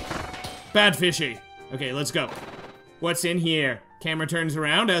 Fishy! Bad fishy. Okay, let's go. What's in here? Camera turns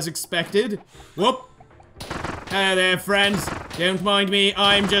around, as expected. Whoop! Hello there, friends. Don't mind me,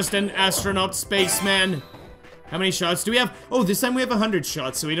 I'm just an astronaut spaceman. How many shots do we have? Oh, this time we have 100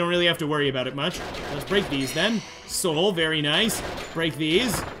 shots, so we don't really have to worry about it much. Let's break these then. Soul, very nice. Break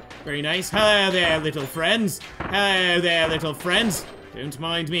these. Very nice. Hello there, little friends. Hello there, little friends. Don't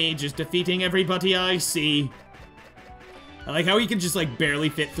mind me, just defeating everybody I see. I like how we can just, like, barely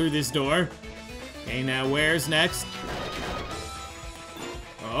fit through this door. Okay, now where's next?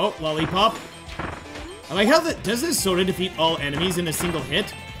 Oh, lollipop. I like how does this soda defeat all enemies in a single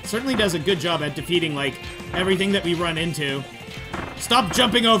hit? It certainly does a good job at defeating, like, everything that we run into. Stop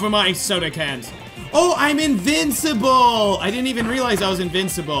jumping over my soda cans. Oh, I'm invincible! I didn't even realize I was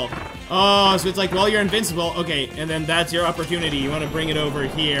invincible. Oh, so it's like, while you're invincible, okay, and then that's your opportunity. You want to bring it over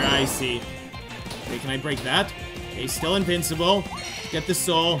here, I see. Okay, can I break that? Okay, still invincible. Get the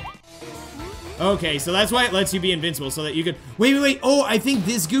soul. Okay, so that's why it lets you be invincible, so that you could... Wait. Oh, I think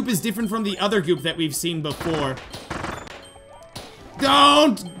this goop is different from the other goop that we've seen before.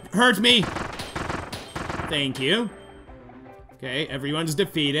 Don't hurt me. Thank you. Okay, everyone's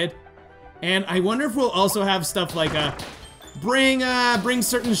defeated. And I wonder if we'll also have stuff like, bring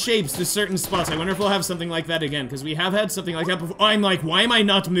certain shapes to certain spots. I wonder if we'll have something like that again, because we have had something like that before. I'm like, why am I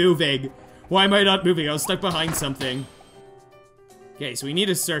not moving? Why am I not moving? I was stuck behind something. Okay, so we need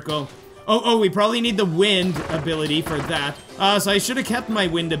a circle. Oh, we probably need the wind ability for that. So I should have kept my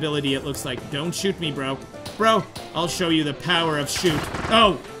wind ability, it looks like. Don't shoot me, bro. Bro, I'll show you the power of shoot.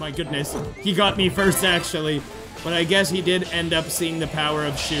 Oh, my goodness. He got me first, actually. But I guess he did end up seeing the power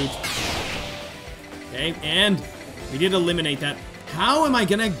of shoot. Okay, and we did eliminate that. How am I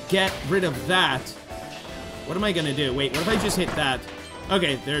gonna get rid of that? What am I gonna do? Wait, what if I just hit that?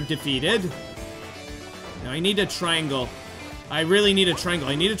 Okay, they're defeated. Now I need a triangle. I really need a triangle.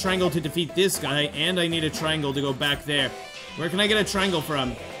 I need a triangle to defeat this guy, and I need a triangle to go back there. Where can I get a triangle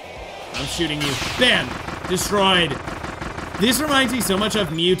from? I'm shooting you. Bam! Destroyed. This reminds me so much of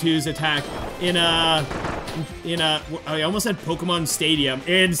Mewtwo's attack in I almost said Pokemon Stadium,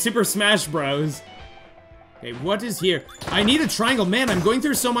 in Super Smash Bros. Okay, what is here? I need a triangle. Man, I'm going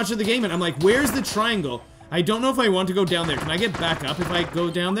through so much of the game, and I'm like, where's the triangle? I don't know if I want to go down there. Can I get back up if I go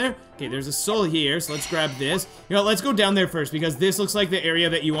down there? Okay, there's a soul here, so let's grab this. You know, let's go down there first, because this looks like the area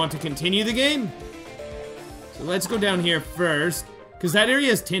that you want to continue the game. So let's go down here first, because that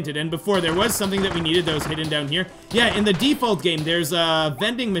area is tinted, and before there was something that we needed that was hidden down here. Yeah, in the default game, there's a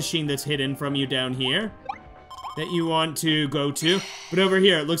vending machine that's hidden from you down here that you want to go to. But over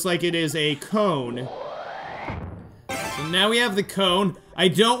here, it looks like it is a cone. So now we have the cone. I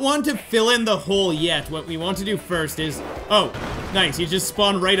don't want to fill in the hole yet. What we want to do first is... Oh, nice. You just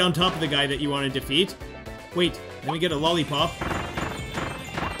spawn right on top of the guy that you want to defeat. Wait, then we get a lollipop.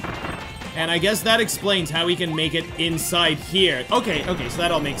 And I guess that explains how we can make it inside here. Okay, so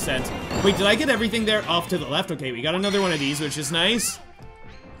that all makes sense. Wait, did I get everything there off to the left? Okay, we got another one of these, which is nice.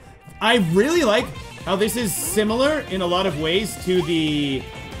 I really like how this is similar in a lot of ways to the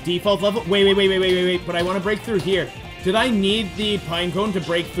default level. Wait. But I want to break through here. Did I need the pine cone to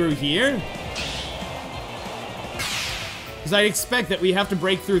break through here? Because I expect that we have to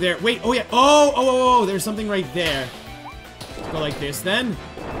break through there. Wait, oh yeah. Oh, there's something right there. Let's go like this then.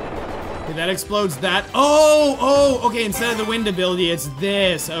 Okay, that explodes that. Oh, okay, instead of the wind ability, it's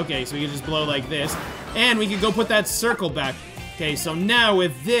this. Okay, so we can just blow like this. And we can go put that circle back. Okay, so now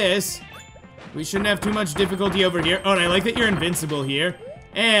with this, we shouldn't have too much difficulty over here. Oh, and I like that you're invincible here.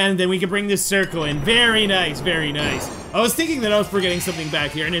 And then we can bring this circle in. Very nice, very nice. I was thinking that I was forgetting something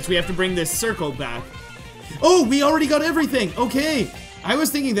back here, and it's we have to bring this circle back. Oh, we already got everything. Okay. I was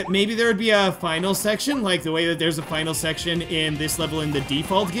thinking that maybe there would be a final section, like the way that there's a final section in this level in the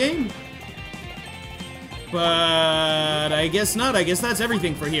default game. But I guess not. I guess that's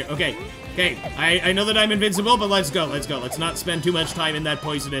everything for here. Okay. I know that I'm invincible, but let's go. Let's not spend too much time in that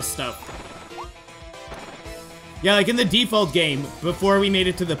poisonous stuff. Yeah, like in the default game, before we made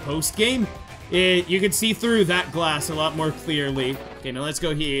it to the post game, you could see through that glass a lot more clearly. Okay, now let's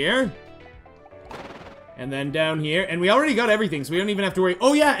go here. And then down here. And we already got everything, so we don't even have to worry.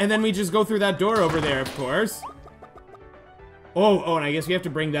 Oh yeah, and then we just go through that door over there, of course. Oh, and I guess we have to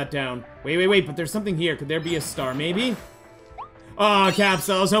bring that down. Wait, but there's something here. Could there be a star, maybe? Oh,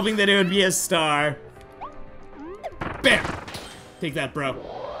 Capsule, I was hoping that it would be a star. Bam! Take that, bro.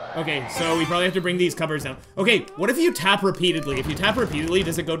 Okay, so we probably have to bring these covers down. Okay, what if you tap repeatedly? If you tap repeatedly,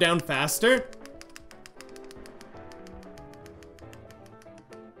 does it go down faster?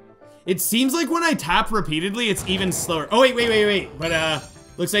 It seems like when I tap repeatedly, it's even slower. Oh, wait. But,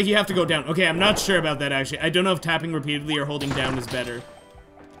 looks like you have to go down. Okay, I'm not sure about that, actually. I don't know if tapping repeatedly or holding down is better.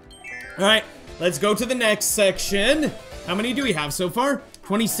 Alright, let's go to the next section. How many do we have so far?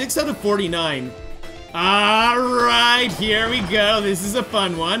 26 out of 49. Alright, here we go. This is a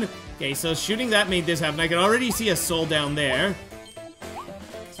fun one. Okay, so shooting that made this happen. I can already see a soul down there.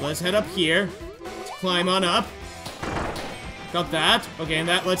 So let's head up here. Let's climb on up. Got that. Okay, and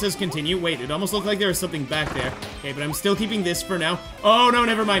that lets us continue. Wait, it almost looked like there was something back there. Okay, but I'm still keeping this for now. Oh, no,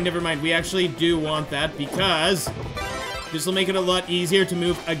 never mind. We actually do want that because this will make it a lot easier to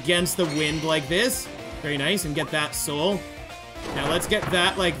move against the wind like this. Very nice, and get that soul. Now let's get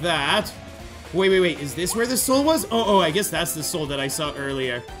that like that. Wait. Is this where the soul was? Oh, I guess that's the soul that I saw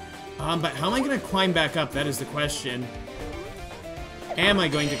earlier. But how am I gonna climb back up? That is the question. Am I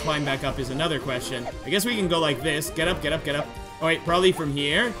going to climb back up is another question. I guess we can go like this. Get up. Oh, wait, probably from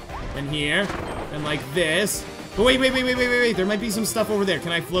here, and here, and like this. But wait. There might be some stuff over there.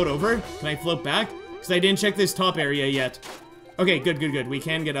 Can I float over? Can I float back? Because I didn't check this top area yet. Okay, good. We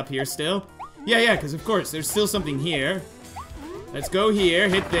can get up here still. Yeah, because of course, there's still something here. Let's go here,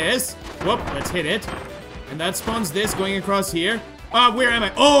 hit this. Whoop, let's hit it. And that spawns this going across here. Where am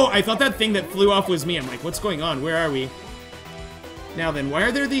I? Oh, I thought that thing that flew off was me. I'm like, what's going on? Where are we? Now then, why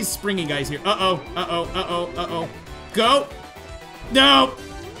are there these springy guys here? Uh-oh. Go! No!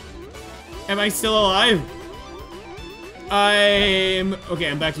 Am I still alive? Okay,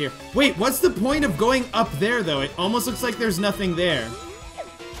 I'm back here. Wait, what's the point of going up there, though? It almost looks like there's nothing there.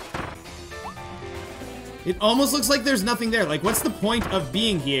 It almost looks like there's nothing there. Like, what's the point of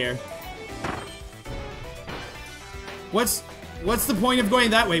being here? What's the point of going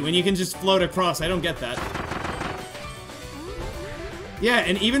that way when you can just float across? I don't get that. Yeah,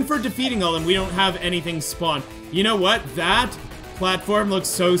 and even for defeating all of them, we don't have anything spawn. You know what? That platform looks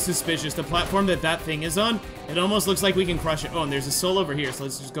so suspicious. The platform that thing is on, it almost looks like we can crush it. Oh, and there's a soul over here, so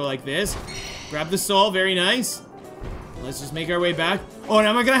let's just go like this. Grab the soul, very nice. Let's just make our way back. Oh, and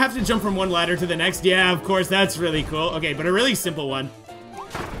am I gonna have to jump from one ladder to the next? Yeah, of course, that's really cool. Okay, but a really simple one.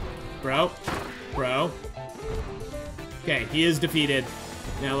 Bro. Okay, he is defeated.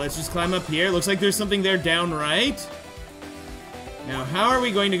 Now let's just climb up here. Looks like there's something there down right. Now, how are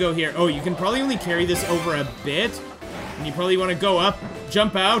we going to go here? Oh, you can probably only carry this over a bit. And you probably want to go up,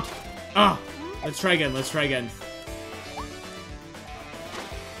 jump out. Let's try again.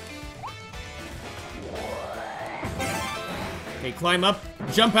 Okay, climb up,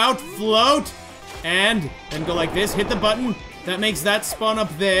 jump out, float, and then go like this, hit the button. That makes that spawn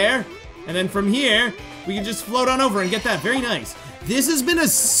up there. And then from here, we can just float on over and get that. Very nice. This has been a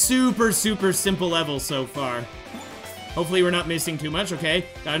super simple level so far. Hopefully we're not missing too much, okay?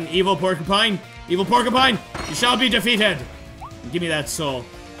 Got an evil porcupine. Evil porcupine, you shall be defeated. Give me that soul.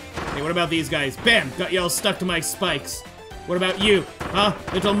 Okay, what about these guys? Bam, got you all stuck to my spikes. What about you? Huh?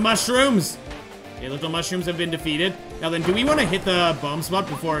 Little mushrooms? Okay, little mushrooms have been defeated. Now then, do we want to hit the bomb spot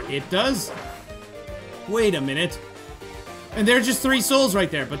before it does? Wait a minute. And there are just 3 souls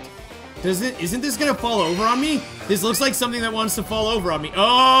right there, but isn't this gonna fall over on me? This looks like something that wants to fall over on me.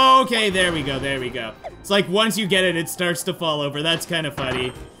 Oh, okay, there we go. It's like once you get it, it starts to fall over. That's kind of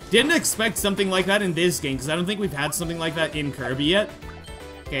funny. Didn't expect something like that in this game, because I don't think we've had something like that in Kirby yet.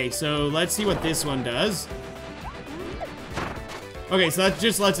 Okay, so let's see what this one does. Okay, so that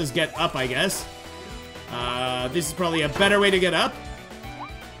just lets us get up, I guess. This is probably a better way to get up.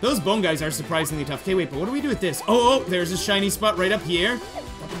 Those bone guys are surprisingly tough. Okay, wait, but what do we do with this? Oh, there's a shiny spot right up here.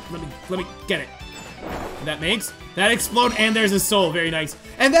 Let me get it. That explode, and there's a soul. Very nice.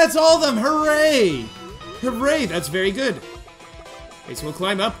 And that's all of them. Hooray! Hooray, that's very good. Okay, so we'll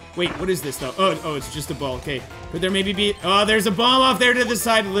climb up. Wait, what is this, though? Oh, it's just a ball. Okay. Could there maybe be... Oh, there's a bomb off there to the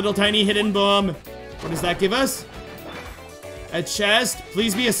side. A little tiny hidden bomb. What does that give us? A chest.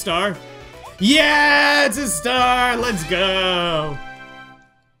 Please be a star. Yeah, it's a star. Let's go.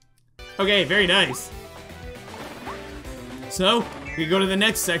 Okay, very nice. So, we go to the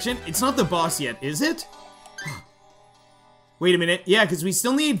next section. It's not the boss yet, is it? Wait a minute. Yeah, because we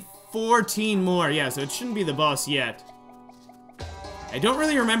still need 14 more. Yeah, so it shouldn't be the boss yet. I don't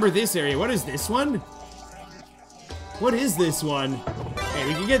really remember this area. What is this one? What is this one? Okay,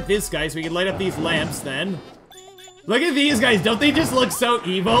 we can get this guy, so we can light up these lamps then. Look at these guys. Don't they just look so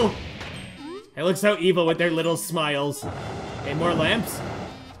evil? They look so evil with their little smiles. Okay, more lamps.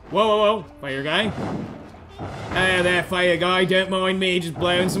 Whoa. Fire guy. Ah, there, fire guy. Don't mind me just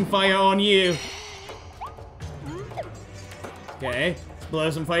blowing some fire on you. Okay, let's blow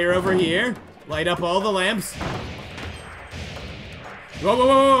some fire over here. Light up all the lamps.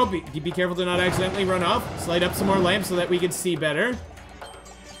 Whoa. Be careful to not accidentally run off. Let's light up some more lamps so that we can see better.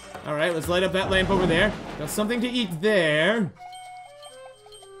 Alright, let's light up that lamp over there. Got something to eat there.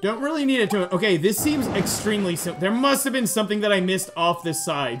 Don't really need it to... Okay, this seems extremely simple. There must have been something that I missed off the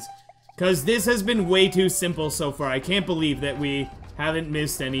sides. Because this has been way too simple so far. I can't believe that we haven't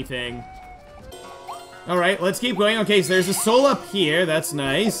missed anything. Alright, let's keep going. Okay, so there's a soul up here. That's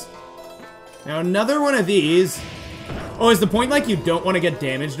nice. Now another one of these. Oh, is the point like you don't want to get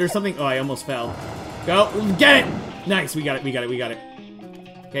damaged or something? Oh, I almost fell. Go, get it! Nice, we got it.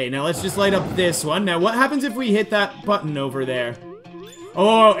 Okay, now let's just light up this one. Now, what happens if we hit that button over there?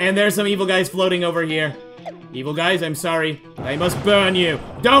 Oh, and there's some evil guys floating over here. Evil guys, I'm sorry. I must burn you.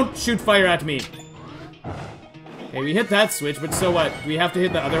 Don't shoot fire at me. Okay, we hit that switch, but so what? Do we have to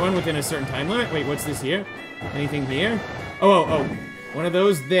hit the other one within a certain time limit? Wait, what's this here? Anything here? Oh. One of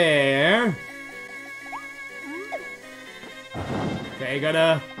those there. Okay,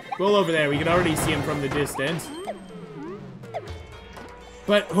 gotta go over there. We can already see him from the distance.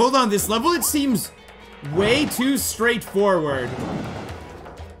 But hold on, this level, it seems way too straightforward.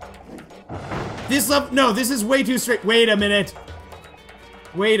 This level, no, this is way too straight. Wait a minute.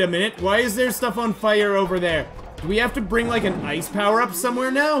 Why is there stuff on fire over there? Do we have to bring like an ice power-up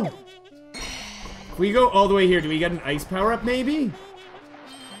somewhere now? If we go all the way here, do we get an ice power-up maybe?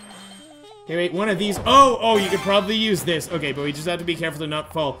 Okay, wait, one of these. Oh, you could probably use this. Okay, but we just have to be careful to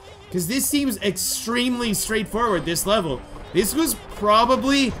not fall. Because this seems extremely straightforward, this level. This was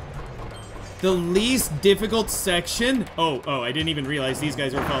probably the least difficult section. Oh, I didn't even realize these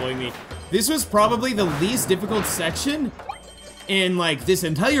guys were following me. This was probably the least difficult section in, like, this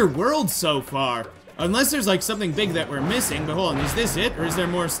entire world so far. Unless there's, like, something big that we're missing. But hold on, is this it? Or is there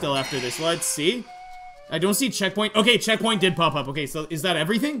more still after this? Let's see. I don't see checkpoint. Okay, checkpoint did pop up. Okay, so is that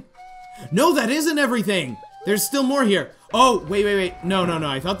everything? No, that isn't everything. There's still more here. Oh, wait. No.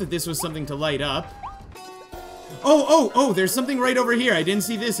 I thought that this was something to light up. Oh, there's something right over here. I didn't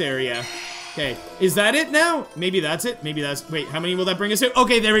see this area. Okay, is that it now? Maybe that's it. Wait, how many will that bring us to?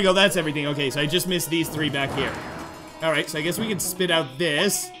 Okay, there we go. That's everything. Okay, so I just missed these 3 back here. Alright, so I guess we can spit out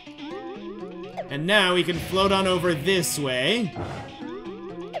this. And now we can float on over this way.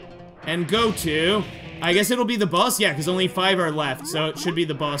 And go to... I guess it'll be the boss? Yeah, because only 5 are left, so it should be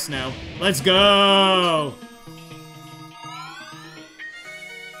the boss now. Let's go!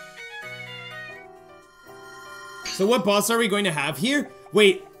 So what boss are we going to have here?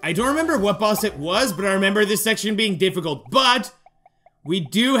 Wait, I don't remember what boss it was, but I remember this section being difficult. But we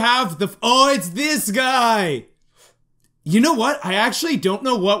do have the... Oh, it's this guy! You know what? I actually don't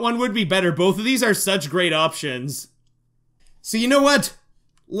know what one would be better. Both of these are such great options. So you know what?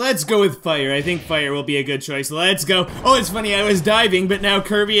 Let's go with fire. I think fire will be a good choice. Let's go. Oh, it's funny. I was diving, but now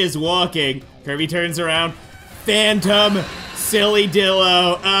Kirby is walking. Kirby turns around. Phantom. Silly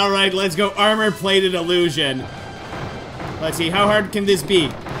Dillo. Alright, let's go. Armor-plated illusion. Let's see. How hard can this be?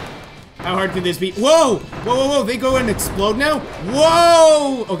 How hard can this be? Whoa! They go and explode now?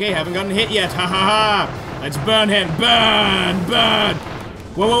 Whoa! Okay, haven't gotten hit yet. Ha ha ha! Let's burn him. Burn!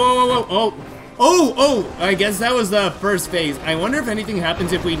 Whoa! Oh! I guess that was the first phase. I wonder if anything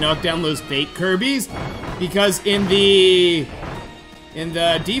happens if we knock down those fake Kirbys, because in the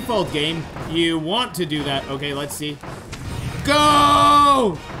default game, you want to do that. Okay, let's see.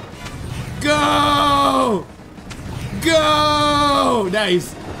 Go! Go! Go!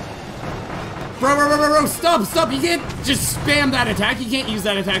 Nice. Bro, stop. You can't just spam that attack. You can't use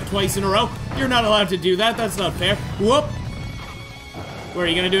that attack twice in a row. You're not allowed to do that. That's not fair. Whoop. Where are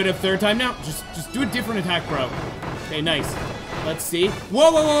you gonna do it a third time now? Just do a different attack, bro. Okay, nice. Let's see.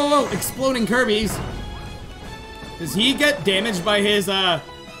 Whoa. Exploding Kirby's. Does he get damaged by his,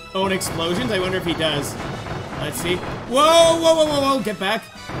 own explosions? I wonder if he does. Let's see. Whoa. Get back.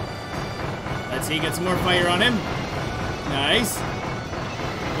 Let's see, get some more fire on him. Nice.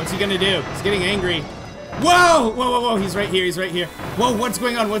 What's he gonna do? He's getting angry. Whoa. He's right here. Whoa, what's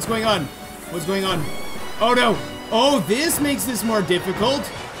going on? Oh, no. Oh, this makes this more difficult.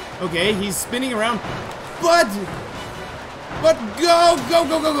 Okay, he's spinning around. But go.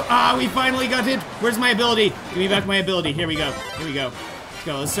 Ah, we finally got it. Where's my ability? Give me back my ability. Here we go. Let's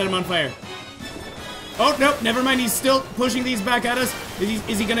go. Let's set him on fire. Oh, no, never mind. He's still pushing these back at us.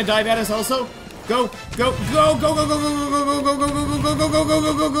 Is he gonna dive at us also? Go.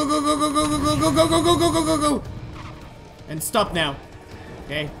 And stop now.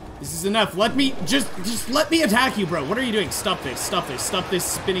 Okay, this is enough. Let me, just let me attack you, bro. What are you doing? Stop this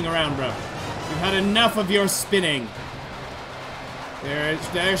spinning around, bro. You've had enough of your spinning.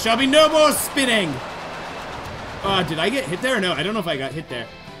 There shall be no more spinning. Did I get hit there or no? I don't know if I got hit there.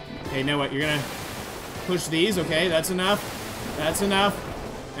 Okay, you know what? You're gonna push these. Okay, that's enough.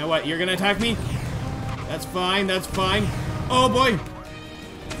 Now what? You're gonna attack me? That's fine. Oh boy.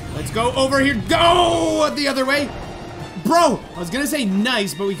 Let's go over here. Go the other way. Bro, I was gonna say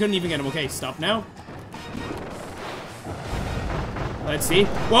nice, but we couldn't even get him. Okay, stop now. Let's see.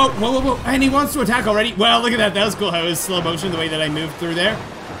 Whoa. And he wants to attack already. Well, look at that. That was cool how it was slow motion the way that I moved through there.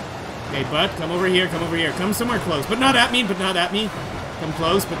 Okay, bud, come over here. Come somewhere close, but not at me. Come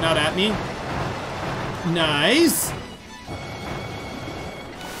close, but not at me. Nice.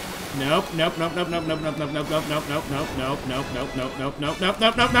 Nope. Come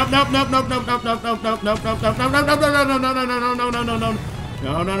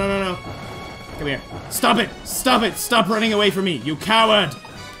here. Stop it. Stop running away from me, you coward.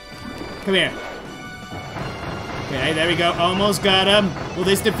 Come here. Okay, there we go. Almost got him. Will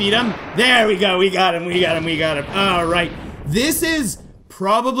this defeat him? There we go. We got him. All right. This is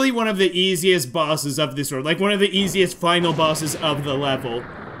probably one of the easiest bosses of this world. Like one of the easiest final bosses of the level.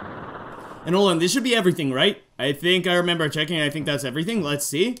 And hold on, this should be everything, right? I think I remember checking. I think that's everything. Let's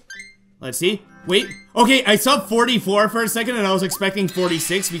see. Wait. Okay, I saw 44 for a second and I was expecting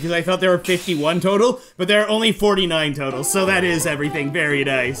 46 because I thought there were 51 total, but there are only 49 total. So that is everything. Very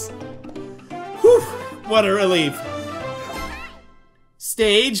nice. Whew. What a relief.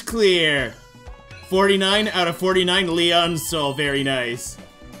 Stage clear. 49 out of 49 Leon's soul. Very nice.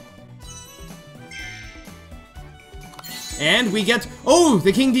 And we get,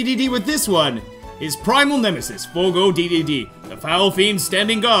 the King DDD with this one. His primal nemesis, FORGO DDD. The foul fiend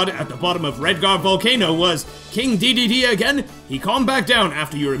standing guard at the bottom of Redgar Volcano was King DDD again? He calmed back down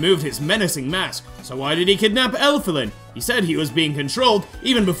after you removed his menacing mask. So why did he kidnap Elfilin? He said he was being controlled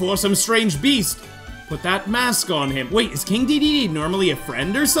even before some strange beast put that mask on him. Wait, is King DDD normally a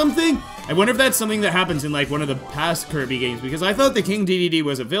friend or something? I wonder if that's something that happens in like one of the past Kirby games, because I thought the King DDD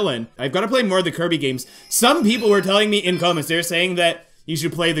was a villain. I've got to play more of the Kirby games. Some people were telling me in comments, they're saying that you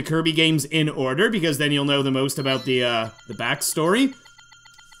should play the Kirby games in order, because then you'll know the most about the backstory.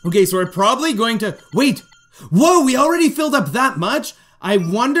 Okay, so we're probably going to, wait, whoa, we already filled up that much? I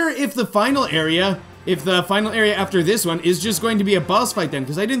wonder if the final area after this one is just going to be a boss fight then,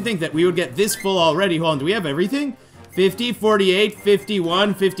 because I didn't think that we would get this full already. Hold on, do we have everything? 50, 48,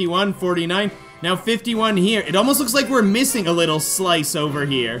 51, 51, 49, now 51 here. It almost looks like we're missing a little slice over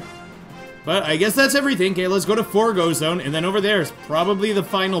here. But I guess that's everything. Okay, let's go to FORGO Zone, and then over there is probably the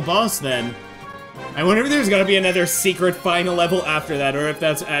final boss then. I wonder if there's gonna be another secret final level after that, or if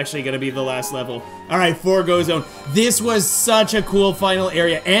that's actually gonna be the last level. Alright, FORGO Zone. This was such a cool final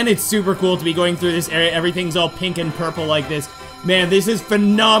area, and it's super cool to be going through this area. Everything's all pink and purple like this. Man, this is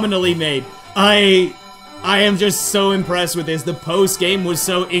phenomenally made. I am just so impressed with this. The post-game was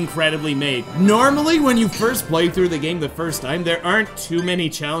so incredibly made. Normally, when you first play through the game the first time, there aren't too many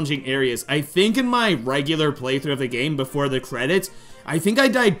challenging areas. I think in my regular playthrough of the game before the credits, I think I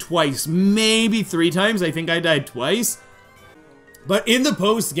died twice, maybe 3 times. I think I died twice. But in the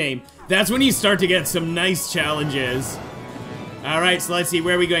post-game, that's when you start to get some nice challenges. Alright, so let's see,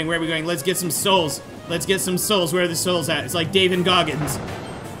 where are we going? Let's get some souls. Where are the souls at? It's like Dave and Goggins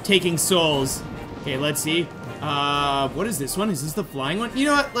taking souls. Okay, let's see. What is this one? Is this the flying one? You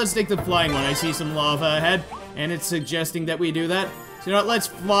know what? Let's take the flying one. I see some lava ahead, and it's suggesting that we do that. So you know what? Let's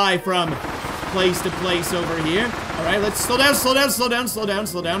fly from place to place over here. All right, let's slow down, slow down, slow down, slow down,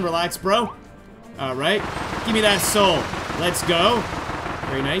 slow down. Relax, bro. All right, give me that soul. Let's go.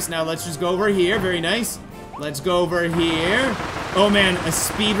 Very nice. Now let's just go over here. Very nice. Let's go over here. Oh man, a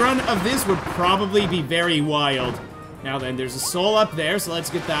speedrun of this would probably be very wild. Now then, there's a soul up there, so let's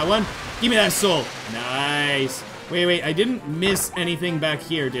get that one. Give me that soul. Nice. Wait, I didn't miss anything back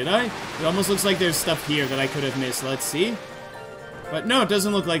here, did I? It almost looks like there's stuff here that I could have missed. Let's see. But no, it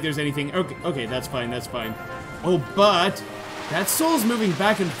doesn't look like there's anything. Okay, that's fine, that's fine. Oh, but that soul's moving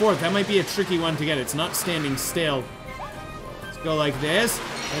back and forth. That might be a tricky one to get. It's not standing still. Let's go like this.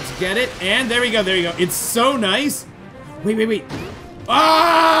 Let's get it. And there we go, there you go. It's so nice. Wait.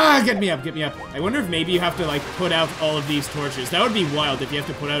 Ah! Get me up, get me up. I wonder if maybe you have to, like, put out all of these torches. That would be wild if you have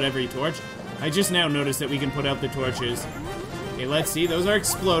to put out every torch. I just now noticed that we can put out the torches. Okay, let's see. Those are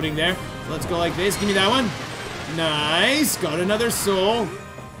exploding there. Let's go like this. Give me that one. Nice. Got another soul.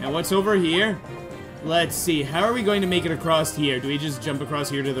 Now, what's over here? Let's see. How are we going to make it across here? Do we just jump across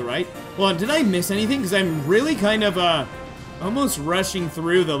here to the right? Well, did I miss anything? Because I'm really kind of, almost rushing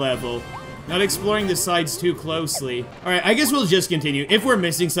through the level. Not exploring the sides too closely. Alright, I guess we'll just continue. If we're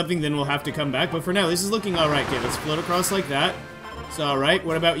missing something, then we'll have to come back. But for now, this is looking alright. Okay, let's float across like that. It's alright.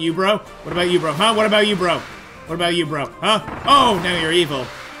 What about you, bro? What about you, bro? Huh? What about you, bro? What about you, bro? Huh? Oh, now you're evil.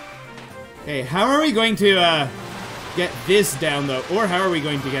 Okay, how are we going to, get this down, though? Or how are we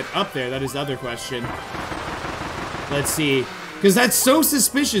going to get up there? That is the other question. Let's see. Because that's so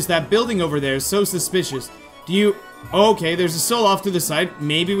suspicious. That building over there is so suspicious. Do you... Okay, there's a soul off to the side.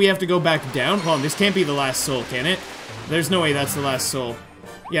 Maybe we have to go back down. Hold on, this can't be the last soul, can it? There's no way that's the last soul.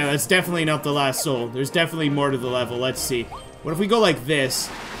 Yeah, that's definitely not the last soul. There's definitely more to the level. Let's see. What if we go like this?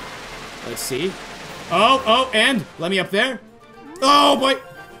 Let's see. Oh, and let me up there. Oh, boy.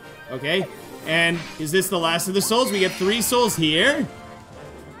 Okay, and is this the last of the souls? We get 3 souls here.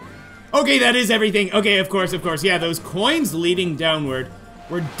 Okay, that is everything. Okay, of course. Yeah, those coins leading downward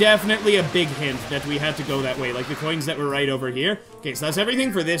were definitely a big hint that we had to go that way, like the coins that were right over here. Okay, so that's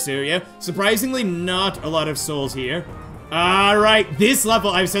everything for this area. Surprisingly, not a lot of souls here. Alright, this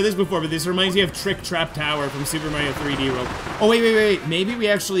level, I've said this before, but this reminds me of Trick Trap Tower from Super Mario 3D World. Oh, wait. Maybe we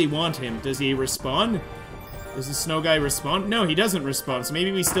actually want him. Does he respawn? Does the snow guy respawn? No, he doesn't respawn, so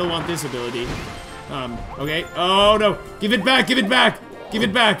maybe we still want this ability. Okay. Oh, no. Give it back, give it back! Give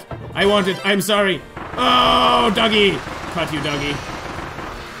it back! I want it. I'm sorry. Oh, doggy! Caught you, doggy.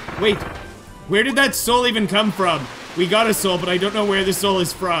 Wait, where did that soul even come from? We got a soul, but I don't know where the soul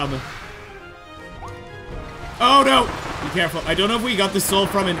is from. Oh no! Be careful. I don't know if we got the soul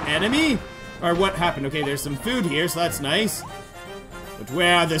from an enemy or what happened. Okay, there's some food here, so that's nice. But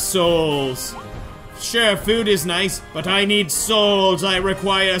where are the souls? Sure, food is nice, but I need souls. I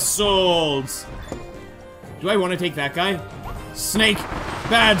require souls. Do I want to take that guy? Snake.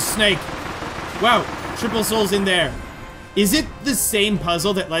 Bad snake. Wow, triple souls in there. Is it the same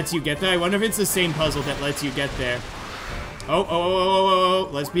puzzle that lets you get there? I wonder if it's the same puzzle that lets you get there. Oh.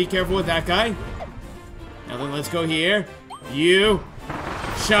 Let's be careful with that guy. Now then, let's go here. You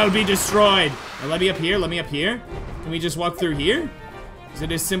shall be destroyed. Now, let me up here, Can we just walk through here? Is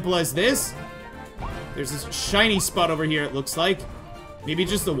it as simple as this? There's this shiny spot over here, it looks like. Maybe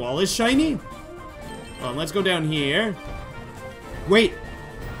just the wall is shiny? Well, let's go down here. Wait.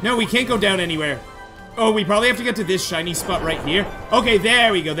 No, we can't go down anywhere. Oh, we probably have to get to this shiny spot right here. Okay,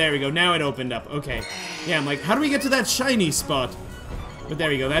 there we go. Now it opened up. Okay. Yeah, I'm like, how do we get to that shiny spot? But there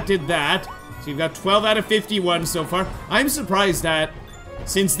we go, that did that. So you've got 12 out of 51 so far. I'm surprised that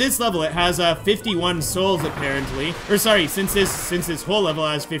since this level it has 51 souls apparently. Or sorry, since this whole level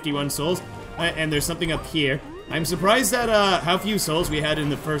has 51 souls, and there's something up here. I'm surprised at how few souls we had in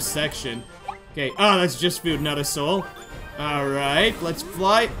the first section. Okay, oh, that's just food, not a soul. Alright, let's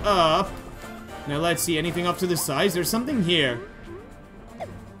fly up. Now let's see, anything off to the sides? There's something here.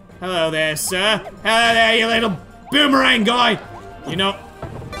 Hello there, sir. Hello there, you little boomerang guy. You know...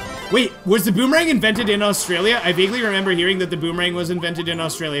 Wait, was the boomerang invented in Australia? I vaguely remember hearing that the boomerang was invented in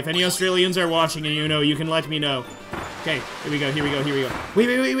Australia. If any Australians are watching and you know, you can let me know. Okay, here we go.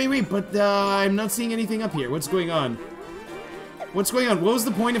 Wait, but I'm not seeing anything up here. What's going on? What was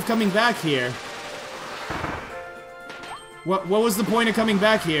the point of coming back here? What was the point of coming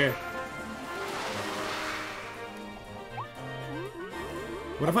back here?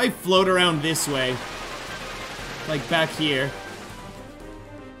 What if I float around this way? Like back here.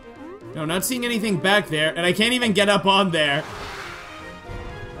 No, not seeing anything back there, and I can't even get up on there.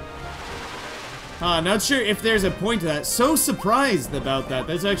 Not sure if there's a point to that. So surprised about that.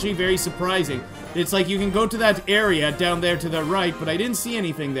 That's actually very surprising. It's like you can go to that area down there to the right, but I didn't see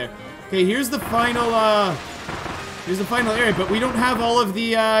anything there. Okay, here's the final, There's the final area, but we don't have all of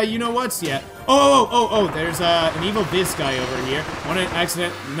the, you-know-whats yet. Oh, there's, an evil this guy over here. Want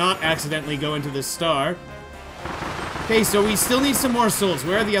to not accidentally go into the star. Okay, so we still need some more souls.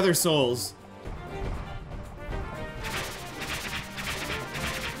 Where are the other souls?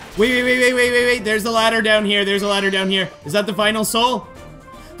 Wait. There's the ladder down here. There's a ladder down here. Is that the final soul?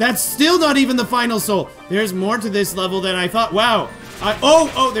 That's still not even the final soul. There's more to this level than I thought. Wow.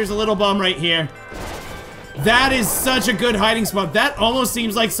 Oh, there's a little bomb right here. That is such a good hiding spot. That almost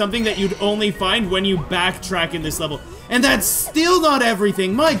seems like something that you'd only find when you backtrack in this level. And that's still not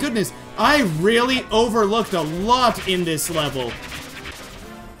everything. My goodness. I really overlooked a lot in this level.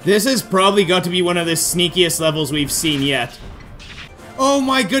 This has probably got to be one of the sneakiest levels we've seen yet. Oh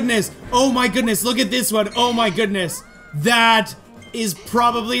my goodness. Look at this one. Oh my goodness. That is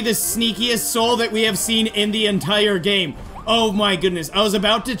probably the sneakiest soul that we have seen in the entire game. Oh my goodness. I was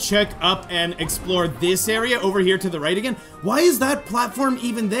about to check up and explore this area over here to the right again. Why is that platform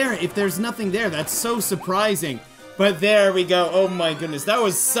even there if there's nothing there? That's so surprising. But there we go. Oh my goodness. That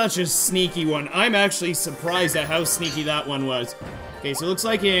was such a sneaky one. I'm actually surprised at how sneaky that one was. Okay, so it looks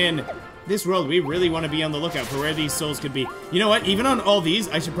like in this world, we really want to be on the lookout for where these souls could be. You know what? Even on all these,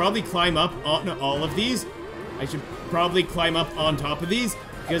 I should probably climb up on all of these. I should probably climb up on top of these,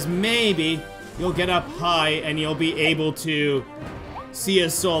 because maybe you'll get up high and you'll be able to see a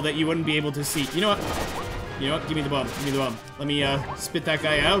soul that you wouldn't be able to see. You know what? Give me the bomb. Let me spit that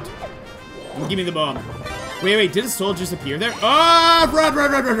guy out. Give me the bomb. Wait, did a soul just appear there? Ah,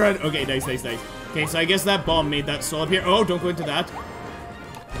 run. Okay, nice. Okay, so I guess that bomb made that soul appear. Oh, don't go into that.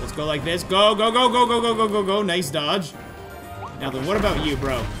 Let's go like this. Go. Nice dodge. Now then, what about you,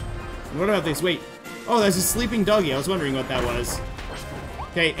 bro? And what about this? Wait. Oh, that's a sleeping doggy. I was wondering what that was.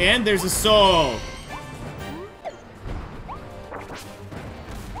 Okay, and there's a soul.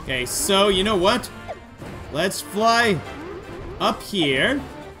 Okay, so you know what? Let's fly up here.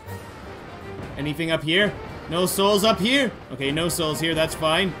 Anything up here? No souls up here? Okay, no souls here. That's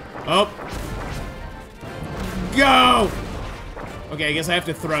fine. Oh. Go! Okay, I guess I have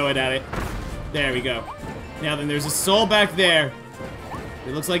to throw it at it. There we go. Now then, there's a soul back there.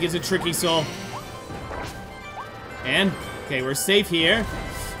 It looks like it's a tricky soul. And, okay, we're safe here.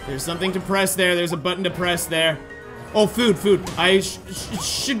 There's something to press there. There's a button to press there. Oh, food. I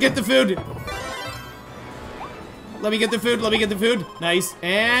should get the food. Let me get the food. Nice.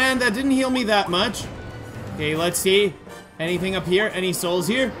 And that didn't heal me that much. Okay, let's see. Anything up here? Any souls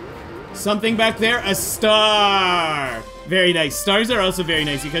here? Something back there. A star. Very nice. Stars are also very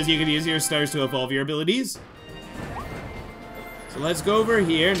nice because you can use your stars to evolve your abilities. So let's go over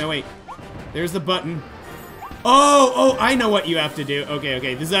here. No, wait. There's the button. Oh, I know what you have to do.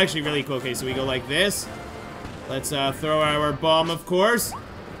 Okay. This is actually really cool. Okay, so we go like this. Let's throw our bomb, of course.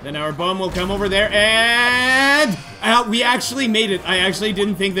 Then our bomb will come over there, and we actually made it. I actually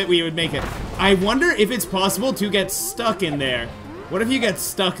didn't think that we would make it. I wonder if it's possible to get stuck in there. What if you get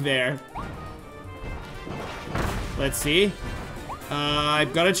stuck there? Let's see.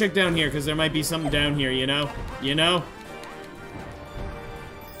 I've got to check down here, because there might be something down here, you know?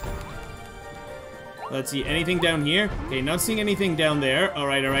 Let's see, anything down here? Okay, not seeing anything down there.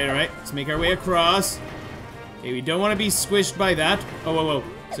 Alright. Let's make our way across. Okay, we don't want to be squished by that. Oh, whoa.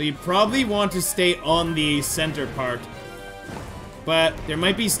 So you probably want to stay on the center part. But there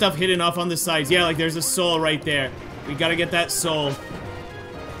might be stuff hidden off on the sides. Yeah, like there's a soul right there. We gotta get that soul.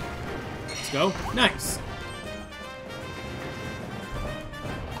 Let's go. Nice.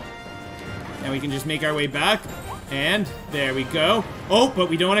 Now we can just make our way back. And there we go. Oh, but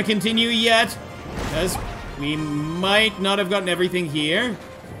we don't want to continue yet. Because we might not have gotten everything here.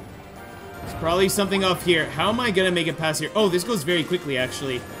 There's probably something off here. How am I gonna make it past here? Oh, this goes very quickly,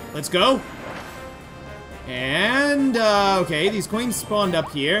 actually. Let's go. And, okay, these coins spawned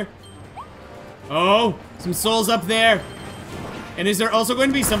up here. Oh, some souls up there. And is there also going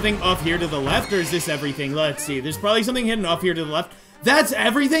to be something off here to the left, or is this everything? Let's see. There's probably something hidden off here to the left. That's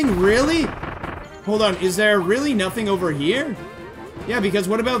everything? Really? Hold on, is there really nothing over here? Yeah, because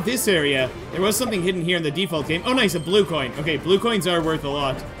what about this area? There was something hidden here in the default game. Oh, nice, a blue coin. Okay, blue coins are worth a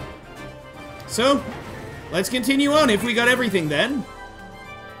lot. So, let's continue on if we got everything then.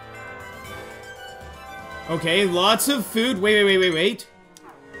 Okay, lots of food. Wait.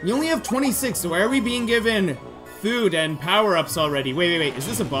 We only have 26, so why are we being given food and power-ups already? Wait. Is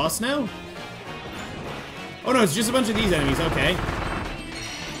this a boss now? Oh no, it's just a bunch of these enemies. Okay.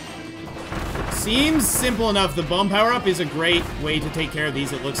 Seems simple enough. The bomb power-up is a great way to take care of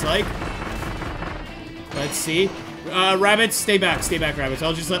these, it looks like. Let's see. Rabbits, stay back, rabbits.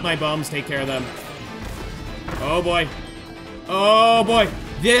 I'll just let my bombs take care of them. Oh boy.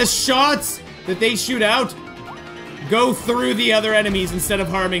 The shots that they shoot out. go through the other enemies instead of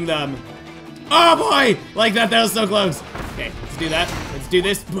harming them. Oh boy! Like that was so close. Okay, let's do that. Let's do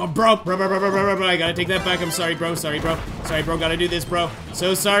this. Bro, I gotta take that back. I'm sorry, bro. Sorry, bro. Sorry, bro. Gotta do this, bro.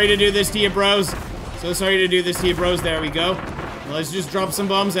 So sorry to do this to you, bros. So sorry to do this to you, bros. There we go. Well, let's just drop some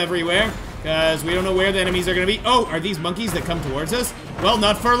bombs everywhere, because we don't know where the enemies are gonna be. Oh, are these monkeys that come towards us? Well,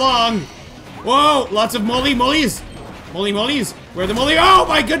 not for long. Whoa, lots of mollies. Mollies. Where are the molly? Oh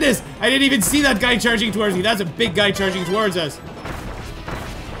my goodness! I didn't even see that guy charging towards me. That's a big guy charging towards us.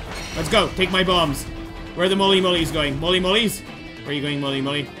 Let's go. Take my bombs. Where are the mollies going? Mollies? Where are you going, molly?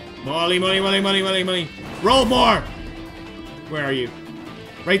 Molly. Roll more! Where are you?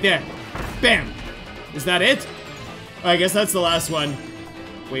 Right there. Bam! Is that it? Oh, I guess that's the last one.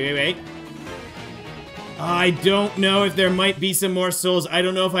 Wait. I don't know if there might be some more souls. I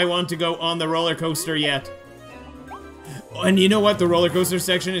don't know if I want to go on the roller coaster yet. And you know what? The roller coaster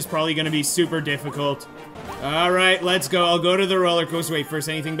section is probably going to be super difficult. Alright, let's go. I'll go to the roller coaster. Wait, first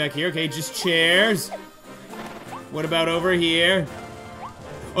anything back here? Okay, just chairs. What about over here?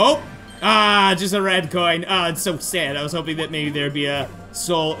 Oh! Ah, just a red coin. Ah, it's so sad. I was hoping that maybe there'd be a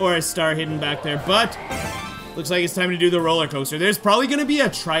soul or a star hidden back there, but looks like it's time to do the roller coaster. There's probably gonna be a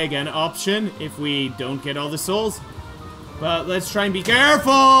try again option if we don't get all the souls. But let's try and be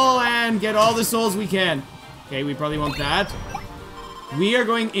careful and get all the souls we can. Okay, we probably want that. We are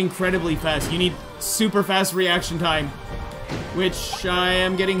going incredibly fast. You need super fast reaction time, which I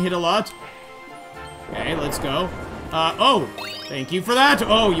am getting hit a lot. Okay, let's go. Oh, thank you for that.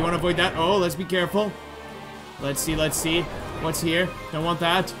 Oh, you want to avoid that? Oh, let's be careful. Let's see. What's here? Don't want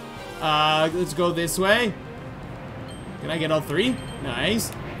that. Let's go this way. Can I get all three?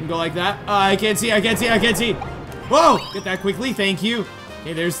 Nice. Can go like that. I can't see. Whoa, get that quickly. Thank you.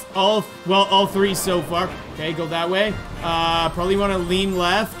 Okay, there's all three so far. Okay, go that way. Probably want to lean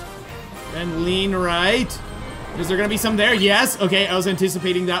left, then lean right. Is there gonna be some there? Yes. Okay, I was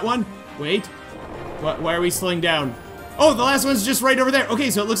anticipating that one. Wait. Why are we slowing down? Oh, the last one's just right over there.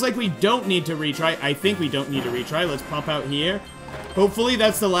 Okay, so it looks like we don't need to retry. I think we don't need to retry. Let's pop out here. Hopefully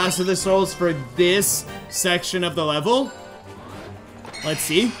that's the last of the souls for this section of the level. Let's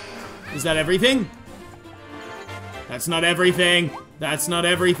see. Is that everything? That's not everything. That's not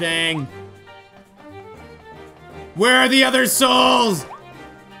everything. Where are the other souls?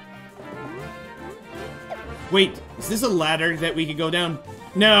 Wait, is this a ladder that we could go down?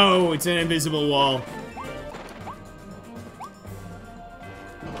 No, it's an invisible wall.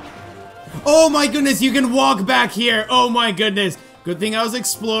 Oh my goodness, you can walk back here. Oh my goodness. Good thing I was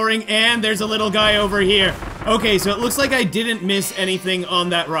exploring, and there's a little guy over here. Okay, so it looks like I didn't miss anything on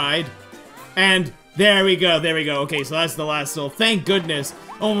that ride. And there we go. Okay, so that's the last soul. Thank goodness.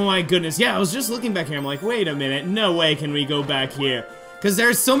 Oh my goodness. Yeah, I was just looking back here. I'm like, wait a minute. No way can we go back here. Because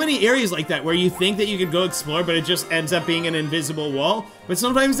there's so many areas like that where you think that you could go explore, but it just ends up being an invisible wall. But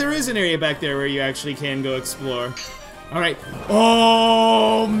sometimes there is an area back there where you actually can go explore. Alright.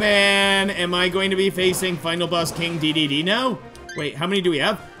 Oh, man. Am I going to be facing Final Boss King DDD now? Wait, how many do we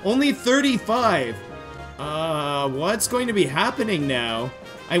have? Only 35. What's going to be happening now?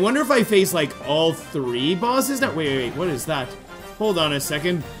 I wonder if I face, like, all three bosses now? Wait, what is that? Hold on a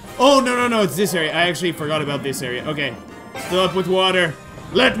second. Oh, no, it's this area. I actually forgot about this area. Okay. Fill up with water.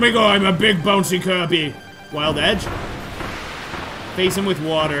 Let me go, I'm a big bouncy Kirby. Wild Edge. Face him with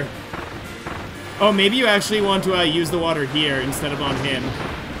water. Oh, maybe you actually want to use the water here instead of on him.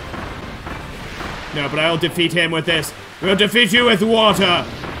 No, but I'll defeat him with this. We'll defeat you with water.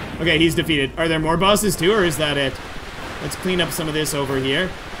 Okay, he's defeated. Are there more bosses too, or is that it? Let's clean up some of this over here.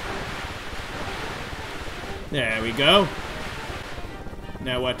 There we go.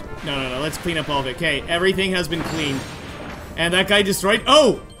 Now what? No, let's clean up all of it. Okay, everything has been cleaned. And that guy destroyed.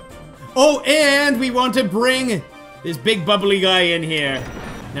 Oh, and we want to bring this big bubbly guy in here.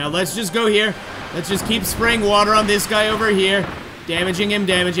 Now let's just go here. Let's just keep spraying water on this guy over here. Damaging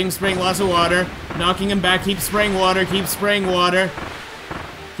him, spraying lots of water. Knocking him back, keep spraying water, keep spraying water.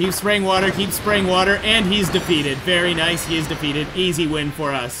 Keep spraying water, and he's defeated. Very nice, he is defeated. Easy win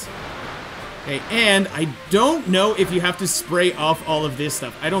for us. Okay, and I don't know if you have to spray off all of this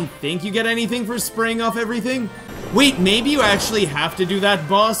stuff. I don't think you get anything for spraying off everything. Wait, maybe you actually have to do that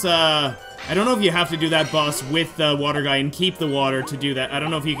boss, I don't know if you have to do that boss with the water guy and keep the water to do that. I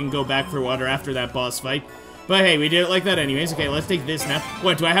don't know if you can go back for water after that boss fight. But hey, we did it like that anyways. Okay, let's take this now.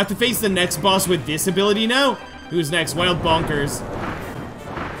 What, do I have to face the next boss with this ability now? Who's next? Wild Bonkers.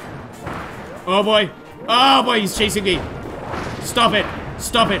 Oh boy, he's chasing me. Stop it.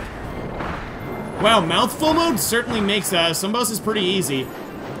 Wow, mouthful mode certainly makes some bosses pretty easy.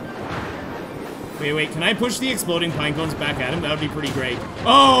 Wait, can I push the exploding pine cones back at him? That would be pretty great.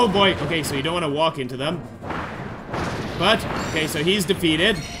 Oh boy, okay, so you don't want to walk into them. But, okay, so he's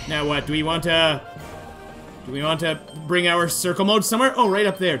defeated. Now what, do we want to bring our circle mode somewhere? Oh, right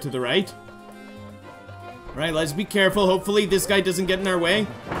up there to the right. Right, let's be careful. Hopefully this guy doesn't get in our way.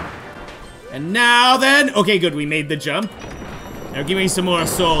 And now then, okay, good, we made the jump. Now give me some more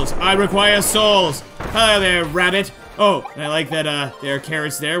souls. I require souls. Hello there, rabbit. Oh, and I like that there are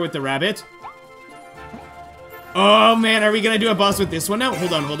carrots there with the rabbit. Oh man, are we gonna do a boss with this one now?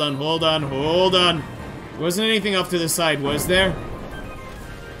 Hold on. Wasn't anything off to the side, was there?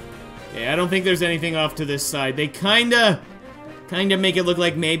 Yeah, I don't think there's anything off to this side. They kinda make it look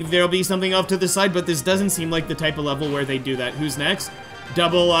like maybe there'll be something off to the side, but this doesn't seem like the type of level where they do that. Who's next?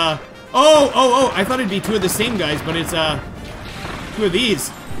 Double, oh, I thought it'd be two of the same guys, but it's, two of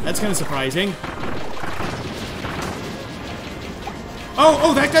these. That's kind of surprising.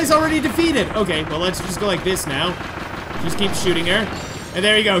 Oh, that guy's already defeated. Okay, well, let's just go like this now. Just keep shooting her. And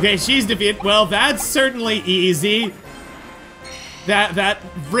there you go. Okay, she's defeated. Well, that's certainly easy. That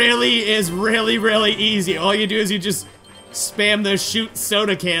really is really easy. All you do is you just spam the shoot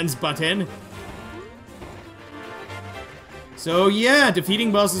soda cans button. So yeah,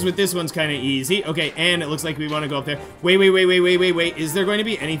 defeating bosses with this one's kind of easy. Okay, and it looks like we want to go up there. Wait. Is there going to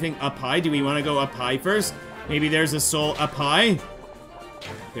be anything up high? Do we want to go up high first? Maybe there's a soul up high?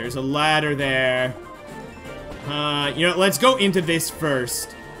 There's a ladder there. You know, let's go into this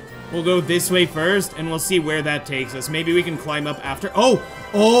first. We'll go this way first, and we'll see where that takes us. Maybe we can climb up after.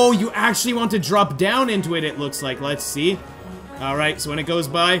 Oh, you actually want to drop down into it, it looks like. Let's see. Alright, so when it goes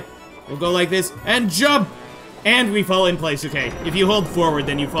by, we'll go like this, and jump! And we fall in place, okay. If you hold forward,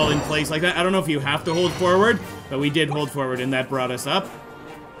 then you fall in place like that. I don't know if you have to hold forward, but we did hold forward, and that brought us up.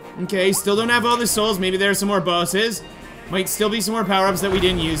 Okay, still don't have all the souls. Maybe there are some more bosses. Might still be some more power-ups that we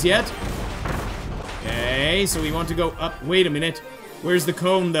didn't use yet. Okay, so we want to go up. Wait a minute. Where's the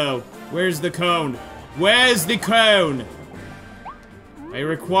cone, though? Where's the cone? Where's the cone? I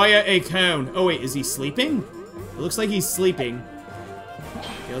require a cone. Oh, wait, is he sleeping? It looks like he's sleeping.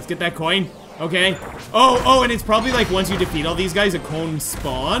 Okay, let's get that coin. Okay. Oh, and it's probably like once you defeat all these guys, a cone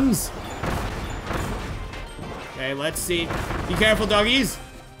spawns. Okay, let's see. Be careful, doggies.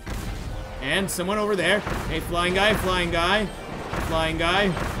 And someone over there. Hey, flying guy.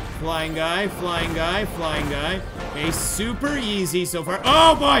 Okay, super easy so far.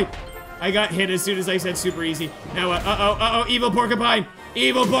 Oh, boy! I got hit as soon as I said super easy. Now what? Uh-oh, evil porcupine!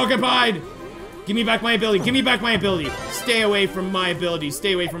 Evil porcupine! Give me back my ability. Stay away from my ability.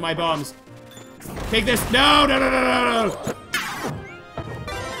 Stay away from my bombs. Take this. No!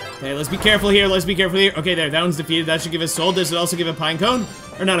 Okay, let's be careful here. Okay, there, that one's defeated. That should give us soul. Does it also give a pine cone?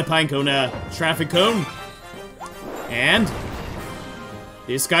 Or not a pine cone, traffic cone. And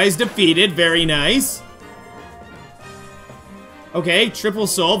this guy's defeated. Very nice. Okay, triple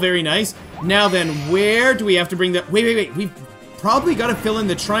soul. Very nice. Now then, where do we have to bring the... Wait. We've probably got to fill in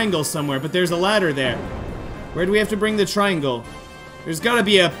the triangle somewhere, but there's a ladder there. Where do we have to bring the triangle? There's got to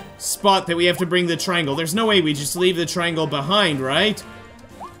be a spot that we have to bring the triangle. There's no way we just leave the triangle behind, right?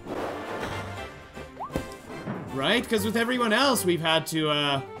 Right? Because with everyone else, we've had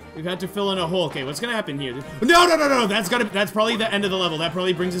to fill in a hole. Okay, what's gonna happen here? No! That's probably the end of the level. That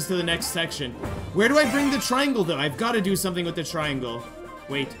probably brings us to the next section. Where do I bring the triangle, though? I've got to do something with the triangle.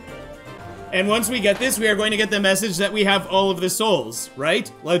 Wait. And once we get this, we are going to get the message that we have all of the souls,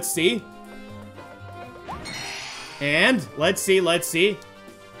 right? Let's see. And, let's see.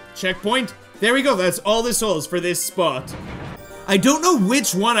 Checkpoint. There we go, that's all the souls for this spot. I don't know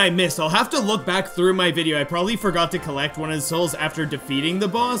which one I missed. I'll have to look back through my video. I probably forgot to collect one of the souls after defeating the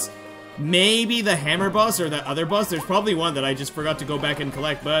boss. Maybe the hammer boss or the other boss. There's probably one that I just forgot to go back and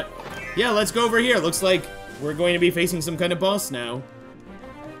collect, but yeah, let's go over here. Looks like we're going to be facing some kind of boss now.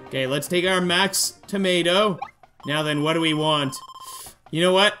 Okay, let's take our max tomato. Now then, what do we want? You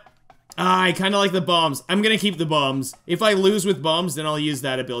know what? I kind of like the bombs. I'm gonna keep the bombs. If I lose with bombs, then I'll use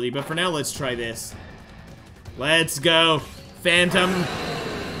that ability. But for now, let's try this. Let's go. Phantom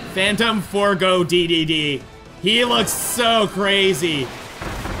FORGO DDD. He looks so crazy.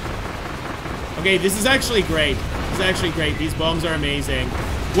 Okay, this is actually great. These bombs are amazing.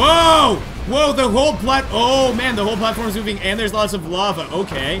 Whoa! The whole oh man, the whole platform's moving and there's lots of lava.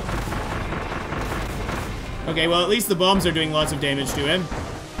 Okay. Okay, well at least the bombs are doing lots of damage to him.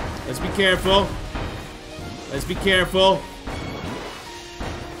 Let's be careful.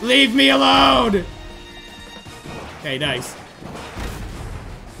 Leave me alone! Okay, nice.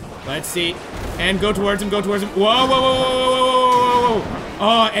 Let's see. And go towards him. Whoa.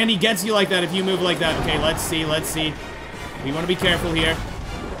 Oh, and he gets you like that if you move like that. Okay, let's see. We want to be careful here.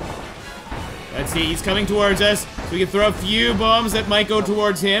 Let's see, he's coming towards us. So we can throw a few bombs that might go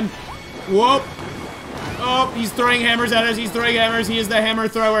towards him. Whoop.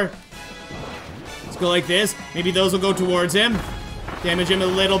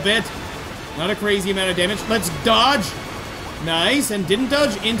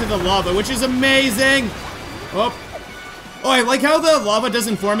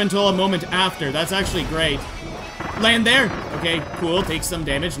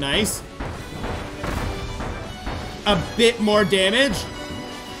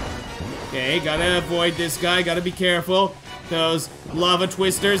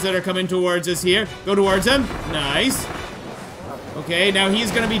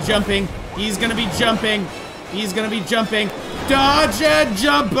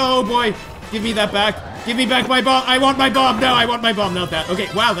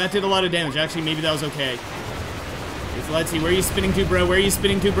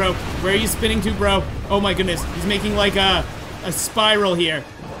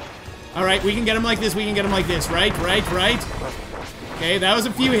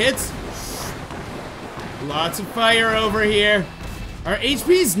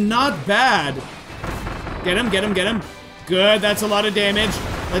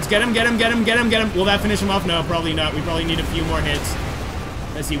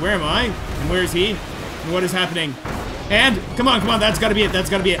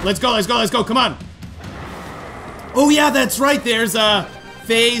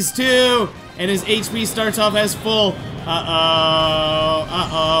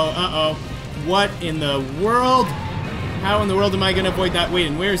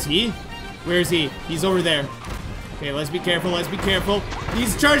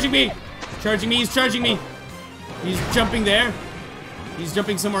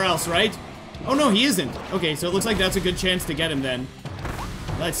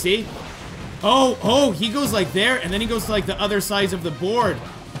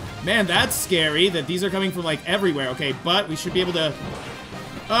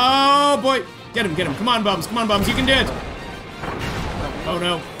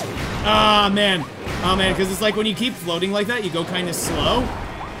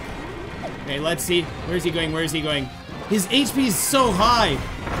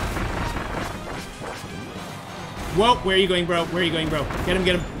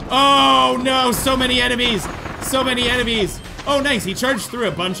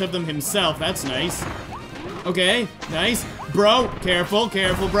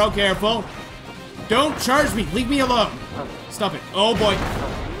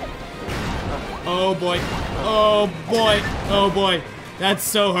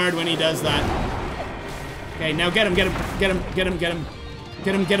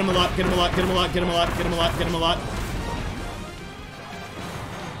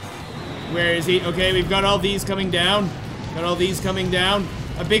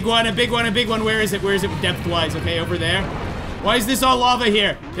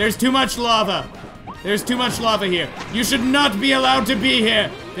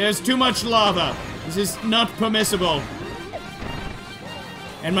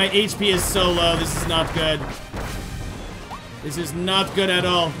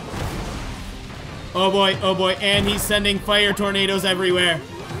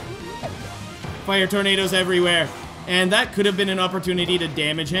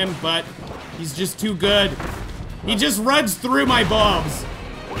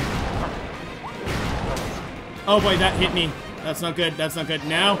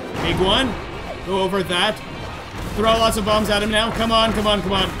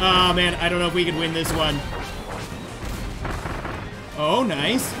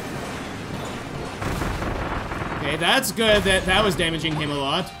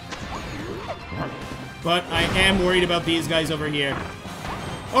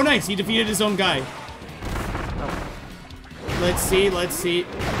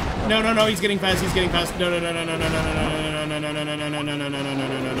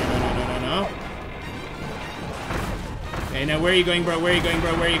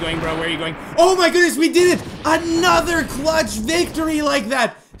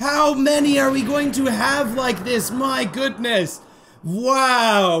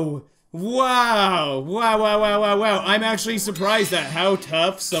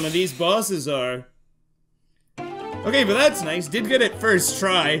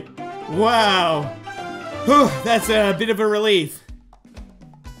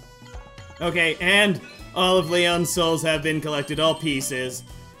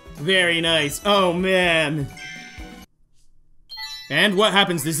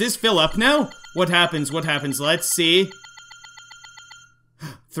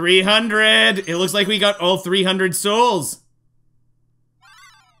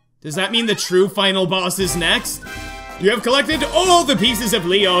 Does that mean the true final boss is next? You have collected all the pieces of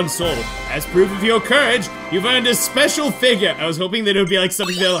Leon's soul. As proof of your courage, you've earned a special figure. I was hoping that it would be like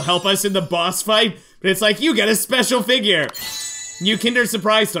something that'll help us in the boss fight, but it's like, you get a special figure. New Kinder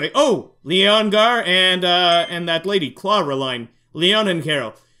Surprise toy. Oh, Leon Gar and that lady, Clawreline. Leon and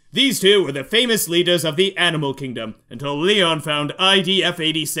Carol. These two were the famous leaders of the animal kingdom, until Leon found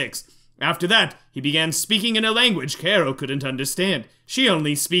IDF-86. After that, he began speaking in a language Carol couldn't understand. She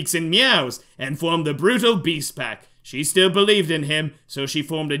only speaks in meows, and formed the brutal Beast Pack. She still believed in him, so she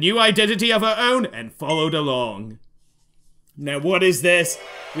formed a new identity of her own and followed along. Now what is this?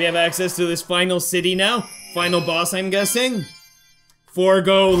 We have access to this final city now? Final boss, I'm guessing?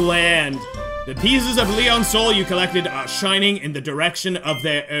 Forgo Land. The pieces of Leon's soul you collected are shining in the direction of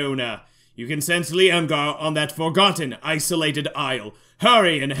their owner. You can sense Leongar on that forgotten, isolated isle.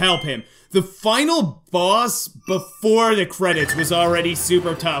 Hurry and help him. The final boss before the credits was already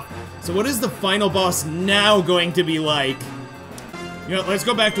super tough. So what is the final boss now going to be like? You know, let's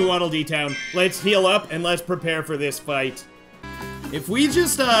go back to Waddle Dee Town. Let's heal up and let's prepare for this fight. If we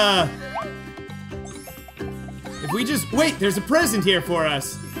just, wait, there's a present here for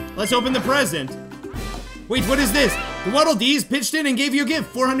us. Let's open the present. Wait, what is this? The Waddle Dees pitched in and gave you a gift,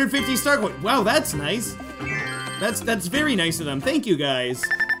 450 star coin. Wow, that's nice. That's very nice of them. Thank you, guys.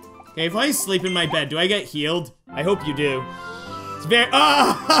 Okay, if I sleep in my bed, do I get healed? I hope you do. It's very—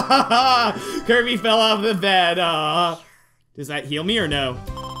 ah! Kirby fell off the bed. Ah. Does that heal me or no?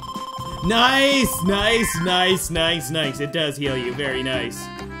 Nice, nice, nice, nice, nice. It does heal you. Very nice.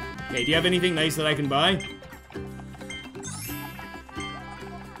 Okay, do you have anything nice that I can buy?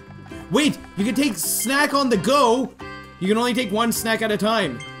 Wait, you can take snack on the go. You can only take one snack at a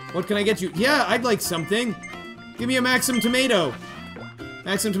time. What can I get you? Yeah, I'd like something. Give me a Maxim tomato.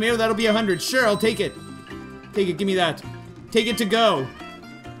 Maxim tomato, that'll be 100. Sure, I'll take it. Take it, give me that. Take it to go.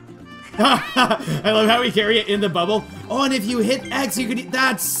 I love how we carry it in the bubble. Oh, and if you hit X, you could—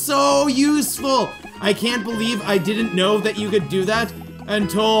 that's so useful. I can't believe I didn't know that you could do that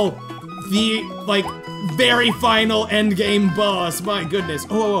until the, like, very final endgame boss. My goodness.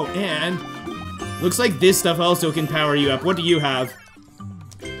 Oh, and looks like this stuff also can power you up. What do you have?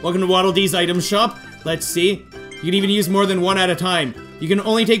 Welcome to Waddle Dee's item shop. Let's see. You can even use more than one at a time. You can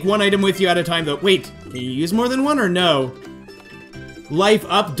only take one item with you at a time, though. Wait, can you use more than one or no? Life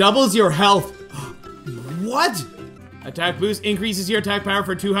up doubles your health. What? Attack boost increases your attack power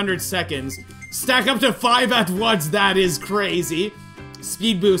for 200 seconds. Stack up to 5 at once. That is crazy.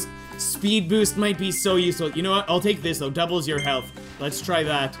 Speed boost. Speed boost might be so useful. You know what? I'll take this, though. Doubles your health. Let's try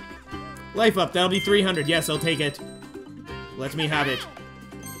that. Life up. That'll be 300. Yes, I'll take it. Let me have it.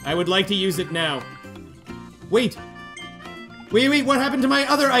 I would like to use it now. Wait. Wait, what happened to my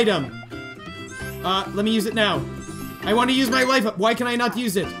other item? Let me use it now. I want to use my life up. Why can I not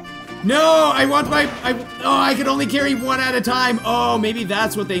use it? No, I want my— I can only carry one at a time. Oh, maybe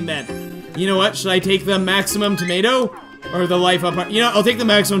that's what they meant. You know what? Should I take the maximum tomato? Or the life up? You know, I'll take the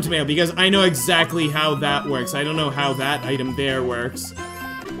maximum tomato because I know exactly how that works. I don't know how that item there works.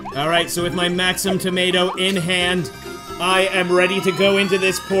 Alright, so with my maximum tomato in hand, I am ready to go into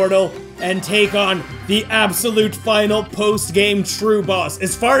this portal and take on the absolute final post-game true boss.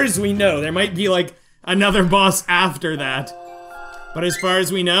 As far as we know, there might be like another boss after that. But as far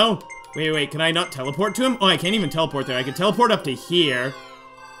as we know— wait, can I not teleport to him? Oh, I can't even teleport there. I can teleport up to here.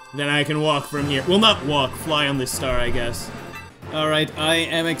 Then I can walk from here. Well, not walk, fly on this star, I guess. Alright, I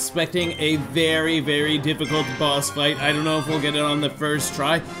am expecting a very, very difficult boss fight. I don't know if we'll get it on the first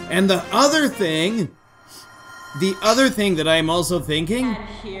try. And the other thing that I am also thinking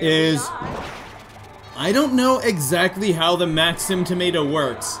is— I don't know exactly how the Maxim tomato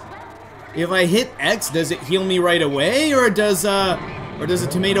works. If I hit X, does it heal me right away, or does a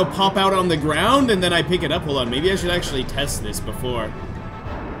tomato pop out on the ground and then I pick it up? Hold on, maybe I should actually test this before.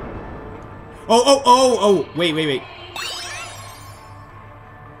 Oh, wait.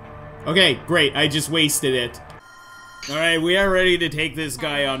 Okay, great, I just wasted it. Alright, we are ready to take this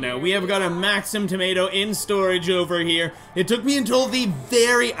guy on now. We have got a Maxim tomato in storage over here. It took me until the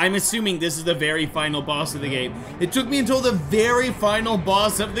I'm assuming this is the very final boss of the game. It took me until the very final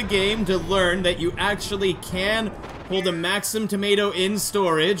boss of the game to learn that you actually can hold a Maxim tomato in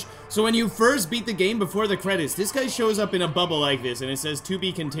storage. So when you first beat the game before the credits, this guy shows up in a bubble like this and it says to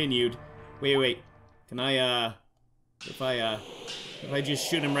be continued. Wait. Can I, if I just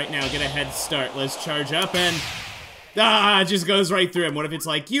shoot him right now, get a head start. Let's charge up and— it just goes right through him. What if it's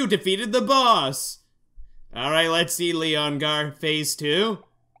like, you defeated the boss? Alright, let's see, Leongar. Phase 2.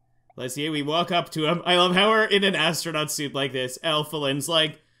 Let's see, we walk up to him. I love how we're in an astronaut suit like this. Elphalin's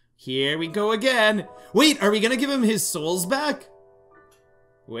like, here we go again. Wait, are we gonna give him his souls back?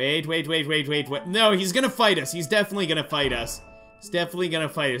 Wait. No, he's gonna fight us. He's definitely gonna fight us. He's definitely gonna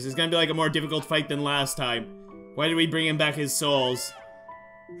fight us. It's gonna be like a more difficult fight than last time. Why did we bring him back his souls?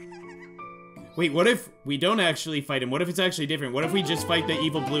 Wait, what if we don't actually fight him? What if it's actually different? What if we just fight the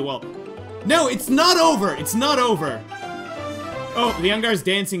evil blue wall? No, it's not over! It's not over! Oh, Leongar's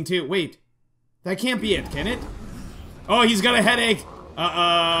dancing too. Wait. That can't be it, can it? Oh, he's got a headache!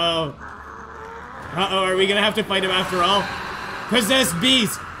 Uh-oh. Uh-oh, are we gonna have to fight him after all? Possessed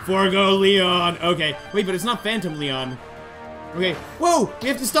beast! Forgo Leon! Okay. Wait, but it's not Phantom Leon. Okay. Whoa! We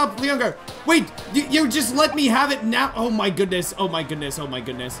have to stop Leongar! Wait! You just let me have it now! Oh my goodness! Oh my goodness! Oh my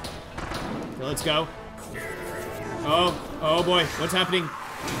goodness! Okay, let's go. Oh boy. What's happening?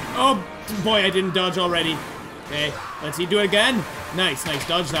 Oh boy, I didn't dodge already. Okay. Let's see. Do it again. Nice.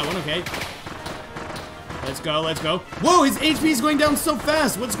 Dodge that one. Okay. Let's go. Whoa! His HP is going down so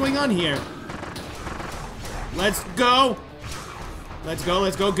fast! What's going on here? Let's go! Let's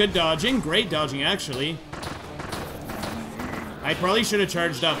go. Good dodging. Great dodging, actually. I probably should have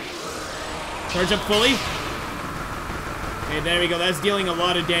charged up. Charge up fully. Okay, there we go. That's dealing a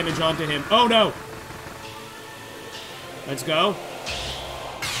lot of damage onto him. Oh, no! Let's go.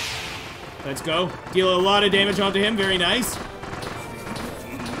 Deal a lot of damage onto him. Very nice.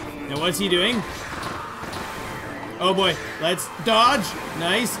 Now, what's he doing? Oh, boy. Let's dodge.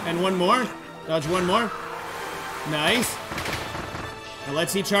 Nice. And one more. Dodge one more. Nice. Now,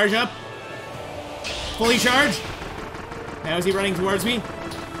 let's see. Charge up. Fully charge. Now is he running towards me?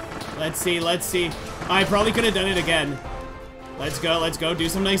 Let's see. I probably could have done it again. Let's go. Do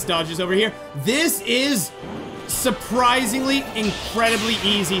some nice dodges over here. This is surprisingly incredibly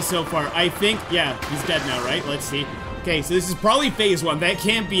easy so far. I think, yeah, he's dead now, right? Let's see. Okay, so this is probably phase 1. That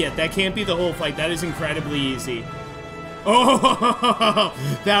can't be it. That can't be the whole fight. That is incredibly easy. Oh,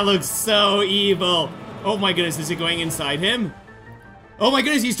 that looks so evil. Oh my goodness, is it going inside him? Oh my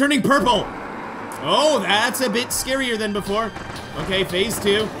goodness, he's turning purple. Oh, that's a bit scarier than before. Okay, phase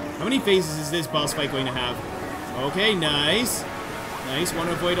 2. How many phases is this boss fight going to have? Okay, nice. Want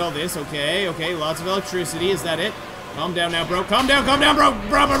to avoid all this. Okay, lots of electricity. Is that it? Calm down now, bro. Calm down, bro.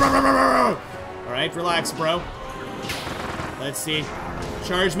 Bro. All right, relax, bro. Let's see.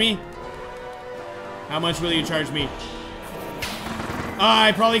 Charge me. How much will you charge me?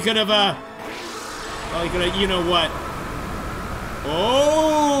 I probably could have, you know what?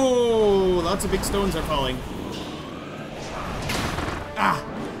 Oh, lots of big stones are falling. Ah,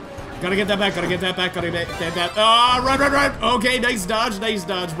 gotta get that back, gotta get that. Ah, run. Okay, nice dodge,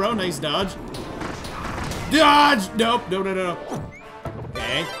 bro, nice dodge. Dodge! Nope, no.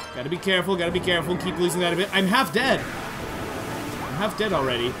 Okay, gotta be careful, keep losing that a bit. I'm half dead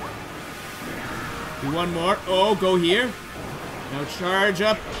already. Do one more. Oh, go here. Now charge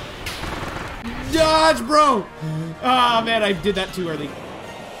up. Dodge, bro! Oh, man, I did that too early.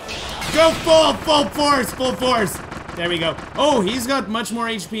 Go full force! There we go. Oh, he's got much more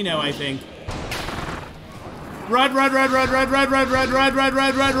HP now, I think. Run!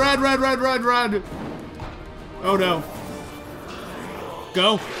 Oh, no.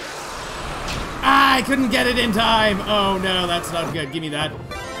 Go. Ah, I couldn't get it in time. Oh, no, that's not good. Give me that.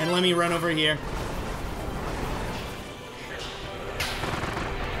 And let me run over here.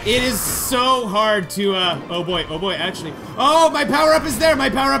 It is so hard to, oh boy, actually. Oh, my power-up is there!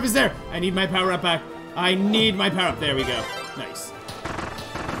 I need my power-up back. There we go. Nice.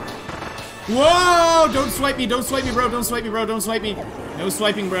 Whoa! Don't swipe me, bro. No swiping, bro.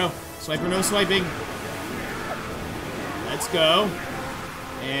 Swiper, no swiping. Let's go.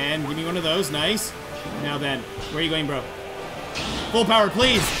 And give me one of those. Nice. Now then, where are you going, bro? Full power,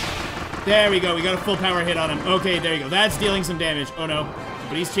 please. There we go. We got a full power hit on him. Okay, there you go. That's dealing some damage. Oh, no.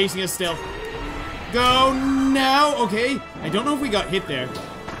 But he's chasing us still. Go now. Okay. I don't know if we got hit there.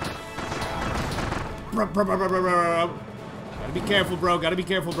 Gotta be careful,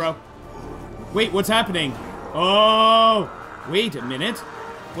 bro. Wait, what's happening? Oh, wait a minute.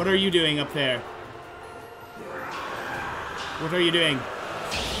 What are you doing up there? What are you doing?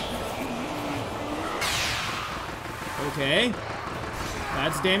 Okay.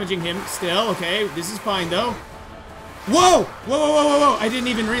 That's damaging him still. Okay, this is fine, though. Whoa! I didn't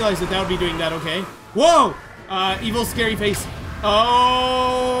even realize that would be doing that, okay. Whoa! Evil scary face.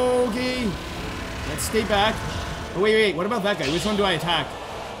 Okay. Let's stay back. Oh, wait. What about that guy? Which one do I attack?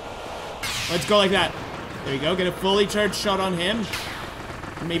 Let's go like that. There you go. Get a fully charged shot on him.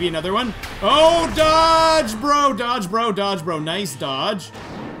 Maybe another one. Oh, dodge, bro. Nice dodge.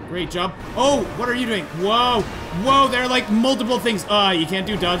 Great job. Oh, what are you doing? Whoa. There are like multiple things. You can't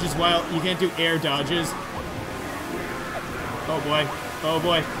do dodges you can't do air dodges. Oh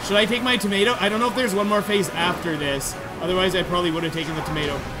boy. Should I take my tomato? I don't know if there's one more phase after this. Otherwise, I probably would have taken the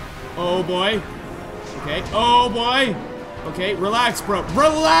tomato. Oh, boy. Okay. Oh, boy. Okay, relax, bro.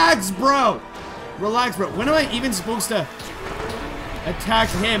 Relax, bro! Relax, bro. When am I even supposed to attack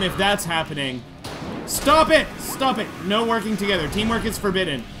him if that's happening? Stop it! Stop it! No working together. Teamwork is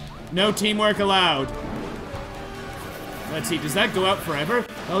forbidden. No teamwork allowed. Let's see, does that go out forever?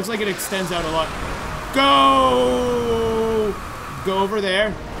 That looks like it extends out a lot. Go! Go over there.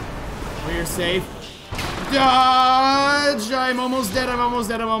 Where you're safe. Dodge! I'm almost dead, I'm almost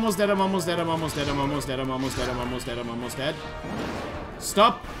dead, I'm almost dead, I'm almost dead, I'm almost dead, I'm almost dead, I'm almost dead, I'm almost dead, I'm almost dead.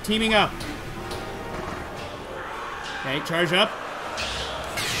 Stop teaming up. Okay, charge up.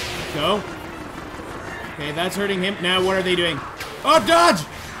 Go. Okay, that's hurting him. Now what are they doing? Oh, dodge!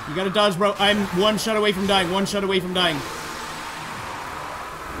 You gotta dodge, bro. I'm one shot away from dying. One shot away from dying.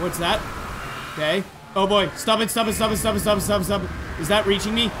 What's that? Okay. Oh boy. Stop it, stop it, stop it, stop it, stop it, stop it, stop it. Is that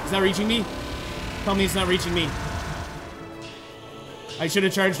reaching me? Is that reaching me? Tell me it's not reaching me. I should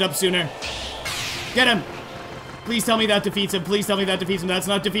have charged up sooner. Get him! Please tell me that defeats him. Please tell me that defeats him. That's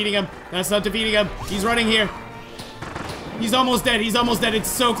not defeating him. That's not defeating him. He's running here. He's almost dead. He's almost dead. It's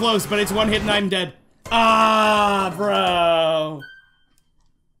so close, but it's one hit and I'm dead. Ah, bro.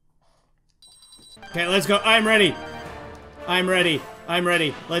 Okay, let's go. I'm ready. I'm ready. I'm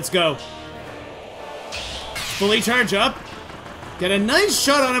ready. Let's go. Fully charge up. Get a nice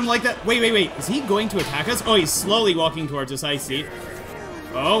shot on him like that. Wait, wait, wait. Is he going to attack us? Oh, he's slowly walking towards us. I see.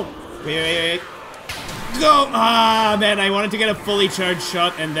 Oh. Wait, wait, wait. Go! Ah, man. I wanted to get a fully charged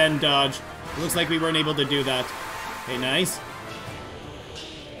shot and then dodge. It looks like we weren't able to do that. Okay, nice.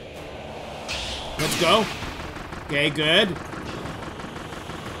 Let's go. Okay, good.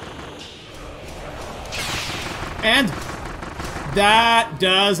 And that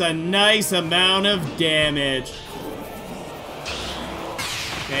does a nice amount of damage.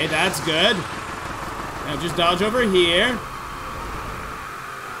 Okay, that's good. Now just dodge over here.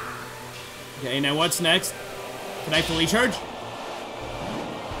 Okay, now what's next? Can I fully charge?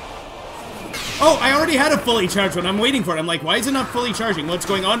 Oh, I already had a fully charged one. I'm waiting for it. I'm like, why is it not fully charging? What's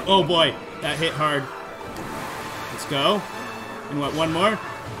going on? Oh boy, that hit hard. Let's go. And what, one more?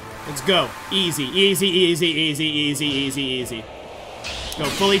 Let's go. Easy, easy, easy, easy, easy, easy, easy. Let's go,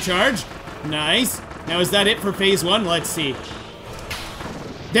 fully charged. Nice. Now is that it for phase one? Let's see.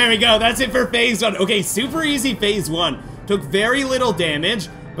 There we go, that's it for phase one. Okay, super easy phase one. Took very little damage,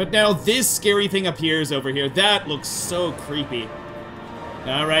 but now this scary thing appears over here. That looks so creepy.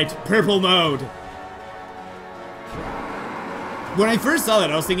 Alright, purple mode. When I first saw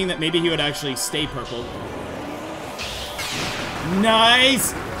that, I was thinking that maybe he would actually stay purple.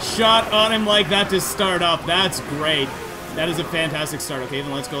 Nice shot on him like that to start off. That's great. That is a fantastic start. Okay,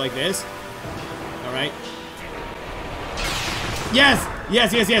 then let's go like this. Alright. Yes!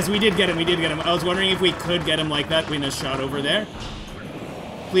 Yes, yes, yes, we did get him, we did get him. I was wondering if we could get him like that, win a shot over there.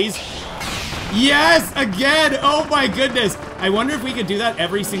 Please. Yes! Again! Oh my goodness! I wonder if we could do that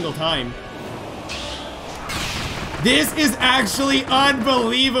every single time. This is actually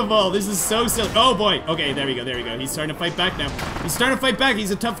unbelievable! This is so silly. Oh boy! Okay, there we go, there we go. He's starting to fight back now. He's starting to fight back.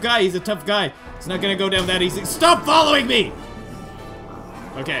 He's a tough guy. He's a tough guy. He's not gonna go down that easy. Stop following me!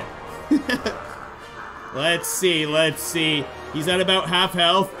 Okay. Let's see, let's see. He's at about half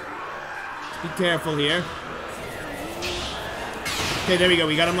health. Be careful here. Okay, there we go.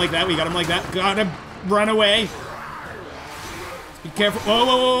 We got him like that. We got him like that. Got him. Run away. Be careful. Whoa,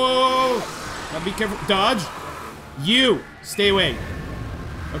 whoa, whoa, whoa, whoa. Now be careful. Dodge. You. Stay away.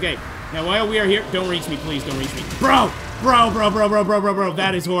 Okay. Now while we are here, don't reach me. Please don't reach me. Bro. Bro, bro, bro, bro, bro, bro, bro.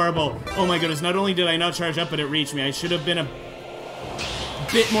 That is horrible. Oh my goodness. Not only did I not charge up, but it reached me. I should have been a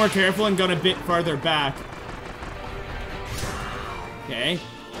bit more careful and gone a bit farther back. Okay.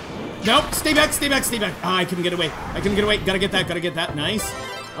 Nope, stay back, stay back, stay back. Ah, I couldn't get away. I couldn't get away. Gotta get that, gotta get that. Nice.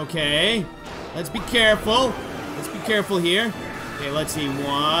 Okay. Let's be careful. Let's be careful here. Okay, let's see.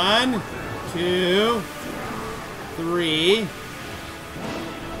 1, 2, 3.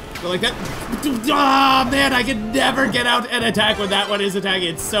 Go like that. Ah, man, I could never get out and attack when that one is attacking.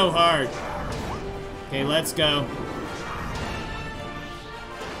 It's so hard. Okay, let's go.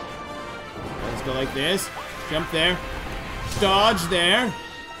 Let's go like this. Jump there. Dodge there.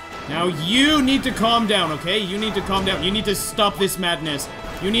 Now you need to calm down, okay? You need to calm down. You need to stop this madness.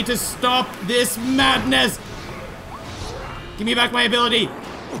 You need to stop this madness. Give me back my ability.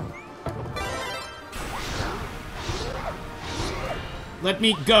 Let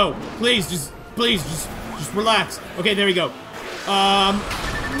me go. Please, just relax. Okay, there we go.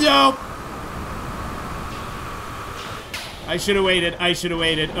 No. I should have waited. I should have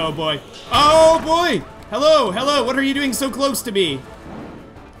waited. Oh boy. Oh boy. Hello, hello. What are you doing so close to me?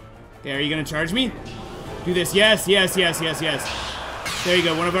 Okay, are you gonna charge me? Do this. Yes, yes, yes, yes, yes. There you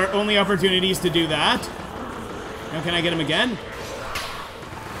go. One of our only opportunities to do that. Now can I get him again?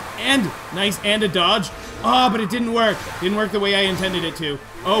 And, nice, and a dodge. Oh, but it didn't work. Didn't work the way I intended it to.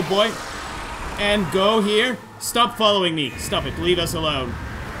 Oh, boy. And go here. Stop following me. Stop it. Leave us alone.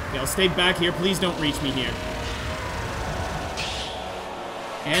 Okay, I'll stay back here. Please don't reach me here.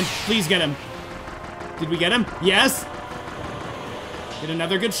 And please get him. Did we get him? Yes. Get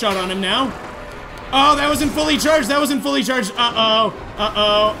another good shot on him now. Oh, that wasn't fully charged. That wasn't fully charged. Uh-oh.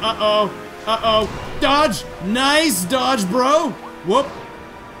 Uh-oh. Uh-oh. Uh-oh. Dodge. Nice dodge, bro. Whoop.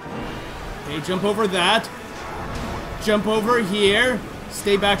 Okay, jump over that. Jump over here.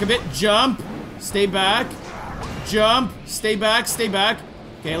 Stay back a bit. Jump. Stay back. Jump. Stay back. Stay back.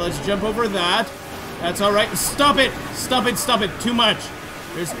 Okay, let's jump over that. That's all right. Stop it. Stop it. Stop it. Too much.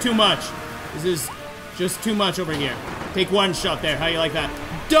 There's too much. This is just too much over here. Take one shot there. How you like that?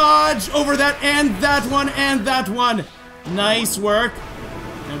 Dodge over that and that one and that one. Nice work.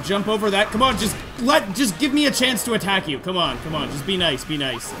 Now jump over that. Come on, just give me a chance to attack you. Come on, come on. Just be nice, be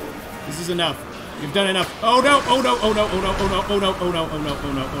nice. This is enough. You've done enough. Oh no, oh no, oh no, oh no, oh no, oh no, oh no, oh no,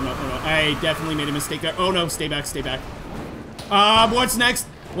 oh no, oh no, oh no. I definitely made a mistake there. Oh no, stay back, stay back. What's next?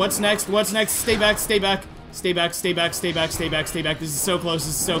 What's next? What's next? Stay back, stay back. Stay back, stay back, stay back, stay back, stay back. This is so close,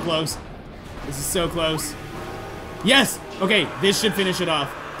 this is so close. This is so close. Yes! Okay, this should finish it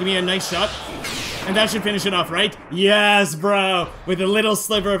off. Give me a nice shot. And that should finish it off, right? Yes, bro! With a little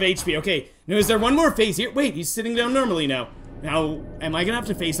sliver of HP. Okay, now is there one more phase here? Wait, he's sitting down normally now. Now, am I gonna have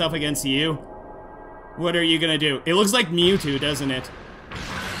to face off against you? What are you gonna do? It looks like Mewtwo, doesn't it?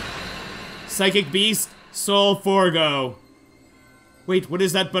 Psychic Beast, Soul Forgo. Wait, what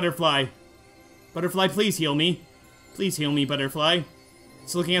is that butterfly? Butterfly, please heal me. Please heal me, butterfly.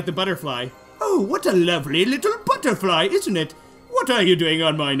 It's looking at the butterfly. Oh, what a lovely little butterfly, isn't it? What are you doing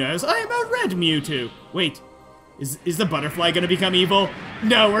on my nose? I am a red Mewtwo. Wait, is the butterfly gonna become evil?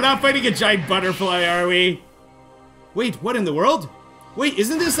 No, we're not fighting a giant butterfly, are we? Wait, what in the world? Wait,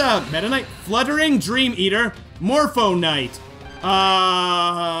 isn't this Meta Knight? Fluttering Dream Eater, Morpho Knight.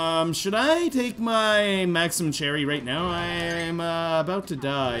 Should I take my Maximum Cherry right now? I'm about to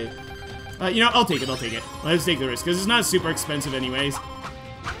die. You know, I'll take it, I'll take it. Let's take the risk, because it's not super expensive anyways.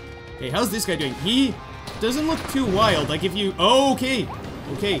 Okay, how's this guy doing? He doesn't look too wild. Like if you... Oh, okay.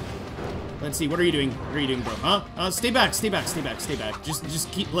 Okay. Let's see, what are you doing? What are you doing, bro? Huh? Stay back, stay back, stay back, stay back.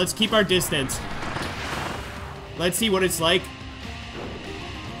 Just keep... Let's keep our distance. Let's see what it's like.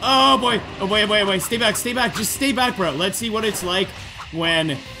 Oh, boy. Oh, boy, oh, boy, oh, boy. Stay back, stay back. Just stay back, bro. Let's see what it's like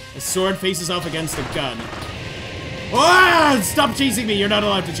when a sword faces off against a gun. Ah! Stop chasing me. You're not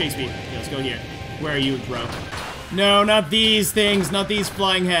allowed to chase me. Okay, let's go here. Where are you, bro? No, not these things. Not these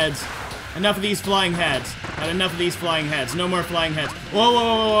flying heads. Enough of these flying heads. Not enough of these flying heads. No more flying heads. Whoa, whoa,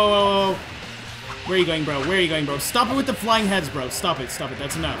 whoa, whoa, whoa, whoa. Where are you going, bro? Where are you going, bro? Stop it with the flying heads, bro. Stop it. Stop it.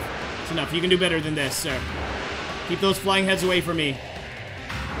 That's enough. That's enough. You can do better than this, sir. Keep those flying heads away from me.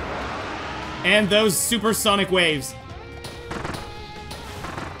 And those supersonic waves.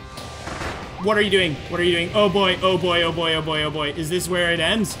 What are you doing? What are you doing? Oh boy, oh boy, oh boy, oh boy, oh boy. Is this where it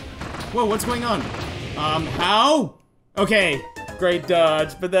ends? Whoa, what's going on? How? Okay, great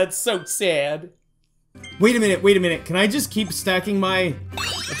dodge, but that's so sad. Wait a minute, wait a minute. Can I just keep stacking my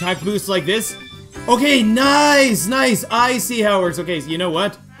attack boosts like this? Okay, nice, nice. I see how it works. Okay, so you know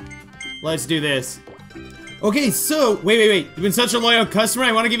what? Let's do this. Okay, so, wait. You've been such a loyal customer,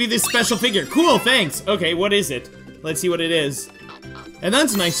 I want to give you this special figure. Cool, thanks. Okay, what is it? Let's see what it is. And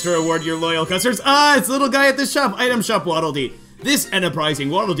that's nice to reward your loyal customers. Ah, it's the little guy at the shop, Item Shop Waddle Dee. This enterprising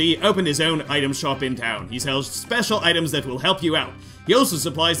Waddle Dee opened his own item shop in town. He sells special items that will help you out. He also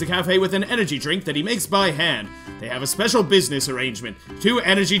supplies the cafe with an energy drink that he makes by hand. They have a special business arrangement. 2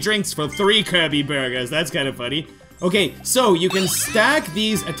 energy drinks for 3 Kirby burgers. That's kind of funny. Okay, so you can stack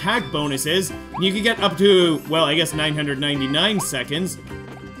these attack bonuses, and you can get up to, well, I guess 999 seconds.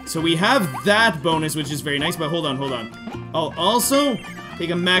 So we have that bonus, which is very nice, but hold on. I'll also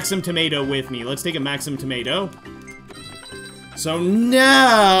take a Maxim Tomato with me. Let's take a Maxim Tomato. So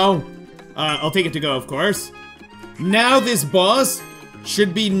now, I'll take it to go, of course. Now this boss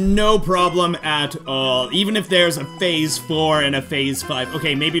should be no problem at all, even if there's a Phase 4 and a Phase 5.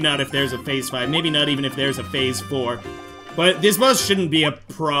 Okay, maybe not if there's a Phase 5, maybe not even if there's a Phase 4. But this boss shouldn't be a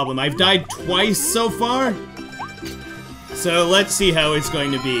problem. I've died twice so far. So let's see how it's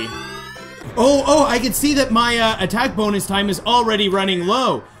going to be. Oh, I can see that my attack bonus time is already running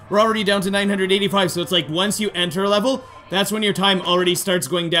low. We're already down to 985, so it's like once you enter a level, that's when your time already starts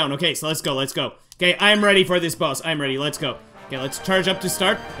going down. Okay, so let's go. Okay, I'm ready for this boss. I'm ready, let's go. Okay, let's charge up to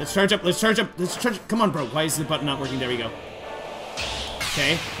start. Let's charge up. Come on, bro. Why is the button not working? There we go.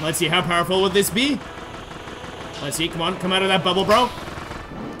 Okay, let's see. How powerful would this be? Let's see, come on, come out of that bubble, bro.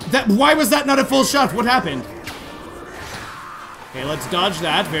 Why was that not a full shot? What happened? Okay, let's dodge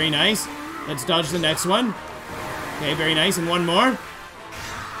that. Very nice. Let's dodge the next one. Okay, very nice. And one more.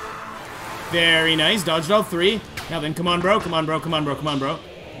 Very nice. Dodged all three. Now then, come on, bro. Come on, bro. Come on, bro. Come on, bro.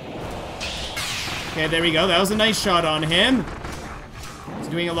 Okay, there we go. That was a nice shot on him. He's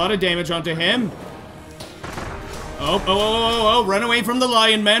doing a lot of damage onto him. Oh. Run away from the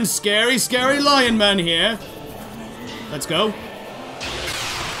lion man. Scary, scary lion man here. Let's go.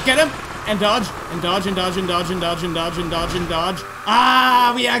 Get him! And dodge. And dodge, and dodge, and dodge, and dodge, and dodge, and dodge, and dodge.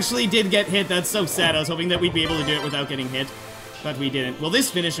 Ah, we actually did get hit. That's so sad. I was hoping that we'd be able to do it without getting hit. But we didn't. Will this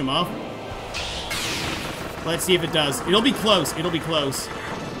finish him off? Let's see if it does. It'll be close. It'll be close.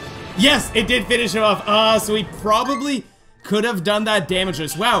 Yes, it did finish him off. So we probably could have done that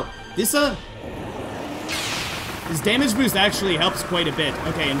damageless. Wow, this damage boost actually helps quite a bit.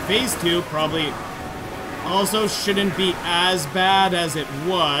 Okay, in phase 2, probably also shouldn't be as bad as it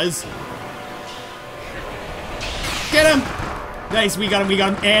was. Get him! Nice, we got him,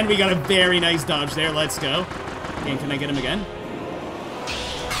 and we got a very nice dodge there. Let's go. And can I get him again?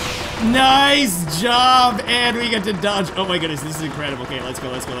 Nice job! And we get to dodge. Oh my goodness, this is incredible. Okay, let's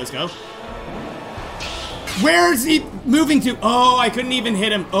go. Where is he moving to? Oh, I couldn't even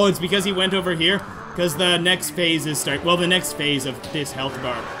hit him. Oh, it's because he went over here. Because the next phase is the next phase of this health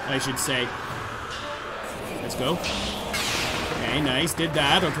bar, I should say. Let's go. Okay, nice. Did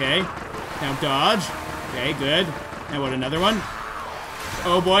that. Okay. Now dodge. Okay, good. Now what, another one?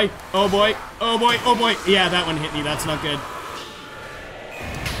 Oh boy. Oh boy. Oh boy. Oh boy. Yeah, that one hit me. That's not good.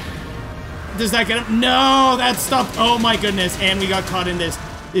 Does that get him? No, that stopped. Oh my goodness. And we got caught in this.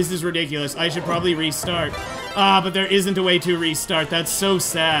 This is ridiculous. I should probably restart. But there isn't a way to restart. That's so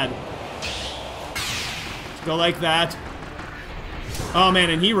sad. Go like that. Oh man,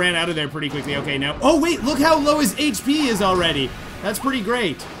 and he ran out of there pretty quickly. Okay, now. Oh wait, look how low his HP is already. That's pretty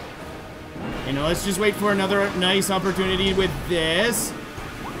great. You know, let's just wait for another nice opportunity with this.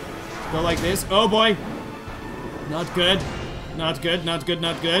 Go like this. Oh boy. Not good. Not good, not good,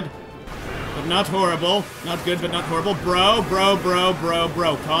 not good. But not horrible. Not good, but not horrible. Bro.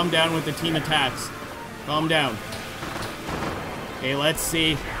 Calm down with the team attacks. Calm down. Okay, let's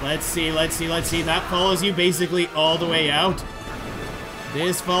see. That follows you basically all the way out.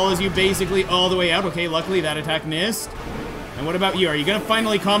 This follows you basically all the way out. Okay, luckily that attack missed. And what about you? Are you gonna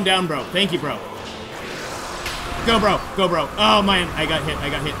finally calm down, bro? Thank you, bro. Go, bro. Oh, man, I got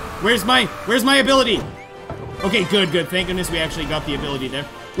hit. Where's my ability? Okay, good. Thank goodness we actually got the ability there.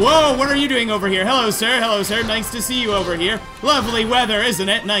 Whoa, what are you doing over here? Hello, sir. Nice to see you over here. Lovely weather, isn't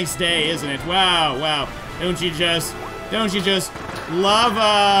it? Nice day, isn't it? Wow. Don't you just love,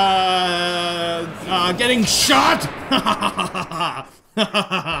 getting shot?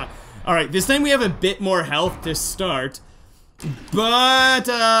 Alright, this time we have a bit more health to start. But,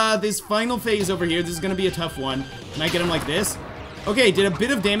 this final phase over here, this is gonna be a tough one. Can I get him like this? Okay, did a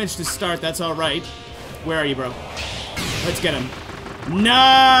bit of damage to start, that's alright. Where are you, bro? Let's get him.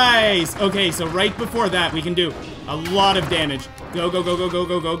 Nice! Okay, so right before that, we can do a lot of damage. Go,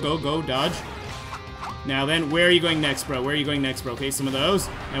 dodge. Now then, where are you going next, bro? Okay, some of those.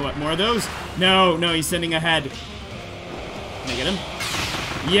 And what, more of those? No, he's sending ahead. Can I get him?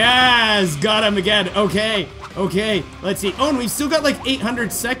 Yes! Got him again. Okay, let's see. Oh, and we've still got like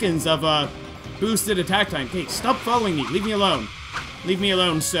 800 seconds of, boosted attack time. Okay, stop following me. Leave me alone. Leave me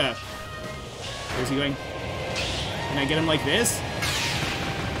alone, sir. Where's he going? Can I get him like this?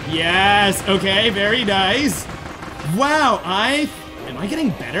 Yes! Okay, very nice. Wow, am I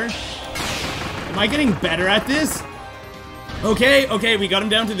getting better? Am I getting better at this? Okay, we got him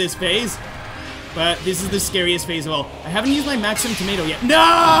down to this phase. But this is the scariest phase of all. I haven't used my Maxim Tomato yet.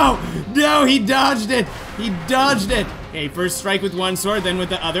 No! No, he dodged it! Okay, first strike with one sword, then with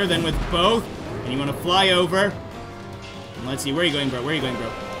the other, then with both. And you want to fly over. And let's see, where are you going, bro?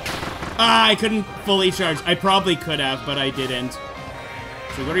 I couldn't fully charge. I probably could have, but I didn't.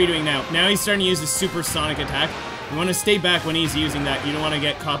 So what are you doing now? Now he's starting to use the supersonic attack. You want to stay back when he's using that. You don't want to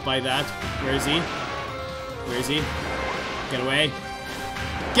get caught by that. Where is he?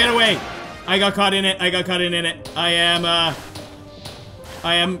 Get away. I got caught in it. I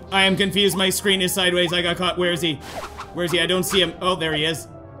am confused. My screen is sideways. I got caught. Where is he? I don't see him. Oh, there he is.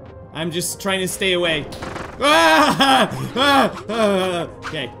 I'm just trying to stay away.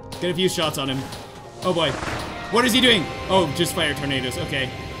 Okay, get a few shots on him. Oh boy. What is he doing? Oh, just fire tornadoes. Okay.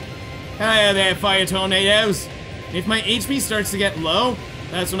 Hi there, fire tornadoes. If my HP starts to get low,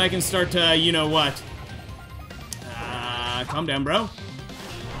 that's when I can start to, you know what. Calm down, bro.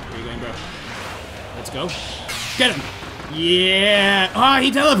 Where are you going, bro? Let's go. Get him. Yeah. Oh,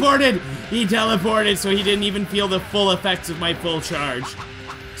 he teleported. He teleported so he didn't even feel the full effects of my full charge.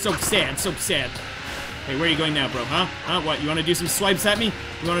 So sad, so sad. Hey, where are you going now, bro, huh? Huh, what, you wanna do some swipes at me?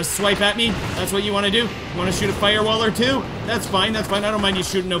 You wanna swipe at me? That's what you wanna do? You wanna shoot a firewall or two? That's fine, I don't mind you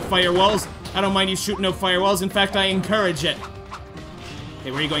shooting no firewalls. I don't mind you shooting no firewalls, in fact, I encourage it. Hey,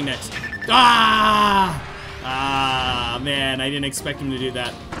 where are you going next? Ah! Ah, man, I didn't expect him to do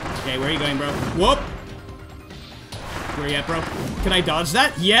that. Okay, where are you going, bro? Whoop! Where are you at, bro? Can I dodge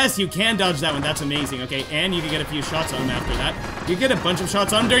that? Yes, you can dodge that one, that's amazing, okay? And you can get a few shots on him after that. You get a bunch of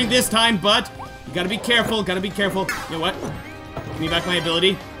shots on him during this time, but you gotta be careful, gotta be careful. You know what? Give me back my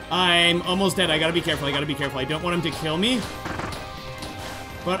ability. I'm almost dead, I gotta be careful, I gotta be careful. I don't want him to kill me.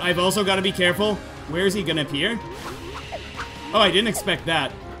 But I've also gotta be careful. Where is he gonna appear? Oh, I didn't expect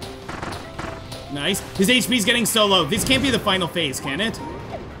that. Nice. His HP's getting so low. This can't be the final phase, can it?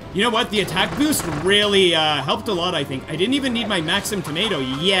 You know what? The attack boost really helped a lot, I think. I didn't even need my Maxim Tomato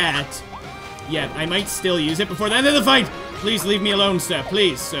yet. I might still use it before the end of the fight. Please leave me alone, sir.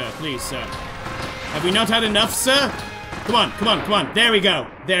 Please, sir. Please, sir. Have we not had enough, sir? Come on, come on, come on. There we go.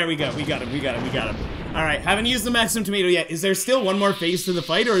 There we go. We got him, we got him, we got him. Alright, haven't used the Maxim Tomato yet. Is there still one more phase to the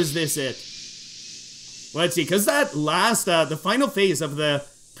fight, or is this it? Let's see, because that last, the final phase of the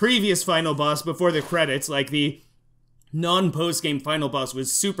previous final boss before the credits, like the non-post-game final boss,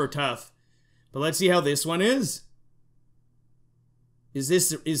 was super tough. But let's see how this one is. Is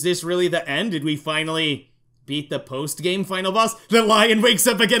this really the end? Did we finally beat the post-game final boss? The lion wakes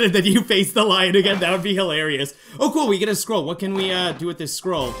up again and then you face the lion again. That would be hilarious. Oh, cool, we get a scroll. What can we do with this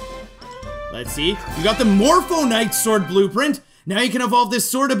scroll? Let's see. You got the Morpho Knight sword blueprint. Now you can evolve this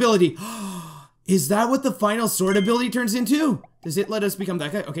sword ability. Is that what the final sword ability turns into? Does it let us become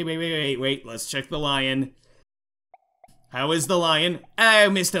that guy? Okay, wait. Let's check the lion. How is the lion? Oh,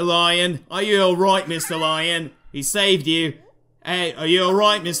 Mr. Lion. Are you alright, Mr. Lion? He saved you. Hey, are you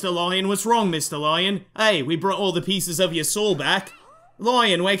alright, Mr. Lion? What's wrong, Mr. Lion? Hey, we brought all the pieces of your soul back.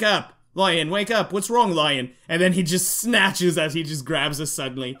 Lion, wake up. Lion, wake up. What's wrong, Lion? And then he just snatches us. He just grabs us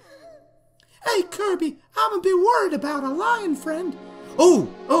suddenly. Hey, Kirby, I'm a bit worried about a lion friend. Oh,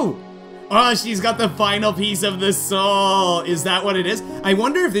 she's got the final piece of the soul. Is that what it is? I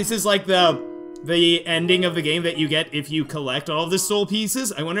wonder if this is like the ending of the game that you get if you collect all the soul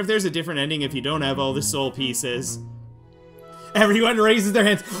pieces. I wonder if there's a different ending if you don't have all the soul pieces. Everyone raises their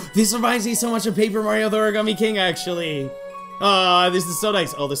hands. This reminds me so much of Paper Mario the Origami King, actually. Ah, this is so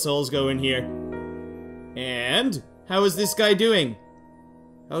nice. All the souls go in here. And how is this guy doing?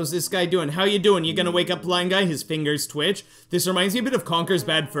 How's this guy doing? How you doing? You gonna wake up, blind guy? His fingers twitch. This reminds me a bit of Conker's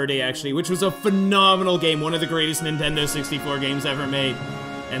Bad Fur Day, actually, which was a phenomenal game. One of the greatest Nintendo 64 games ever made.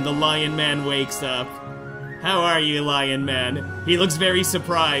 And the Lion Man wakes up. How are you, Lion Man? He looks very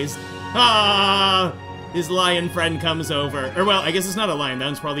surprised. Ah! His lion friend comes over. Or, well, I guess it's not a lion. That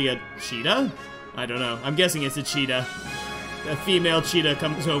one's probably a cheetah? I don't know. I'm guessing it's a cheetah. A female cheetah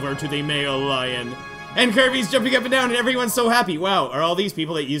comes over to the male lion. And Kirby's jumping up and down and everyone's so happy. Wow, are all these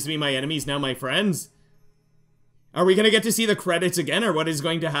people that used to be my enemies now my friends? Are we gonna get to see the credits again, or what is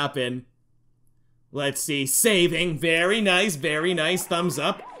going to happen? Let's see. Saving. Very nice, thumbs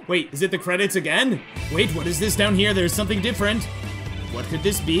up. Wait, is it the credits again? Wait, what is this down here? There's something different. What could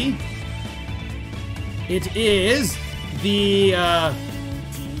this be? It is the,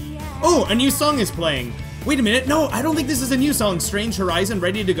 Oh, a new song is playing. Wait a minute, no, I don't think this is a new song. Strange Horizon,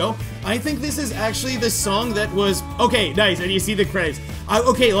 Ready to Go. I think this is actually the song that was... Okay, nice, and you see the credits.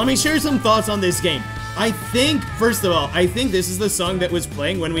 Okay, let me share some thoughts on this game. I think, first of all, I think this is the song that was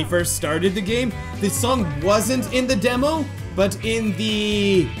playing when we first started the game. This song wasn't in the demo, but in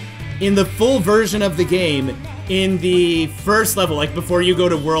the full version of the game, in the first level, like before you go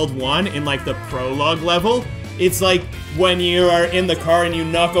to World 1, in like the prologue level, it's like when you are in the car and you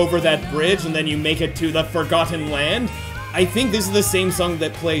knock over that bridge and then you make it to the Forgotten Land. I think this is the same song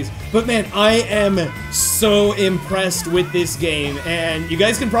that plays. But man, I am so impressed with this game, and you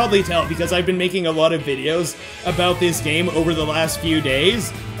guys can probably tell because I've been making a lot of videos about this game over the last few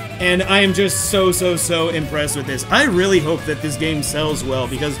days, and I am just so impressed with this. I really hope that this game sells well,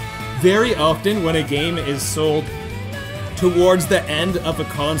 because very often when a game is sold towards the end of a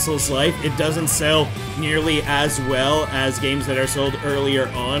console's life, it doesn't sell nearly as well as games that are sold earlier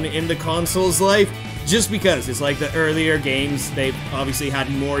on in the console's life, just because it's like the earlier games, they've obviously had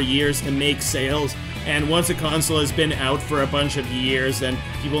more years to make sales, and once a console has been out for a bunch of years, then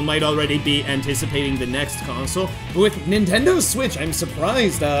people might already be anticipating the next console. But with Nintendo Switch, I'm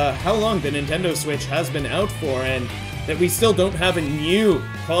surprised how long the Nintendo Switch has been out for, and that we still don't have a new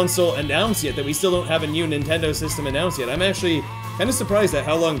console announced yet, that we still don't have a new Nintendo system announced yet. I'm actually kind of surprised at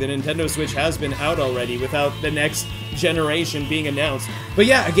how long the Nintendo Switch has been out already without the next generation being announced. But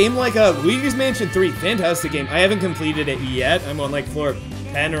yeah, a game like Luigi's Mansion 3, fantastic game. I haven't completed it yet. I'm on like floor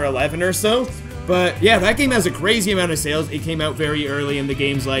 10 or 11 or so. But yeah, that game has a crazy amount of sales. It came out very early in the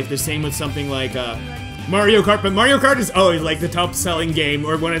game's life. The same with something like Mario Kart. But Mario Kart is always like the top selling game,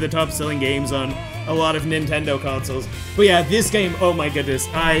 or one of the top selling games on a lot of Nintendo consoles. But yeah, this game, oh my goodness,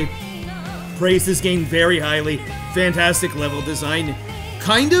 I praise this game very highly. Fantastic level design.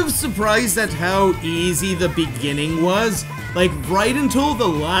 Kind of surprised at how easy the beginning was. Like, right until the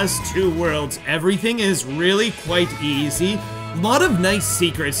last 2 worlds, everything is really quite easy. A lot of nice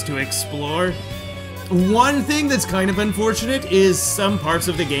secrets to explore. One thing that's kind of unfortunate is some parts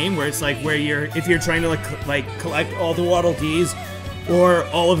of the game where it's like if you're trying to like collect all the Waddle Dees or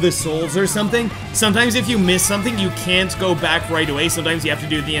all of the souls or something, sometimes if you miss something, you can't go back right away. Sometimes you have to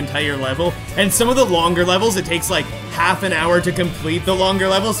do the entire level. And some of the longer levels, it takes like half an hour to complete the longer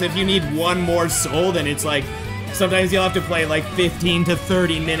level. So if you need one more soul, then it's like, sometimes you'll have to play like 15 to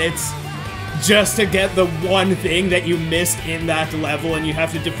 30 minutes just to get the one thing that you missed in that level, and you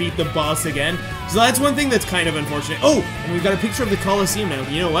have to defeat the boss again. So that's one thing that's kind of unfortunate. Oh, and we've got a picture of the Coliseum now.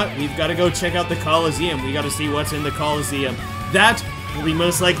 You know what? We've got to go check out the Coliseum. We got to see what's in the Coliseum. That will be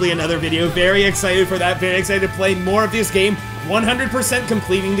most likely another video. Very excited for that. Very excited to play more of this game. 100%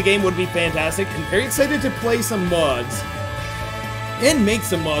 completing the game would be fantastic. And very excited to play some mods. And make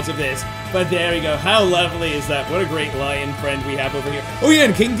some mods of this. But there we go. How lovely is that? What a great lion friend we have over here. Oh yeah,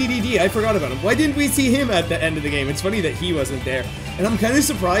 and King DDD, I forgot about him. Why didn't we see him at the end of the game? It's funny that he wasn't there. And I'm kind of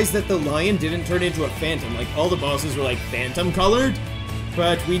surprised that the lion didn't turn into a phantom. Like, all the bosses were like phantom colored,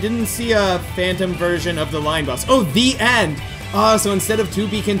 but we didn't see a phantom version of the lion boss. Oh, the end! So instead of to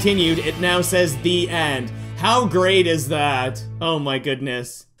be continued, it now says the end. How great is that? Oh my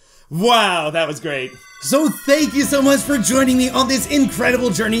goodness. Wow, that was great. So thank you so much for joining me on this incredible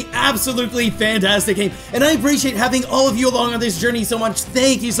journey. Absolutely fantastic game. And I appreciate having all of you along on this journey so much.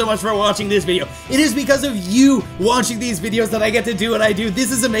 Thank you so much for watching this video. It is because of you watching these videos that I get to do what I do.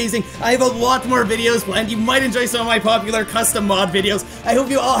 This is amazing. I have a lot more videos planned. You might enjoy some of my popular custom mod videos. I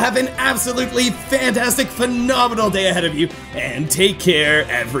hope you all have an absolutely fantastic, phenomenal day ahead of you. And take care,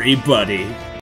 everybody.